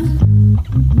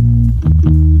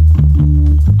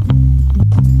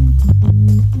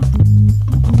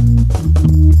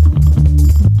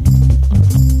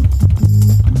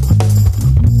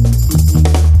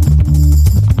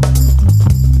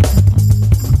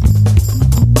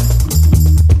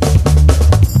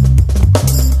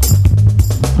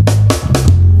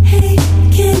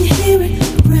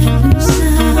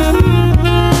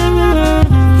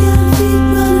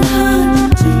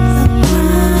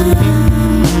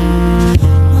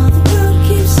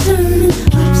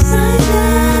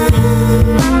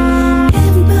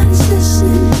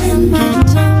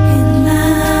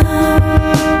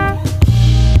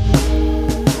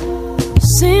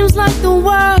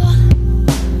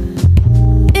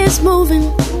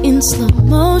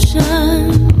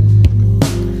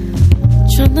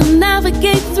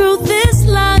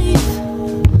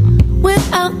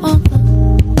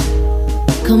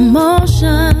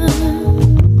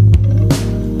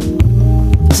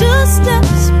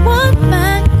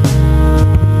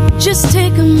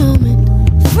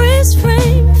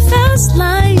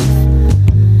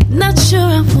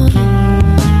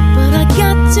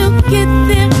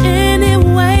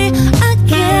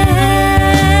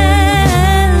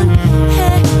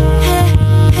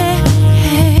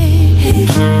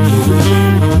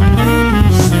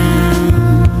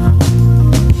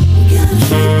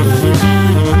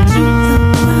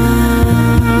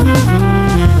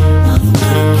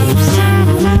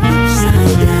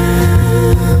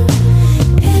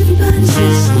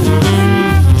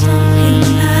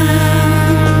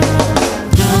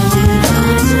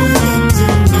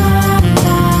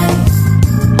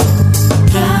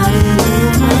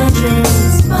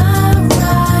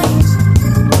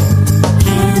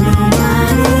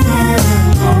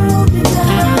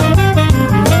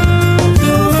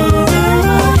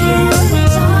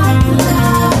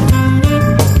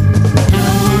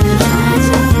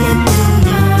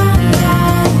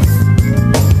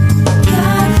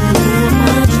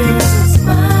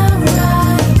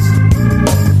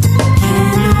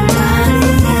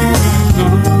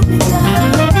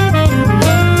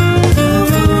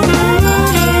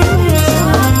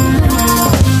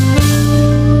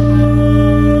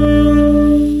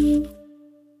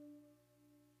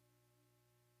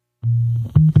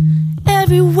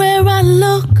 Everywhere I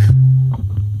look,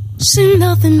 see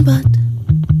nothing but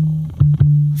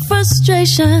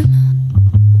frustration.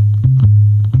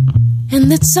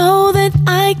 And it's all that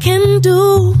I can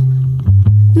do,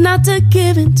 not to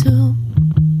give in to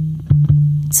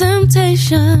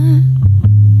temptation.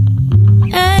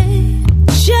 Hey,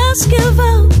 just give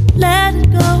up, let it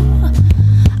go.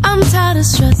 I'm tired of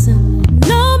stressing,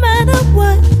 no matter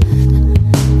what.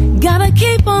 Gotta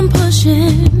keep on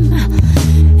pushing,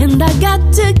 and I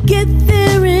got to get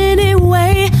there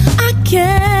anyway I can.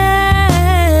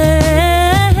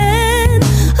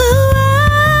 Ooh,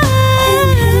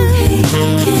 hey,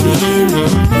 can you hear me?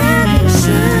 That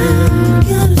sound.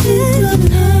 Gotta feel it,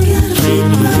 gotta feel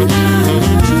it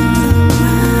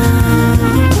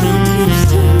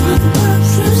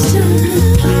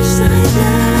upside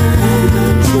down.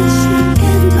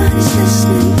 Everybody's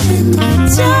listening, and we're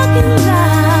talking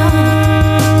loud.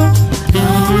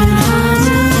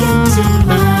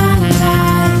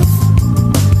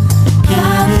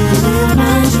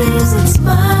 It's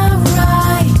my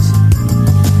right.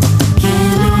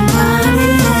 Can't nobody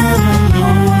ever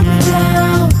hold me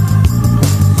down.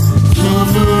 You'll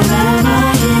forever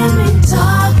hear me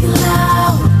talking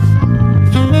loud.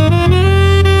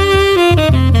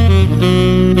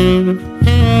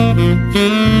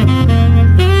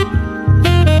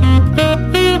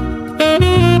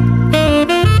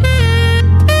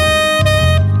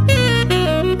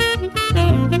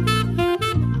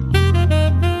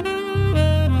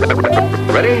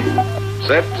 Ready,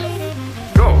 set,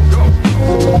 go.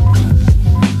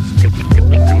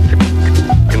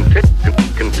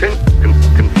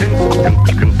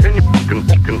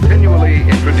 Continually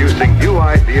introducing new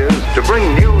ideas to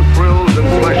bring new thrills and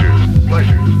pleasures.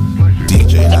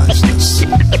 DJ Niceness.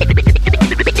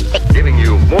 Giving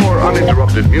you more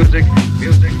uninterrupted music.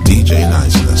 DJ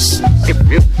Niceness.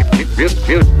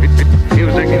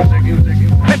 Music.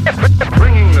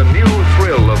 Bringing the new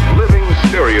thrill of living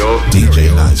stereo. DJ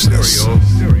Niceness.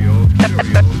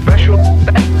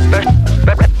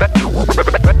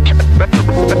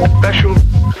 Special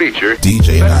feature.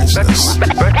 DJ Niceness.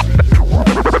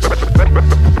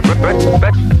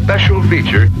 Special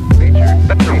feature.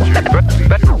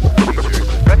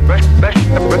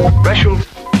 Special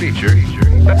feature.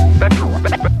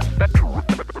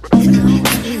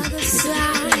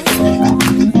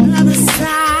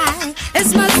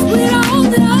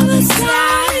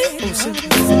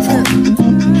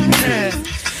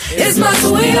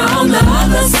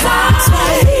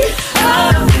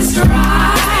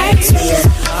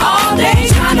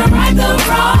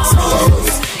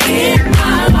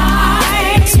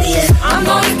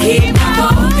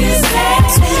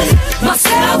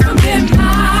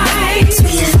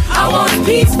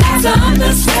 peace, that's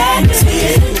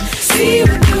understanding. See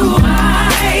with new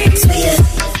eyes.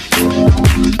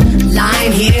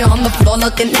 Lying here on the floor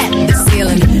looking at the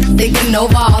ceiling, thinking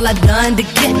over all I done to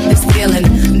get this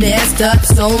feeling. Messed up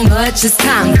so much, it's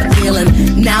time for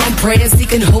healing. Now I'm praying,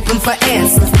 seeking, hoping for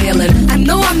answers, feeling. I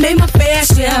know I made my fair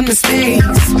share of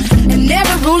mistakes, and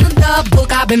every rule of the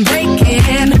book I've been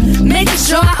breaking, making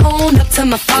sure I own up to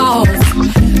my faults.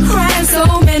 Crying so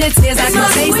many tears I can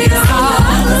taste it all.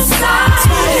 On the other side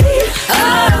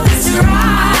of this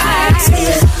ride,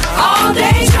 all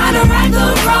day trying to right the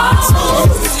wrongs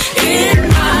in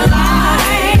my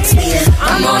life.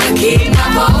 I'm gonna keep my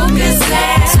focus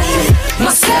set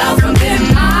myself from being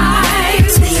mine.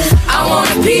 I want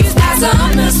a peace that's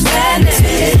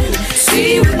understanding.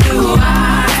 See with new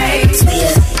eyes.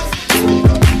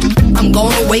 I'm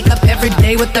gonna wake up every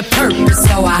day with a purpose,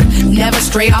 so I never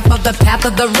stray off of the path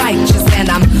of the righteous. And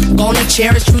I'm gonna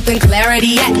cherish truth and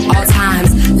clarity at all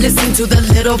times. Listen to the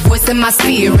little voice in my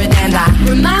spirit, and I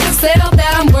remind myself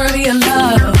that I'm worthy of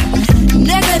love.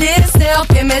 Negative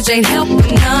self-image ain't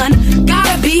helping none.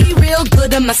 Gotta be real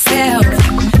good to myself,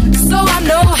 so I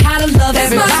know how to love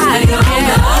everybody. On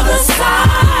the other side,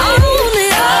 on the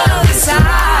other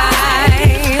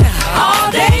side,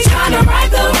 all day trying to right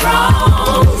the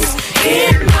wrongs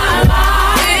in my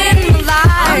life.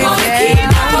 I'm gonna keep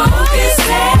my focus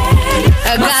set.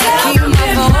 I gotta keep my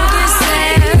focus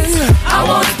set. I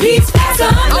want a peace that's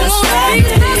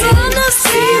understanding.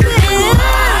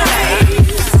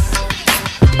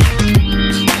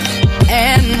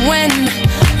 And when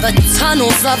the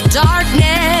tunnels of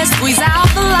darkness squeeze out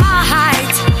the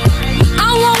light, I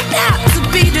won't have to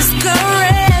be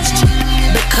discouraged,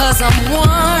 because I'm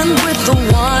one with the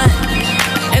one.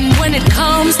 And when it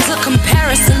comes to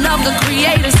comparison of the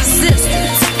Creator's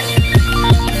assistance,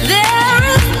 there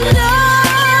is none.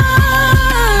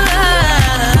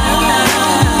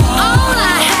 All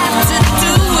I have to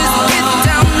do is get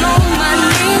down on my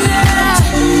knees,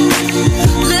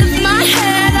 lift my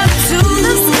head up to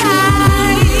the sky,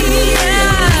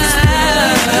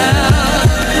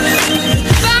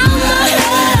 bow my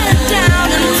head down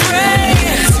and pray,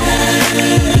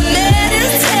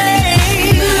 meditate.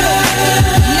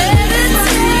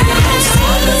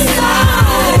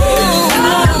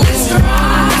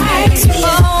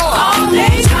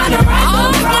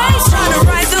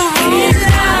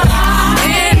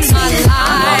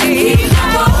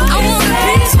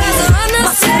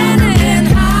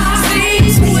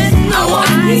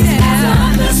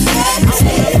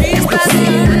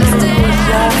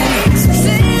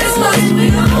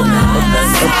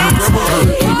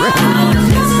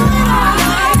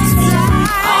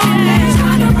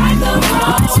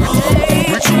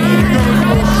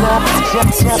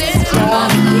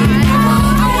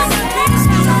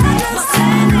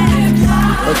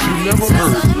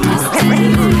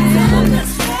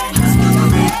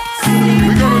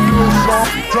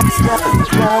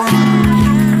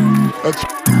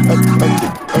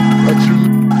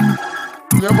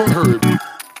 Never heard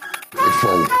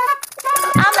before.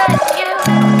 I met you,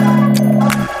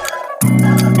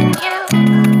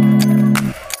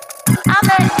 I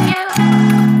met you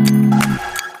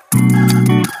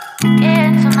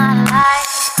into my life.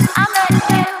 I met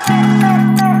you.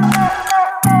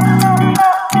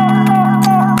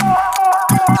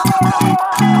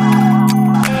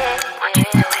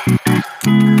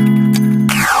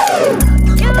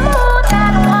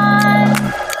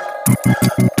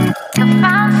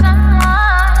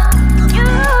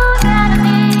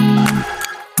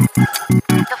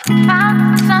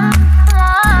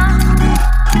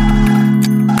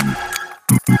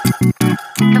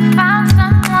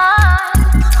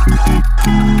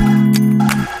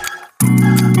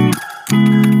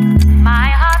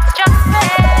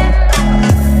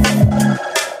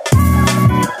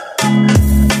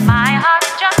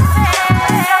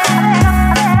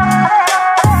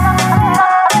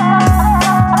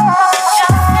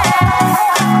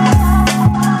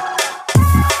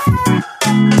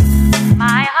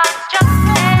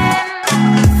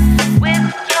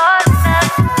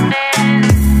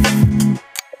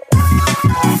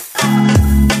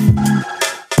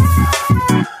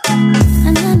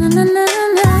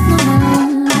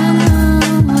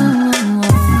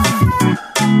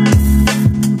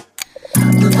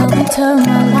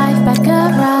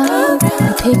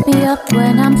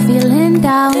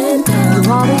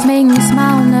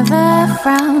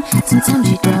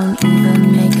 Sometimes you don't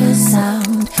even make a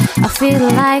sound. I feel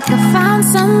like I found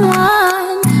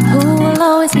someone who will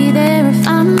always be there if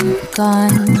I'm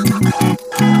gone.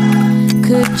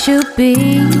 Could you be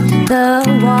the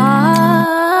one?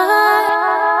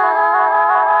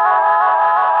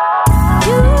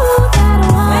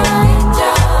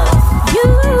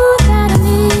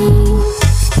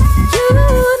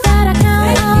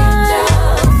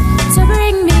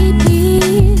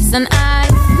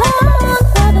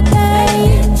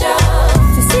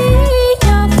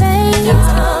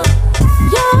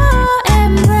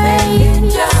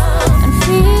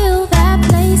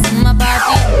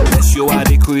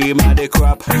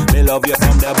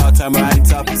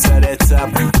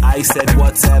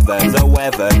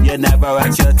 weather. You're never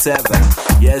at your tether.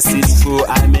 Yes, it's true,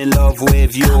 I'm in love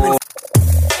with you.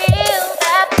 Feel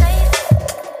that place.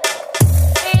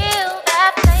 Feel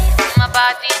that place in my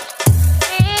body.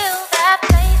 Feel that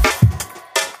place.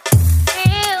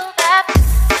 Feel that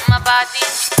in my body.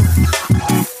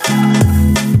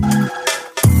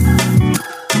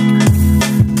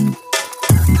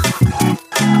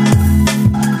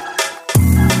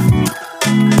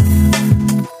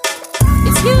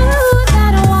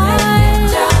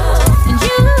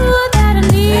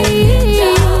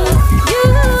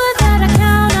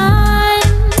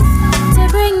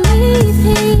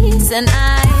 And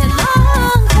I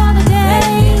long for the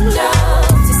day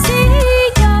to see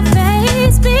your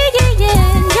face,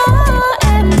 begin your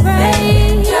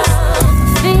embrace.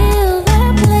 Feel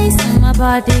that place in my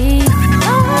body.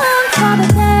 Long for the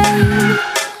day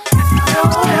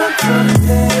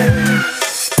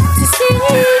to see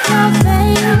your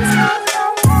face, your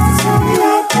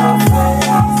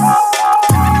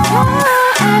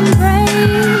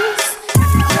embrace.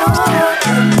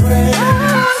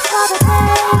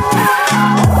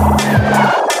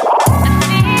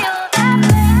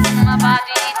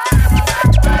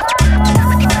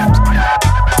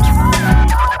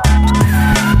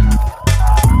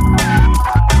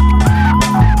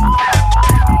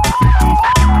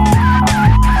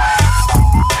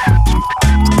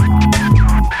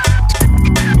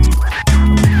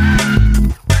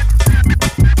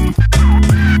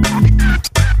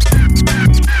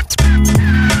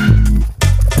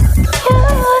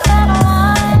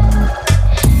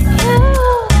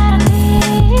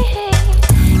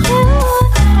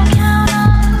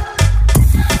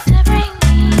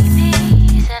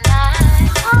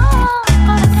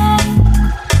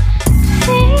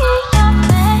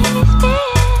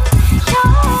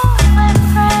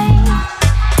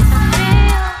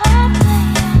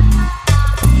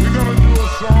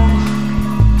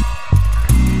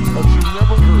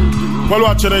 Well,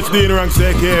 watch it, it's Dean Ranks,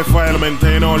 aka Fireman,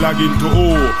 you know, log into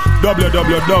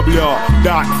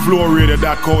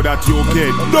www.flowradio.co.uk.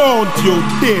 Don't you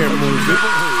dare move it.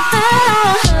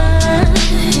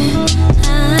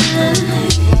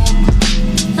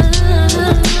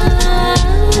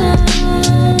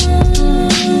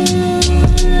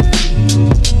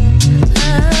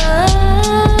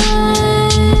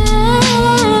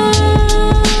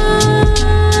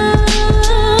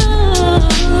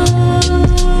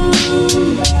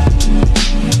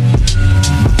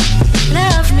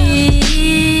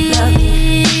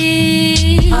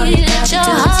 Let your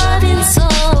heart and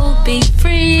soul be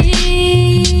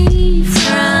free.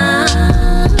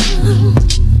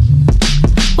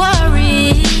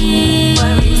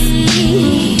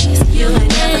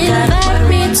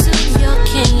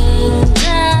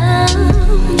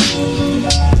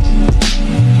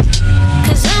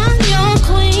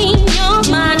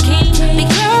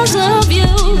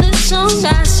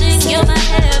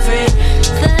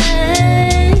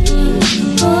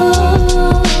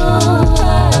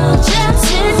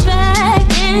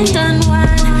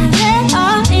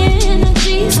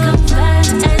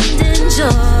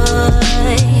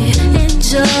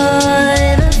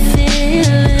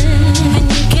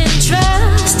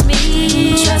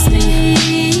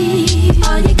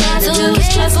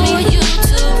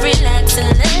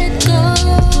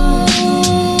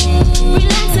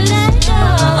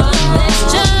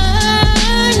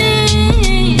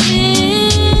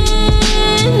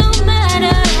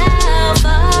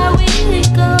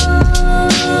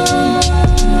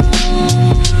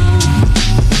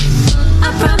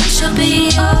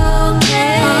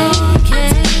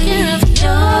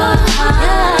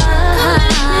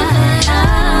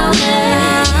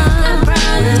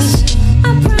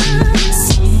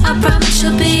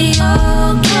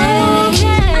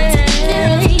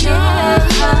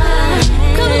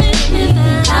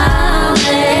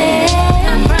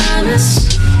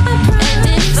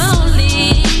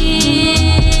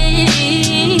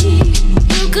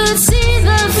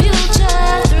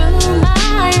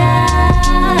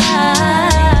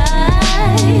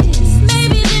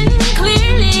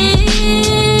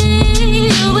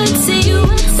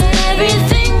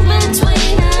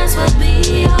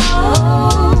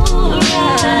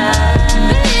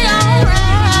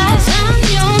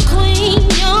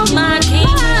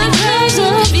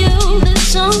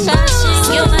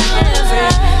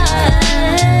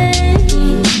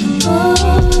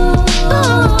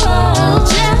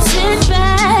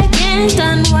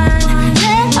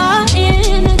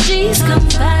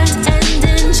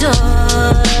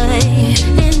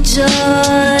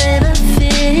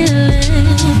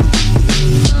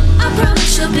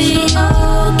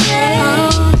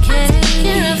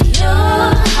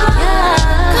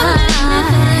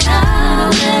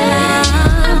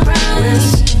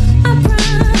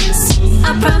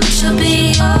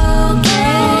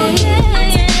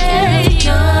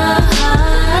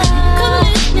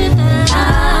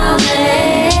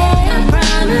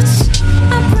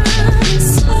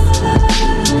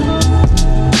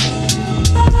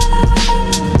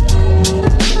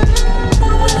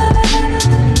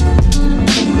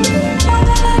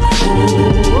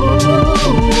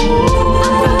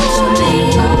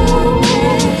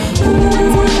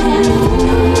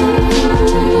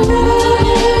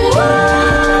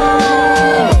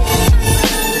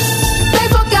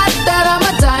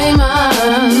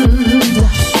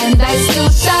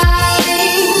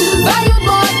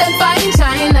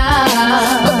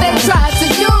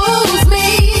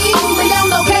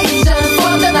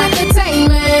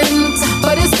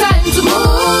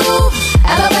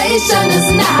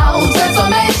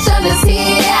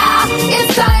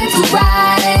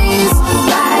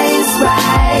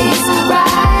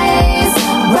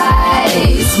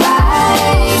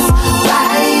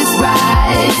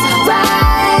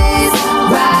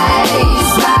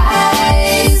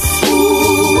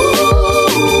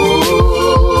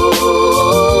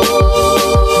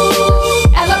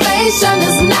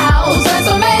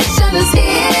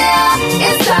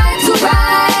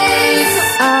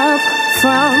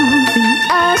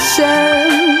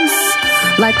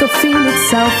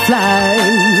 fly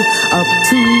up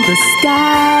to the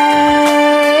sky.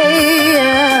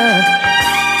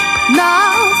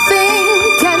 Nothing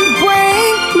can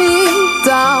bring me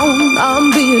down. I'm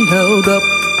being held up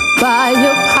by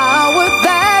a power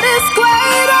that is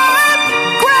greater,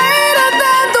 greater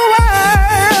than the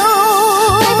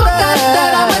world. They forgot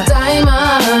that I'm a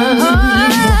diamond,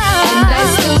 and I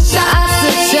still shine.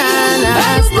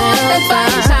 I still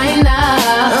find China,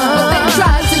 but they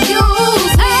try to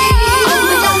use me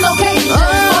only on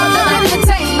occasion for the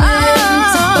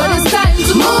entertainment. But it's time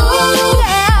to move.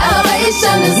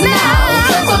 Elevation is now,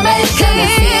 transformation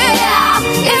is here.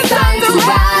 It's time to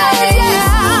rise,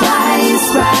 rise,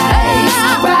 rise,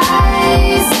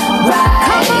 rise, rise,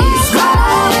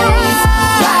 rise,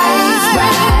 rise,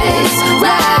 rise,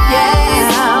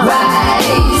 rise,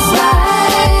 rise, rise.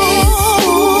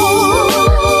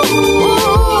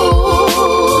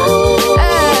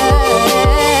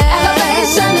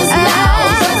 Elevation is now,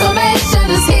 transformation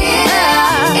is here.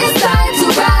 It's time to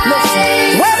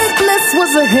rise. Weightless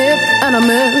was a hit and a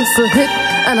miss, a hit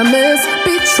and a miss.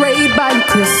 Betrayed by a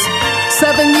kiss.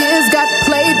 7 years got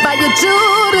played by a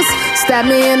Judas. Stabbed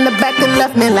me in the back and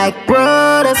left me like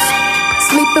Brutus.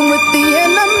 Sleeping with the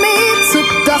enemy. Took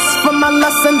dust from my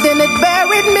lust and then it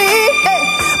buried me. Hey.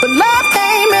 But love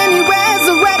came and he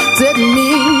resurrected me.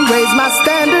 Raised my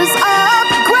standards,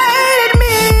 upgraded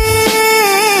me.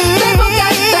 They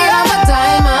forgot that I'm a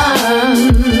diamond,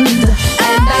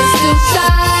 and I still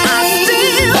shine. I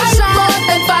still shine more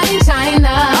than fine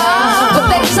China. But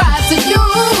they tried to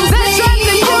use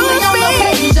me only on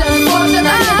occasion for the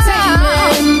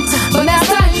entertainment. But it's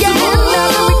time to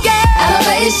move.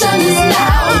 Elevation is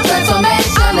now,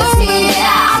 transformation is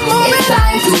here. It's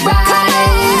time to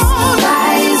rise,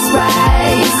 rise,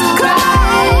 rise,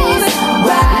 rise,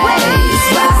 rise,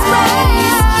 rise, rise,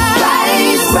 rise,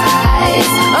 rise,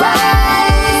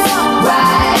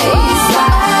 rise,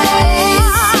 rise.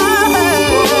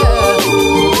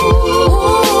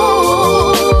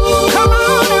 Come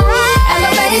on and rise.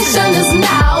 Elevation is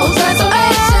now,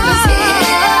 transformation is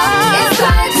here. It's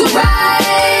time to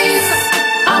rise.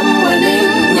 I'm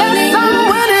winning, yes, I'm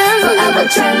winning. Forever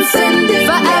transcending,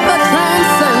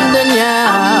 yeah.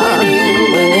 I'm winning,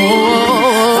 winning.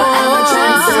 Forever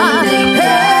transcending,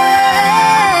 yeah.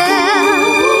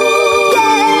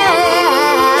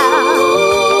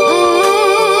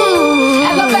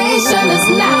 Elevation is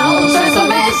now,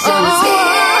 transformation is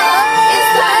here. It's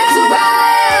time to rise.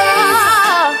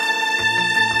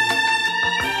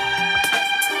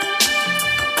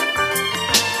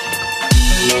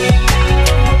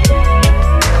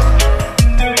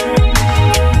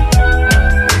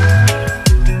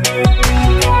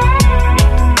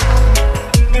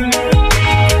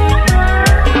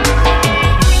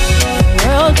 The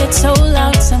world gets so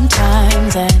loud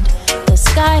sometimes and the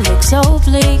sky looks so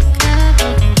bleak.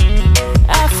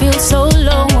 I feel so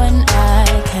low when I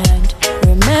can't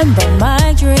remember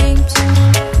my dreams.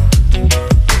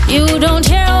 You don't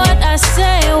hear what I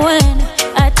say when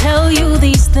I tell you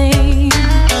these things.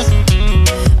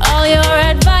 All your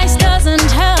advice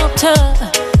doesn't help to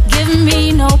give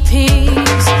me no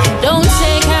peace. Don't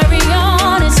say carry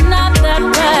on, it's not that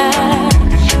bad.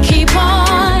 Keep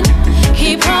on,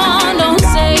 don't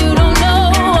say you don't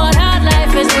know what hard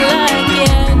life is like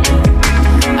yet.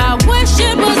 I wish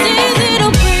it was easy to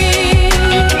breathe.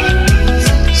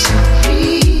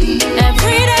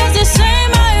 Every day's the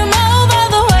same, I am over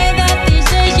the way that these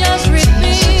days just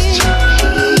repeat.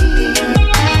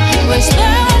 Wish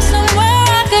there was somewhere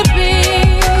I could be.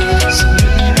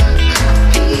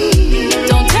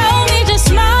 Don't tell me to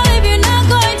smile if you're not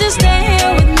going to stay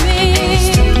here with me.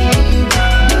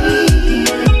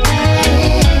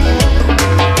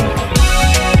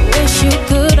 Wish you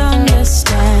could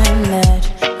understand that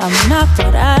I'm not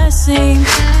what I seem.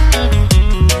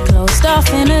 Closed off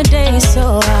in a day,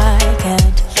 so I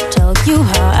can't tell you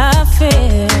how I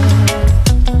feel.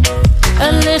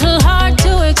 A little hard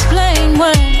to explain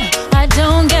when I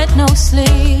don't get no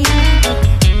sleep.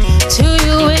 To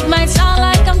you it might sound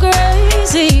like I'm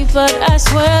crazy, but I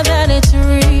swear that it's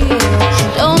real.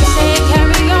 Don't say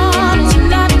carry on, it's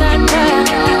not that bad.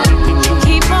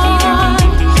 Keep on,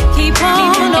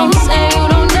 don't say you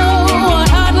don't know what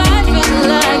hard life is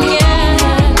like yet.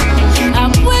 I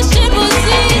wish it was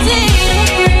easy to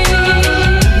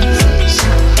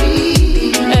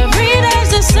breathe. Every day's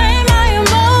the same, I am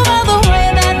over the way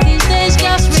that these days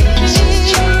just repeat.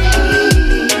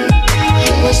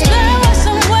 Wish there was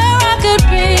somewhere I could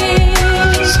be.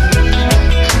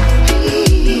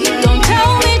 Don't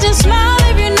tell me to smile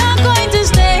if you're not going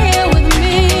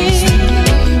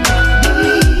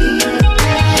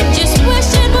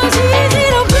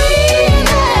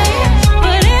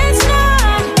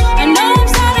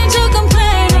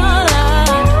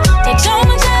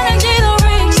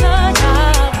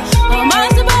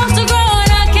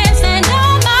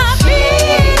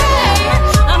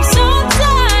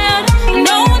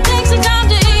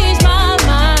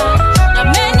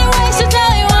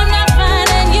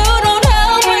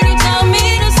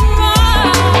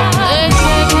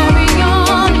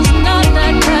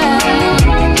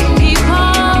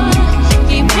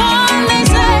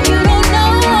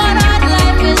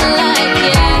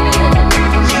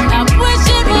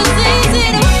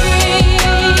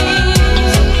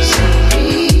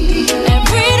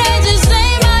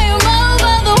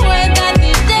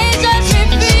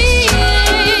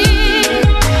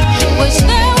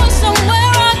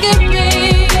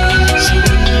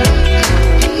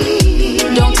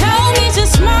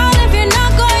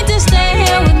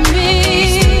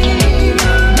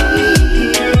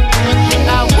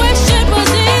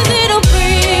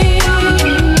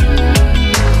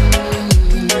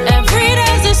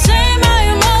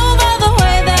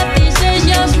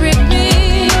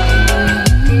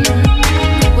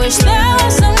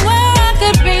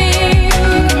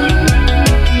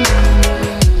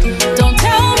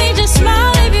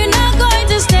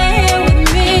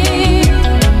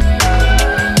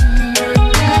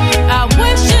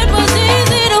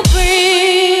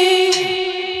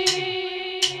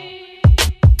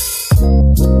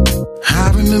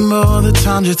the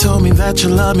times you told me that you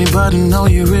love me, but no,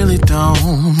 you really don't.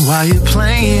 Why you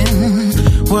playing?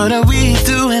 What are we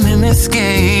doing in this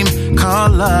game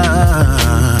called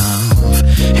love?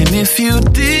 And if you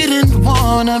didn't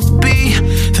wanna be,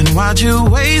 then why'd you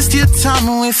waste your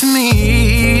time with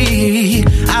me?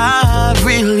 I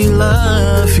really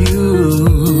love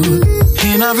you,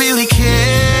 and I really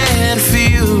cared for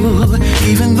you,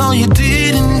 even though you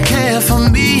didn't care for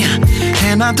me.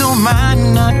 And I don't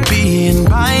mind not being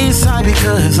by your side,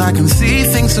 because I can see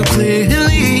things so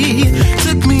clearly.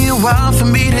 Took me a while for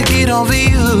me to get over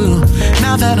you.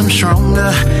 Now that I'm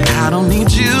stronger, I don't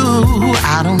need you,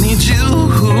 I don't need you.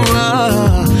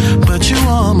 But you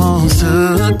almost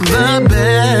took the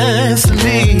best of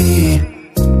me.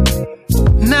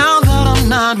 Now that I'm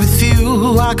not with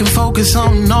you, I can focus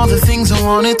on all the things I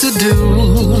wanted to do.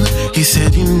 You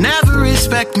said you never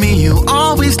respect me, you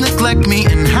always neglect me,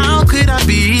 and how could I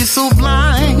be so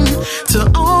blind to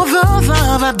all the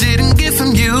love I didn't get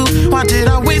from you? Why did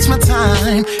I waste my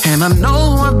time? And I know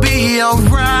I'd be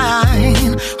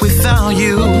alright without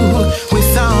you,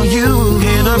 without you.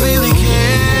 And I really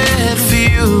cared for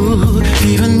you,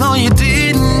 even though you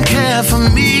didn't care for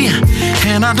me.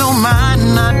 And I don't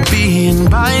mind not being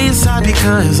by your side,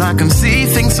 because I can see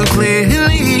things so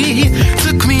clearly.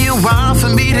 Took me a while for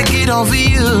me to get over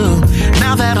you.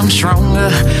 Now that I'm stronger,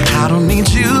 I don't need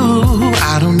you,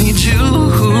 I don't need you.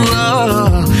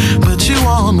 But you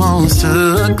almost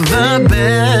took the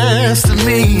best of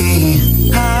me.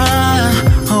 I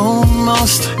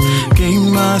almost gave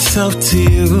myself to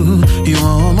you. You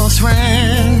almost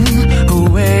ran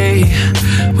away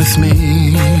with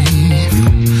me.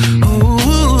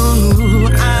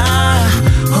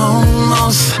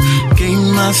 Almost gave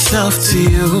myself to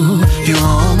you. You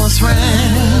almost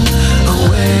ran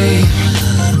away.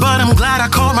 But I'm glad I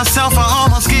caught myself. I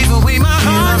almost gave away my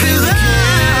heart. I really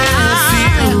cared for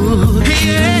you,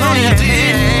 even though you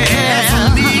didn't care for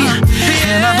me.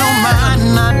 And I don't mind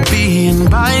not being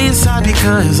by your side,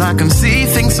 because I can see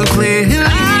things so clearly.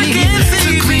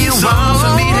 Took me a while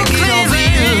for me to get over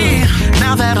you.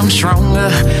 Now that I'm stronger,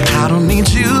 I don't need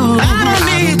you, I don't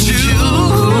need you.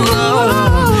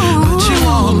 But you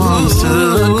almost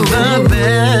took the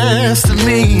best of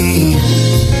me.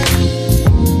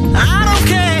 I don't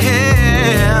care.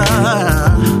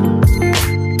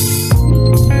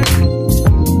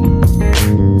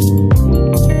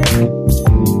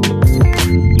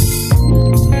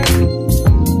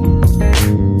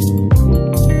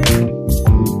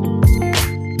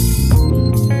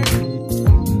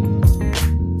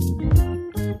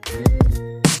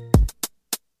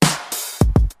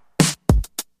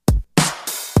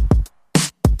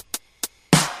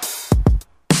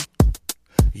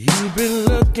 You've been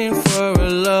looking for a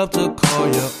love to call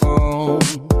your own,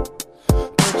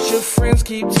 but your friends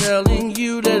keep telling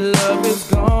you that love is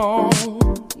gone.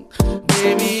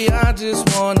 Baby, I just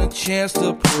want a chance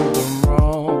to prove them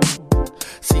wrong.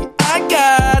 See, I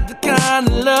got the kind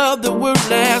of love that will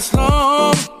last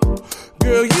long.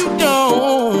 Girl, you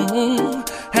don't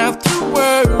have to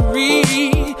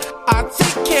worry, I'll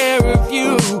take care of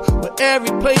you with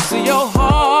every place of your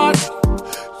heart.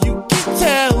 You can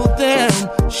tell them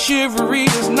chivalry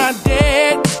is not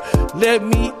dead. Let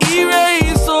me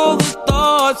erase all the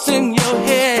thoughts in your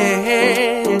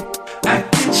head. I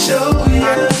can show you,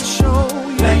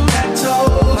 like I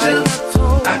told you.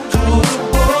 I go to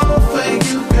war for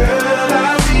you, girl.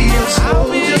 I'll be your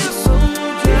soldier.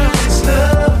 If it's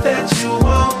love that you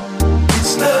want,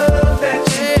 it's love that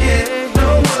you get.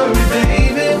 Don't worry,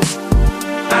 baby,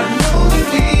 I know that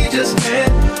we just met.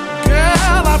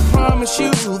 Girl, I promise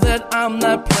you that I'm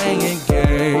not playing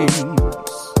games.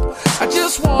 I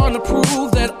just wanna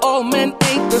prove that all men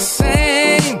ain't the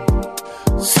same.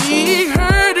 See,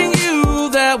 hurting you,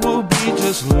 that will be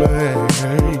just lame.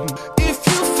 If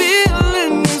you're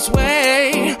feeling this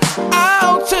way,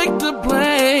 I'll take the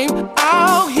blame.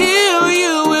 I'll heal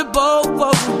you with both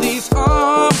of these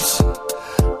arms.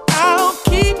 I'll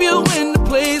keep you in the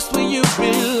place where you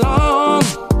belong.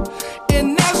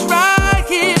 And that's right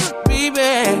here,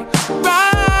 baby,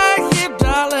 right here,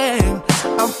 darling.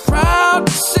 I'm proud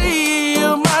to see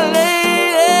you, my lady.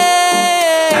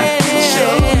 I can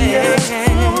show you,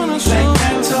 like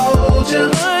I told you.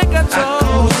 I go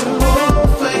to war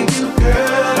for you,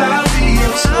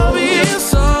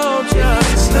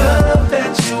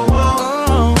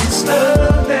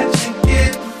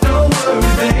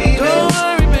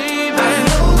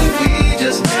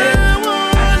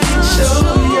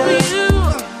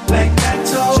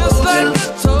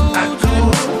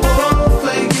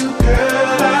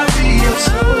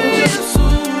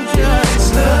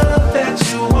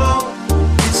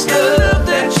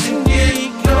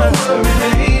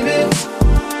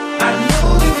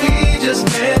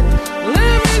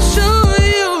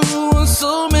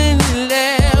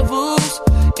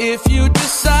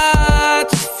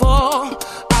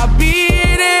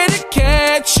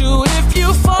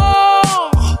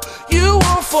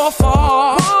 for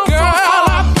far. Girl,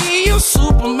 I'll be your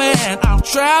Superman. I'll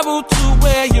travel to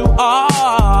where you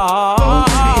are. Oh,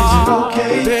 baby, is it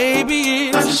okay? Baby,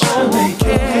 it's I just wanna make it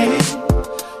okay.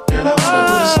 Girl, I wanna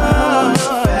put a smile on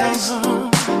your face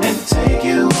and take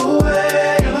you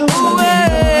away. Girl, I wanna give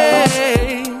you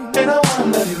love, and I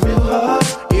wanna love you real hard.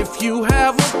 If you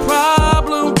have a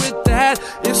problem with that,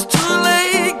 it's too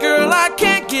late, girl. I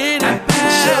can't get it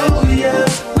back. Show you.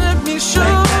 Let me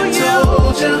show you.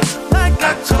 Like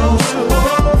I told you,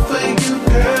 all for you,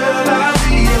 girl. I'll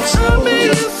be your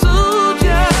soldier.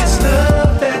 It's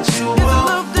love that you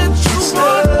want. It's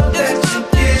love that you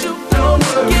get. Don't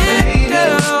worry, baby.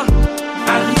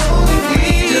 I know that we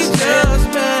just met.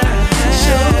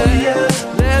 Show you.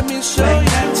 Let me show you.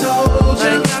 Like I told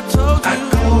you. I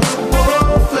go to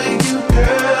war for you,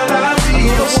 girl. I'll be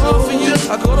your soldier.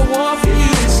 I go to war for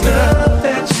you. It's love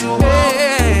that you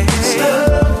want. It's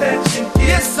love that you get.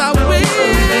 Yes, I will.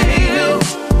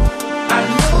 I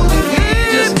know that we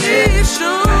just met. I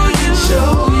can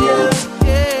show you.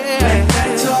 Like I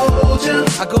told you.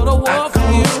 I go to war for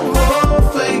you. War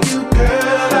for you,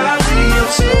 girl. I'll be your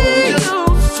soldier.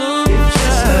 It's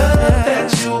just love that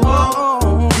you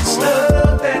want. It's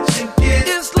love that you get.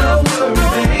 It's love Don't you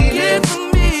worry, baby. get for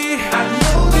me. I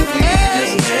know that we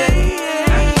just met.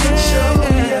 I can show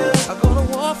you. I go to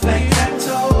war for Like you. I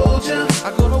told you. I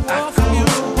go to war for you.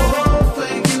 War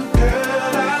for you,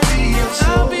 girl. I'll be your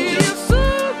soldier.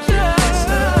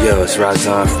 Yo, it's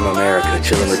Razan from America,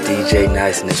 chilling with DJ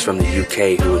Niceness from the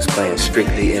UK, who is playing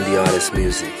strictly indie artist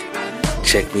music.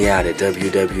 Check me out at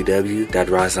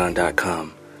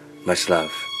www.razan.com. Much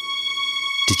love.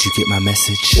 Did you get my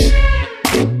message?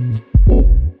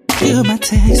 Hear my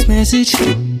text message.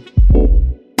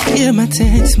 Hear my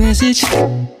text message.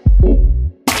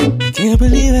 Can't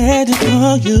believe I had to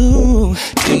call you.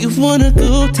 Do you wanna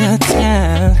go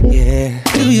downtown? Yeah.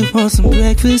 Do you want some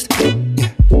breakfast? Yeah.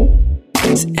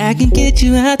 So I can get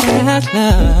you out the house,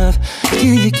 love.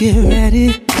 Can you get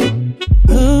ready?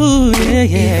 Oh, yeah,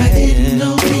 yeah. If I didn't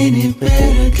know any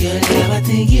better, girl, now I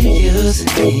think you're using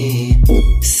me.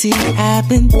 See, I've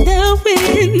been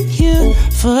knowing you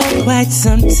for quite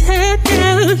some time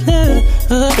now, love.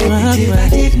 Oh, if I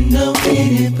didn't know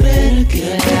any better,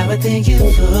 girl, now I think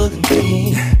you're fooling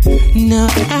me. No,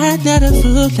 I'm not a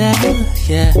fool, love,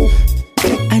 yeah.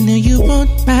 I know you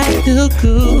want my new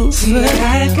groove, but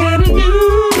I got a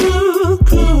new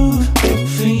groove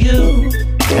for you.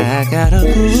 I got a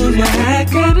groove, I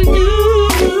got a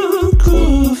new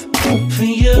groove for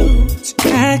you.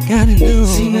 I got a new,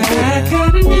 I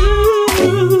got a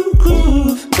new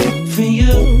groove for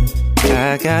you.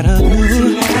 I got a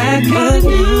new, I got a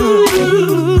new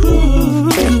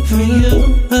groove for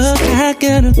you. Oh, I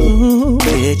got a groove.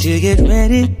 Did you get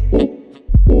ready?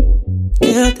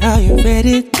 Girl, are you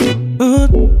ready?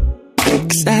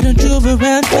 Cause I done drove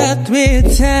around about 3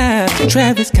 times.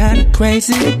 Traffic's kinda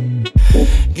crazy.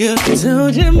 Girl,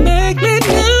 don't you make me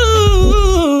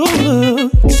do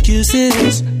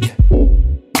excuses.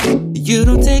 You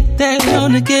don't take that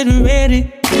long to get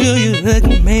ready. Girl, you look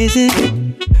amazing.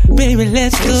 Baby,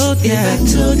 let's go down. If I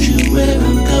told you where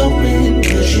I'm going,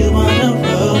 would you wanna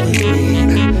roll with me?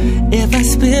 If I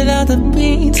spill all the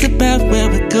beans about where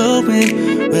we're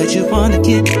going, would you wanna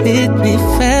get with me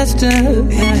faster?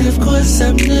 And of course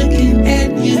I'm looking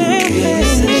at you. You're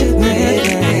such a bad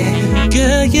man.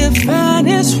 Girl, you're fine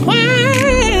as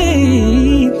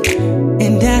wine,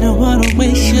 and I don't wanna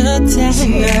waste your time.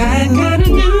 See, I got a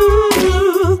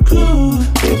new groove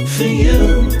for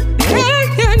you. I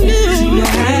got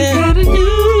a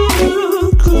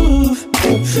new groove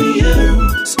for you.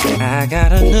 I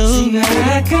got a new, I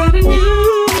got a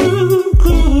new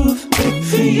groove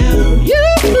for you.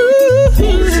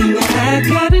 I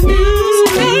got a new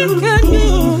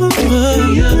for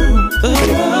you.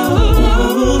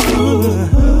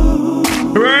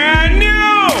 Brand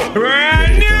new,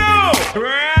 brand new,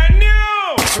 brand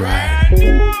new. That's right.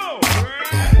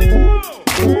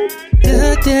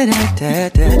 Da da da da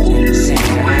da.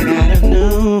 I got a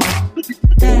new.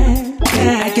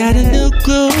 I got a new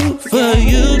groove for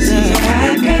you. I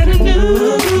got a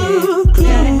new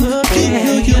groove. You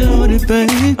know you want it,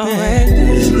 baby.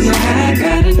 I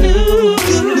got a new.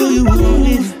 You know you want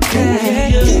it. You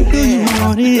know you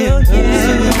want it. I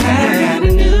got a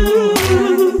new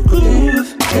groove.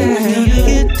 You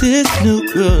get this new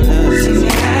groove.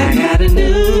 I got a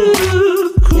new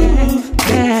groove.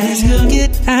 Let's go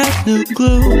get our new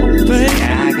groove, baby. I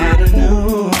got a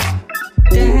new.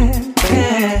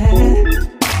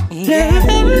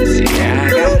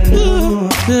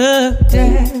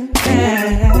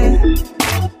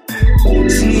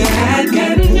 See, I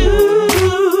got a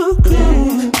new groove.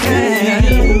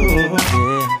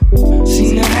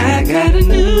 a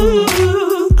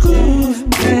new groove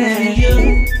for you.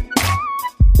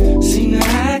 See,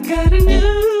 now I got a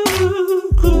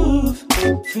new groove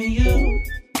for you.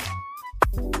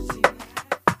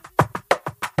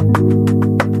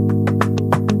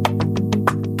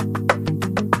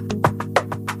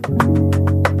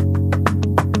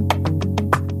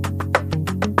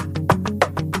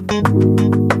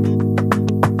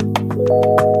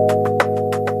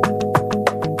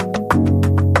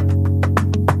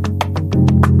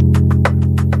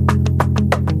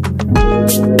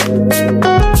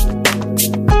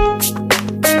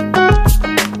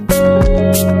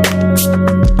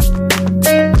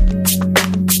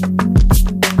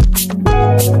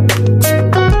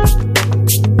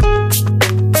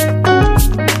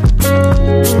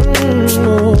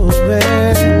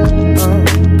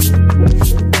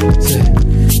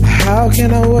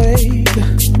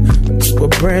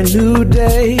 New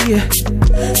day,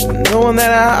 knowing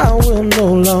that I will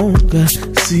no longer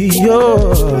see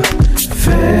your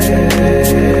face.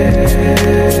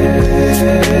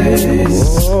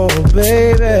 Oh,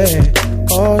 baby,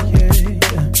 oh yeah.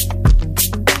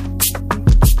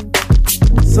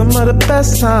 Some of the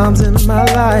best times in my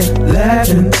life,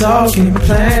 laughing, talking,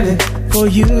 planning for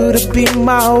you to be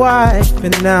my wife,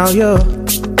 and now you're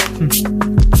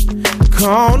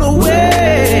gone away.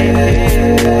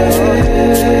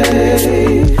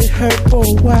 It hurt for a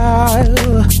while,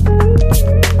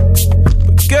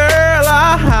 but girl,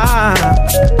 I'm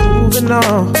moving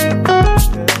on.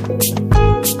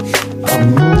 I'm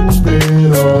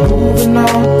moving on, moving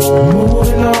on,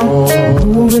 moving on,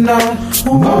 moving on.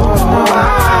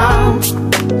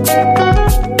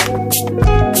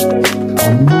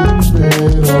 I'm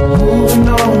moving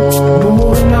on,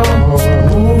 moving on,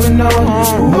 moving on, moving on.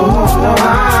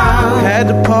 Had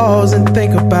to pause and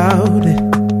think about it.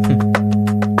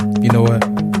 You know what?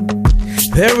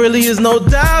 There really is no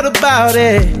doubt about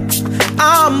it.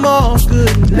 I'm all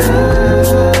good now.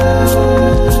 Yeah.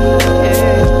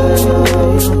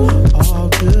 All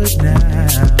good now.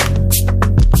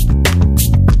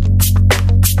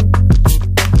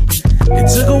 It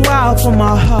took a while for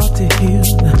my heart to heal.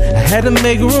 I had to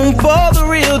make room for the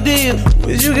real deal.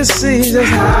 But you can see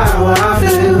just how I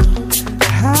feel.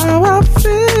 How I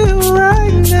feel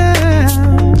right now.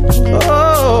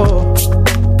 Oh,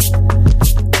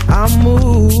 I'm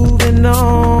moving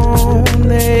on,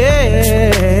 yeah.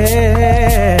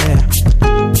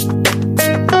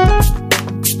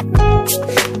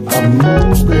 I'm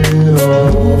moving on,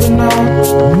 moving on,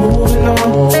 moving on,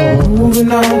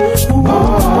 moving on.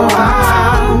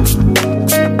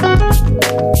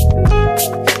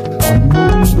 I'm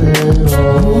moving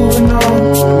on,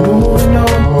 moving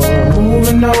on,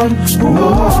 moving on, moving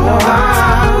on.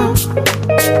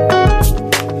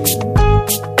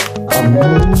 I'm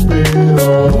moving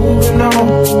on, moving on,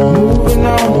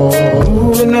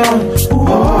 moving on, moving on.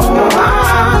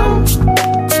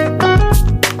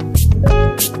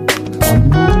 I'm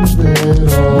moving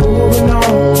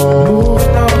on,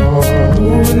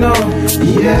 moving on,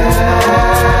 yeah.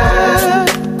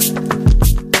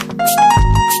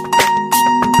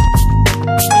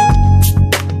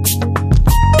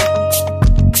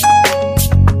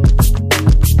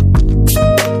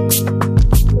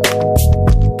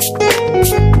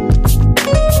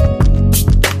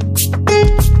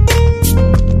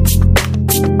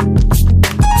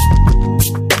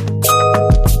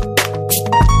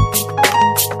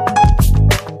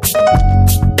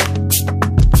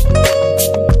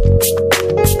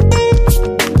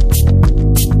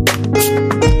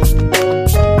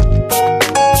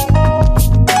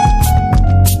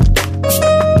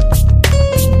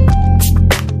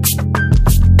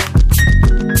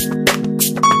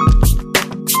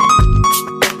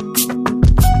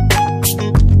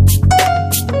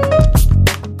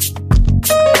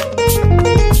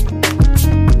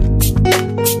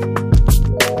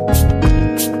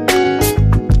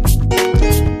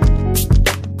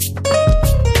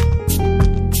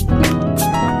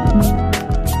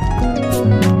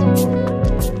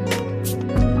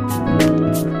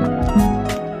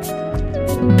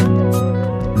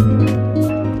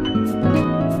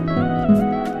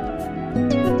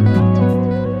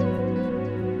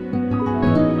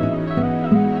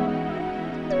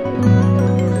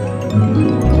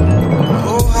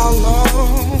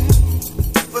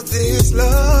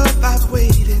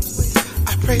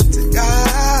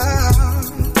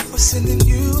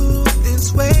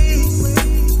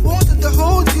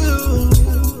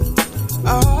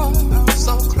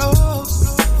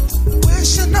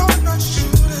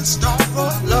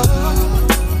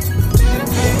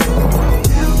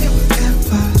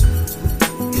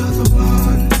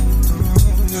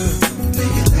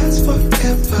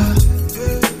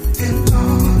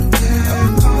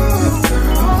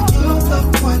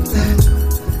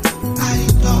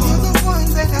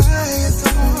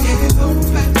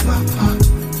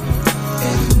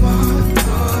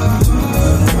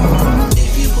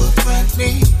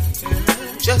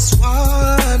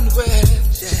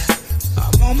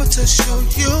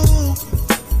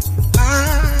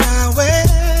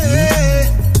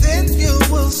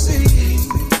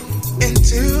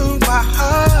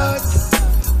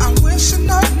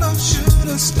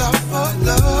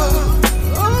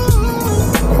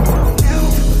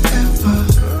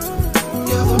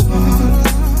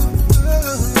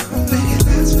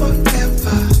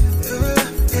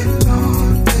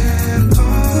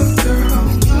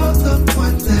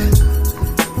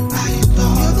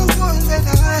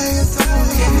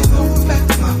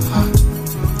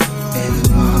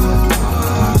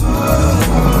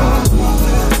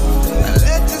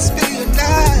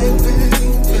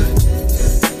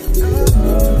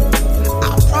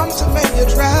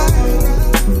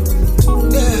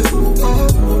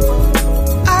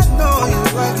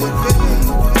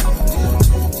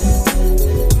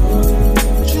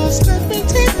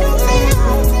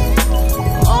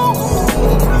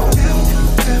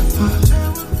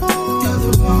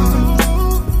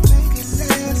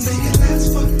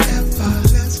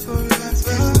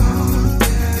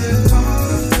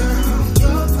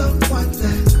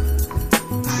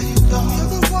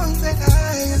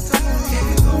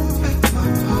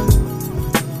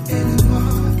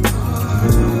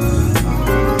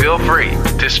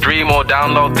 Stream or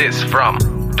download this from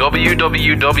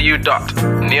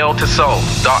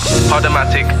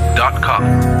www.neiltosoul.podomatic.com.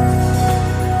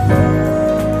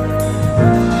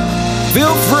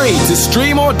 Feel free to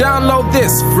stream or download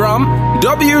this from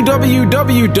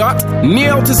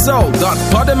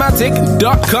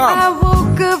www.neiltosoul.podomatic.com. I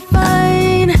woke up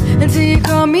fine until you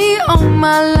called me on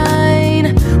my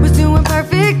line. Was doing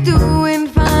perfect, doing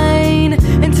fine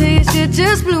until your shit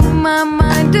just blew my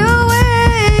mind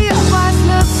away. Why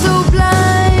love so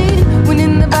blind when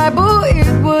in the Bible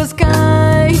it was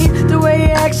kind? The way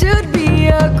you act should be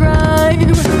a crime.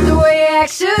 The way you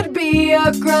act should be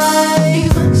a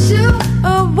crime. Shoot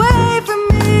away from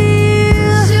me.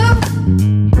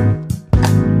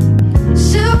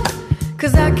 Shoot,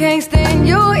 'cause I can't stand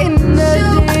your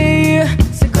energy.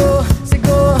 So go,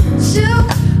 shoot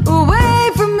away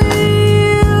from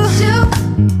me.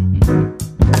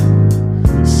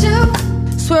 Shoot,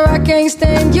 swear I can't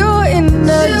stand your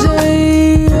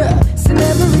energy. So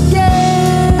never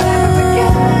again,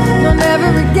 no, never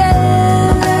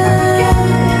again,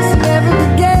 so never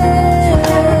again,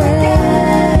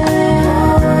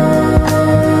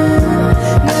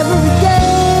 never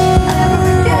again,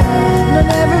 no,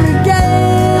 never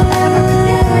again,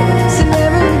 so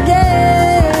never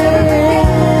again.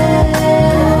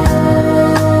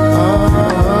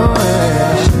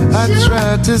 I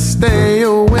tried to stay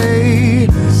away,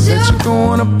 that you're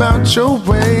going about your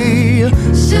way.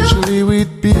 Eventually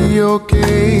we'd be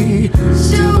okay.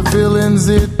 Till the feelings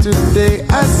hit today,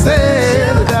 I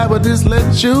said that I would just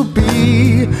let you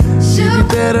be. You'd be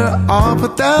better off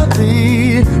without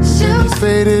me. These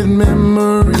faded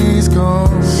memories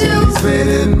gone. These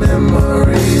faded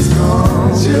memories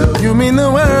gone. You mean the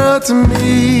world to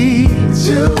me. It's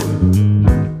you.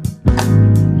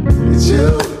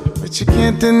 But you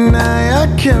can't deny our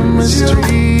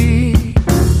chemistry.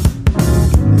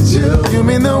 It's you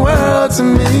mean the world to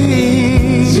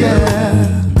me,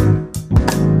 yeah.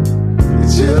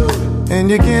 It's you, and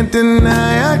you can't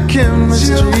deny our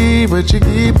chemistry, but you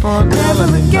keep on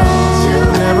telling me no,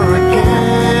 never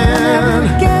again, never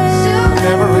again,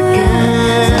 never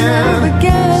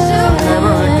again,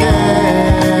 never again.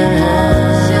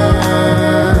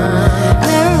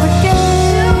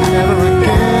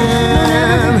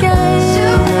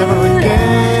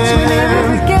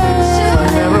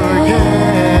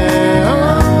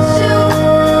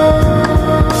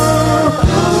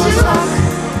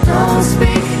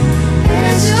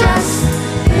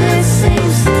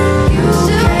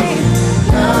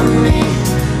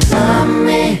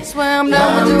 Swear I'm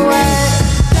done with the way.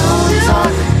 Don't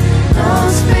talk,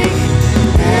 don't speak.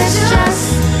 It's just,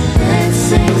 it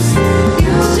seems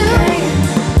you can't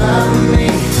love me.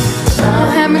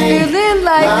 Don't have me feeling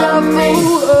like a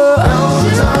fool.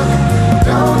 Don't talk,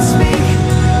 don't speak.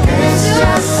 It's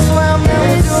just, swear I'm done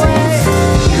with the way.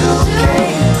 You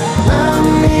can't love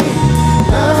me.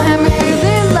 Don't have me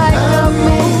feeling like a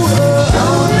fool.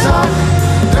 Don't talk,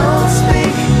 don't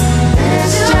speak.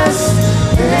 It's just,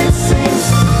 it seems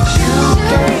you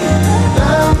can't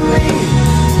love me,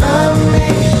 love me,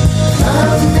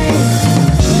 love me.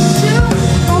 Shoot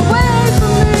away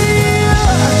from me.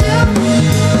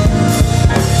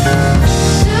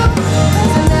 Shoot,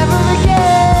 never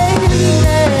again.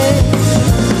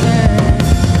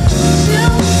 Shoot, shoot,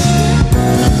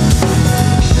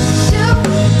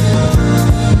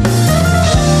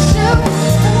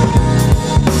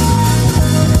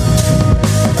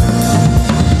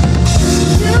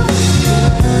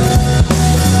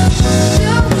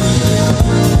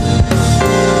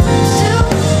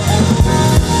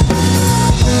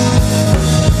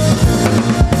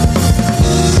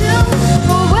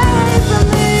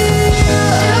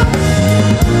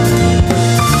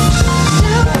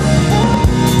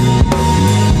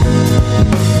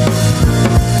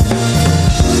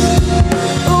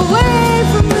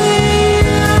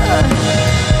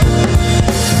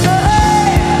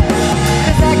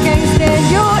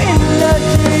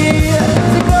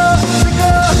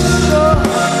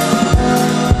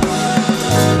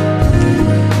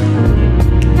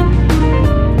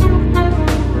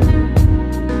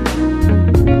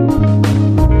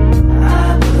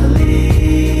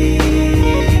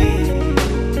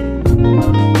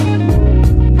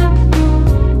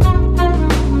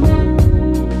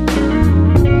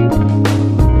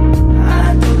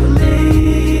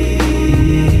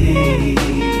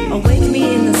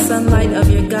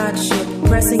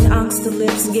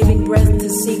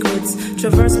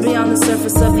 traverse beyond the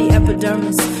surface of the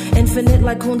epidermis. Infinite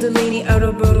like Kundalini,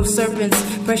 outer serpents.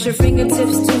 Press your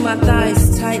fingertips to my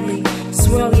thighs tightly.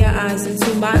 Swirl your eyes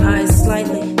into my eyes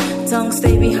slightly. Tongue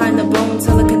stay behind the bone,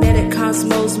 telekinetic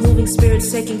cosmos, moving spirits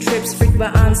taking trips, freaked by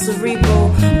on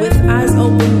cerebral. With eyes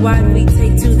open wide, we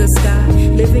take to the sky,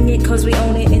 living it cause we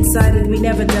own it, inside it we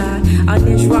never die. Our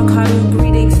niche rock Haru,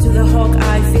 greetings to the hawk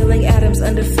eye, feeling atoms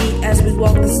under feet as we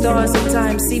walk the stars of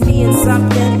time. See me in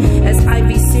Sopden as I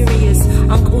be serious,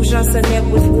 Uncle Jean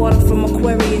Sanep with water from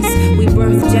Aquarius. We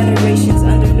birth generations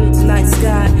underneath night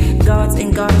sky, gods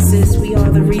and goddesses, we are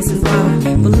the reason why.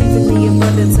 Believe in the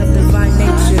abundance of divine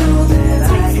nature.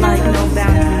 Take flight, no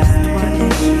boundaries to our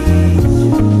nation.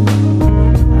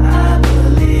 I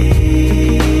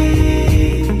believe.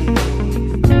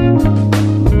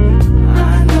 I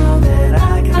know that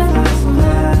I can fly so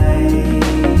high.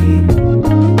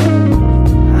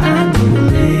 I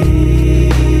believe.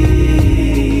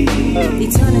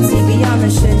 Eternity beyond the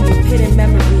schedule, hidden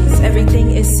memories. Everything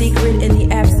is secret in the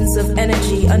absence of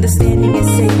energy. Understanding is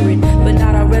sacred, but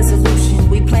not our resolution.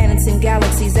 We planets and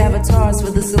galaxies, avatars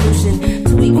for the solution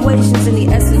to equations in the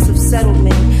essence of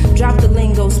settlement. Drop the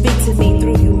lingo, speak to me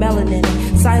through you melanin.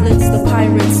 Silence the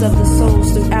pirates of the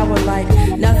souls through our light.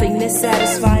 Nothing this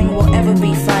satisfying will ever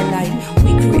be finite.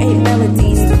 We create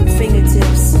melodies through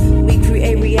fingertips. We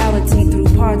create reality through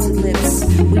parted lips.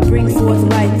 We bring forth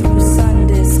light through sun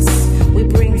discs. We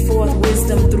bring forth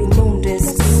wisdom through moon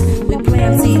discs. We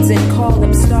plant seeds and call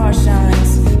them star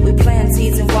shines. We plant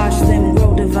seeds and watch them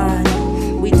grow divine.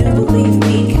 We do believe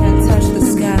we can touch the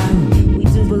sky. We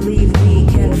do believe we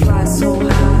can fly so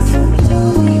high. We do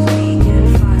believe we can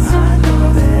fly so high. I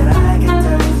know that I can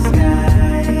touch the sky.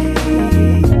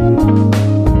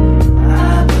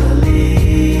 I believe.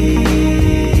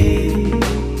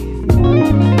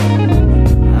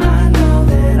 I know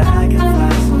that I can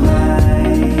fly so high.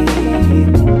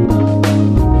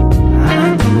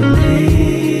 I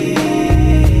believe.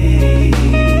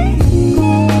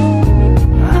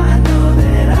 I know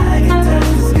that I can touch the sky. I believe. I know that I can fly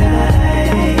so high.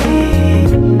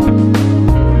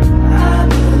 I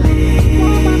believe. We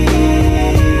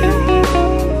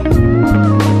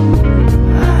do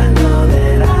believe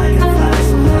we can fly so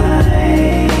high.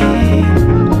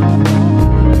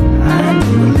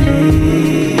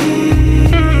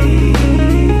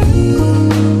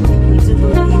 We do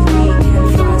believe we can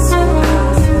fly so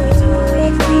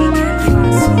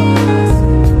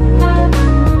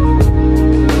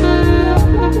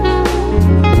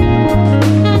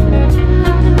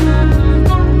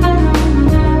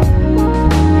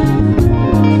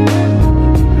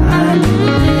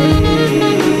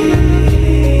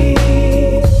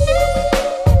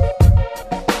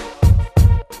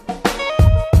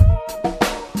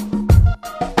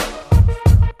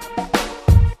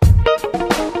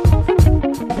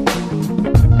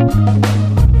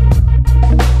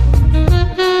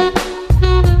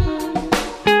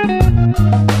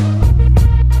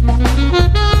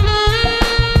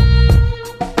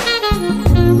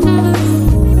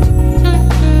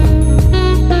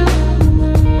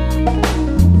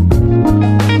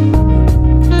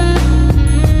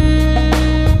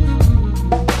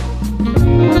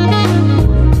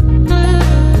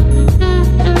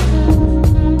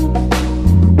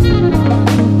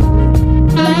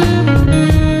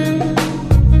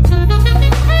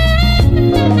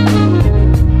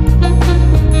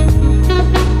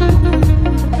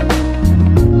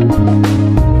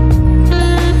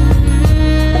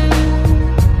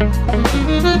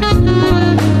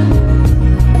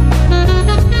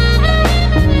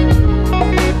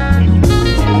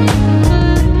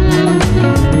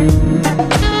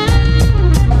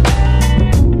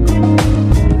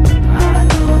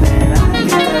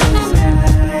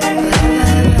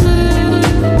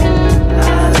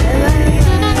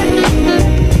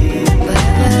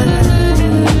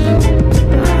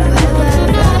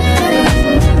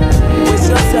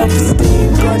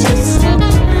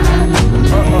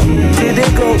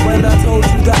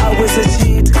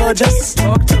gorgeous.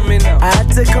 Talk to me now. I had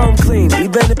to come clean,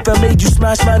 even if I made you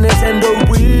smash my Nintendo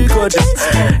Wii, gorgeous.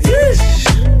 Yeesh.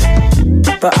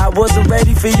 But I wasn't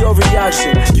ready for your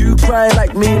reaction. You crying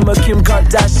like me, my Kim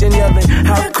Kardashian, yelling,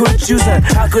 how could you, son?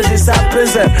 How could this happen,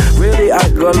 son? Really, I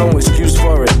got no excuse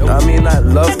for it. I mean, I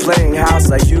love playing house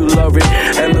like you love it.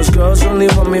 And those girls only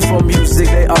want me for music.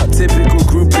 They are typical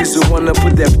groupies who wanna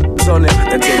put their on it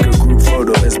and take a group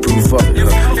photo as proof of it.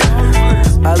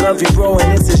 I love you, bro,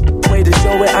 and it's a way to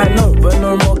show it, I know. But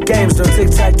no more games, no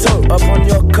tic-tac-toe. Up on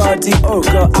your cardio,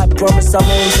 girl, I promise I'm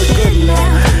on for good now.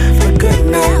 For good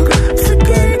now, for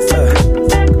good,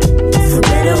 for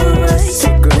better or worse.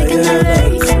 For good, making a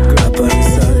lake, for good, up on the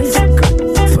sun, for good,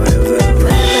 forever,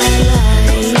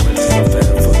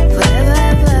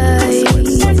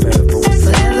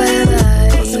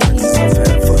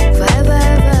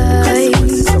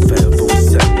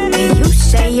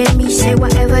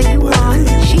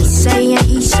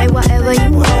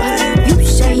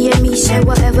 say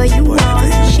whatever you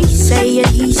want. She say and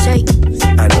he say.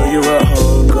 I know you're at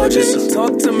home, gorgeous, so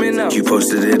talk to me now. You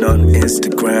posted it on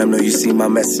Instagram, know you see my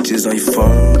messages on your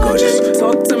phone, gorgeous.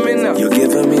 Talk to me now. You're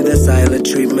giving me the silent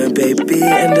treatment, baby,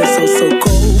 and that's so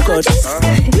cold, gorgeous.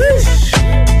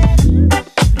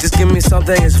 Just give me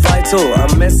something, it's vital.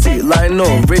 I'm messy,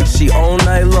 Lionel, Richie, all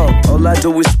night long. All I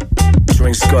do is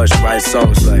drink scotch, write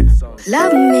songs like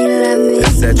love me,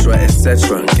 etc.,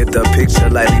 etc. Get the picture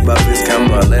like leave up his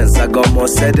camera lens. I got more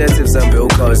sedatives than Bill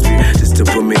Cosby, just to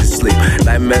put me to sleep.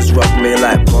 Nightmares rock me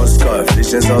like Bon Scott.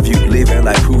 Visions of you leaving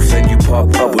like proof, and you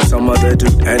pop up with some other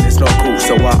dude, and it's not cool.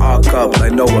 So I arc up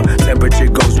like Noah. Temperature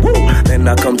goes woo, then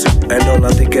I come to, and all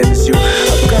I'm thinking is you.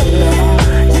 I'm gone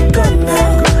now, you gone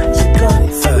now, you gone.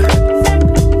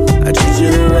 I treat you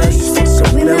the worst, so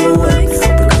we never work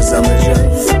because I'm a jerk.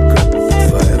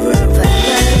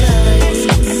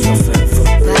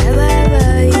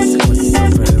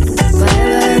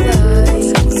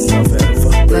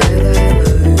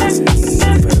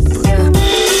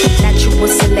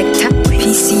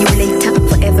 See you later,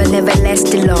 forever never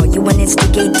lasting law. You an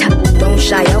instigator, don't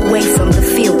shy away from the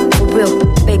field. For real,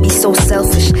 baby so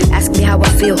selfish, ask me how I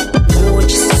feel.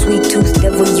 Gorgeous, sweet tooth,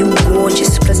 devil you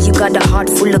gorgeous. Plus you got a heart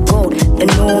full of gold,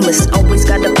 enormous. Always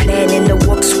got a plan and the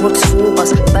works for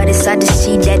us. But it's sad to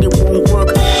see that it won't work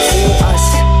for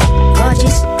us.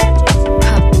 Gorgeous,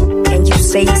 huh? And you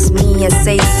say it's me and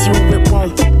say it's you, it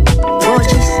won't.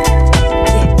 Gorgeous.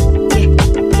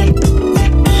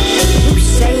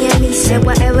 Say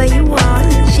whatever you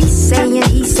want. She saying,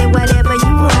 he say whatever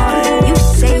you want. You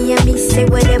saying, me say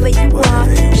whatever you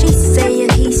want. She saying,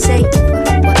 he say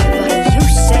whatever. You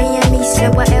saying, me say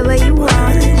whatever you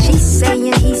want. She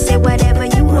saying, he say whatever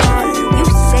you want. You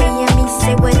saying, me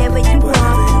say whatever you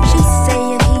want. She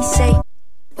saying, he say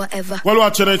whatever. Well,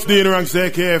 watching it's Dean Ranks,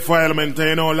 aka File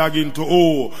Maintain, or log into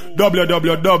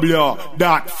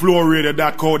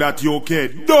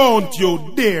www.flowradio.co.uk. Don't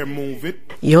you dare move it.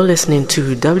 You're listening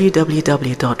to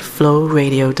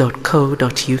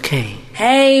www.flowradio.co.uk.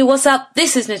 Hey, what's up?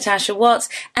 This is Natasha Watts,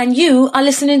 and you are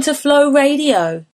listening to Flow Radio.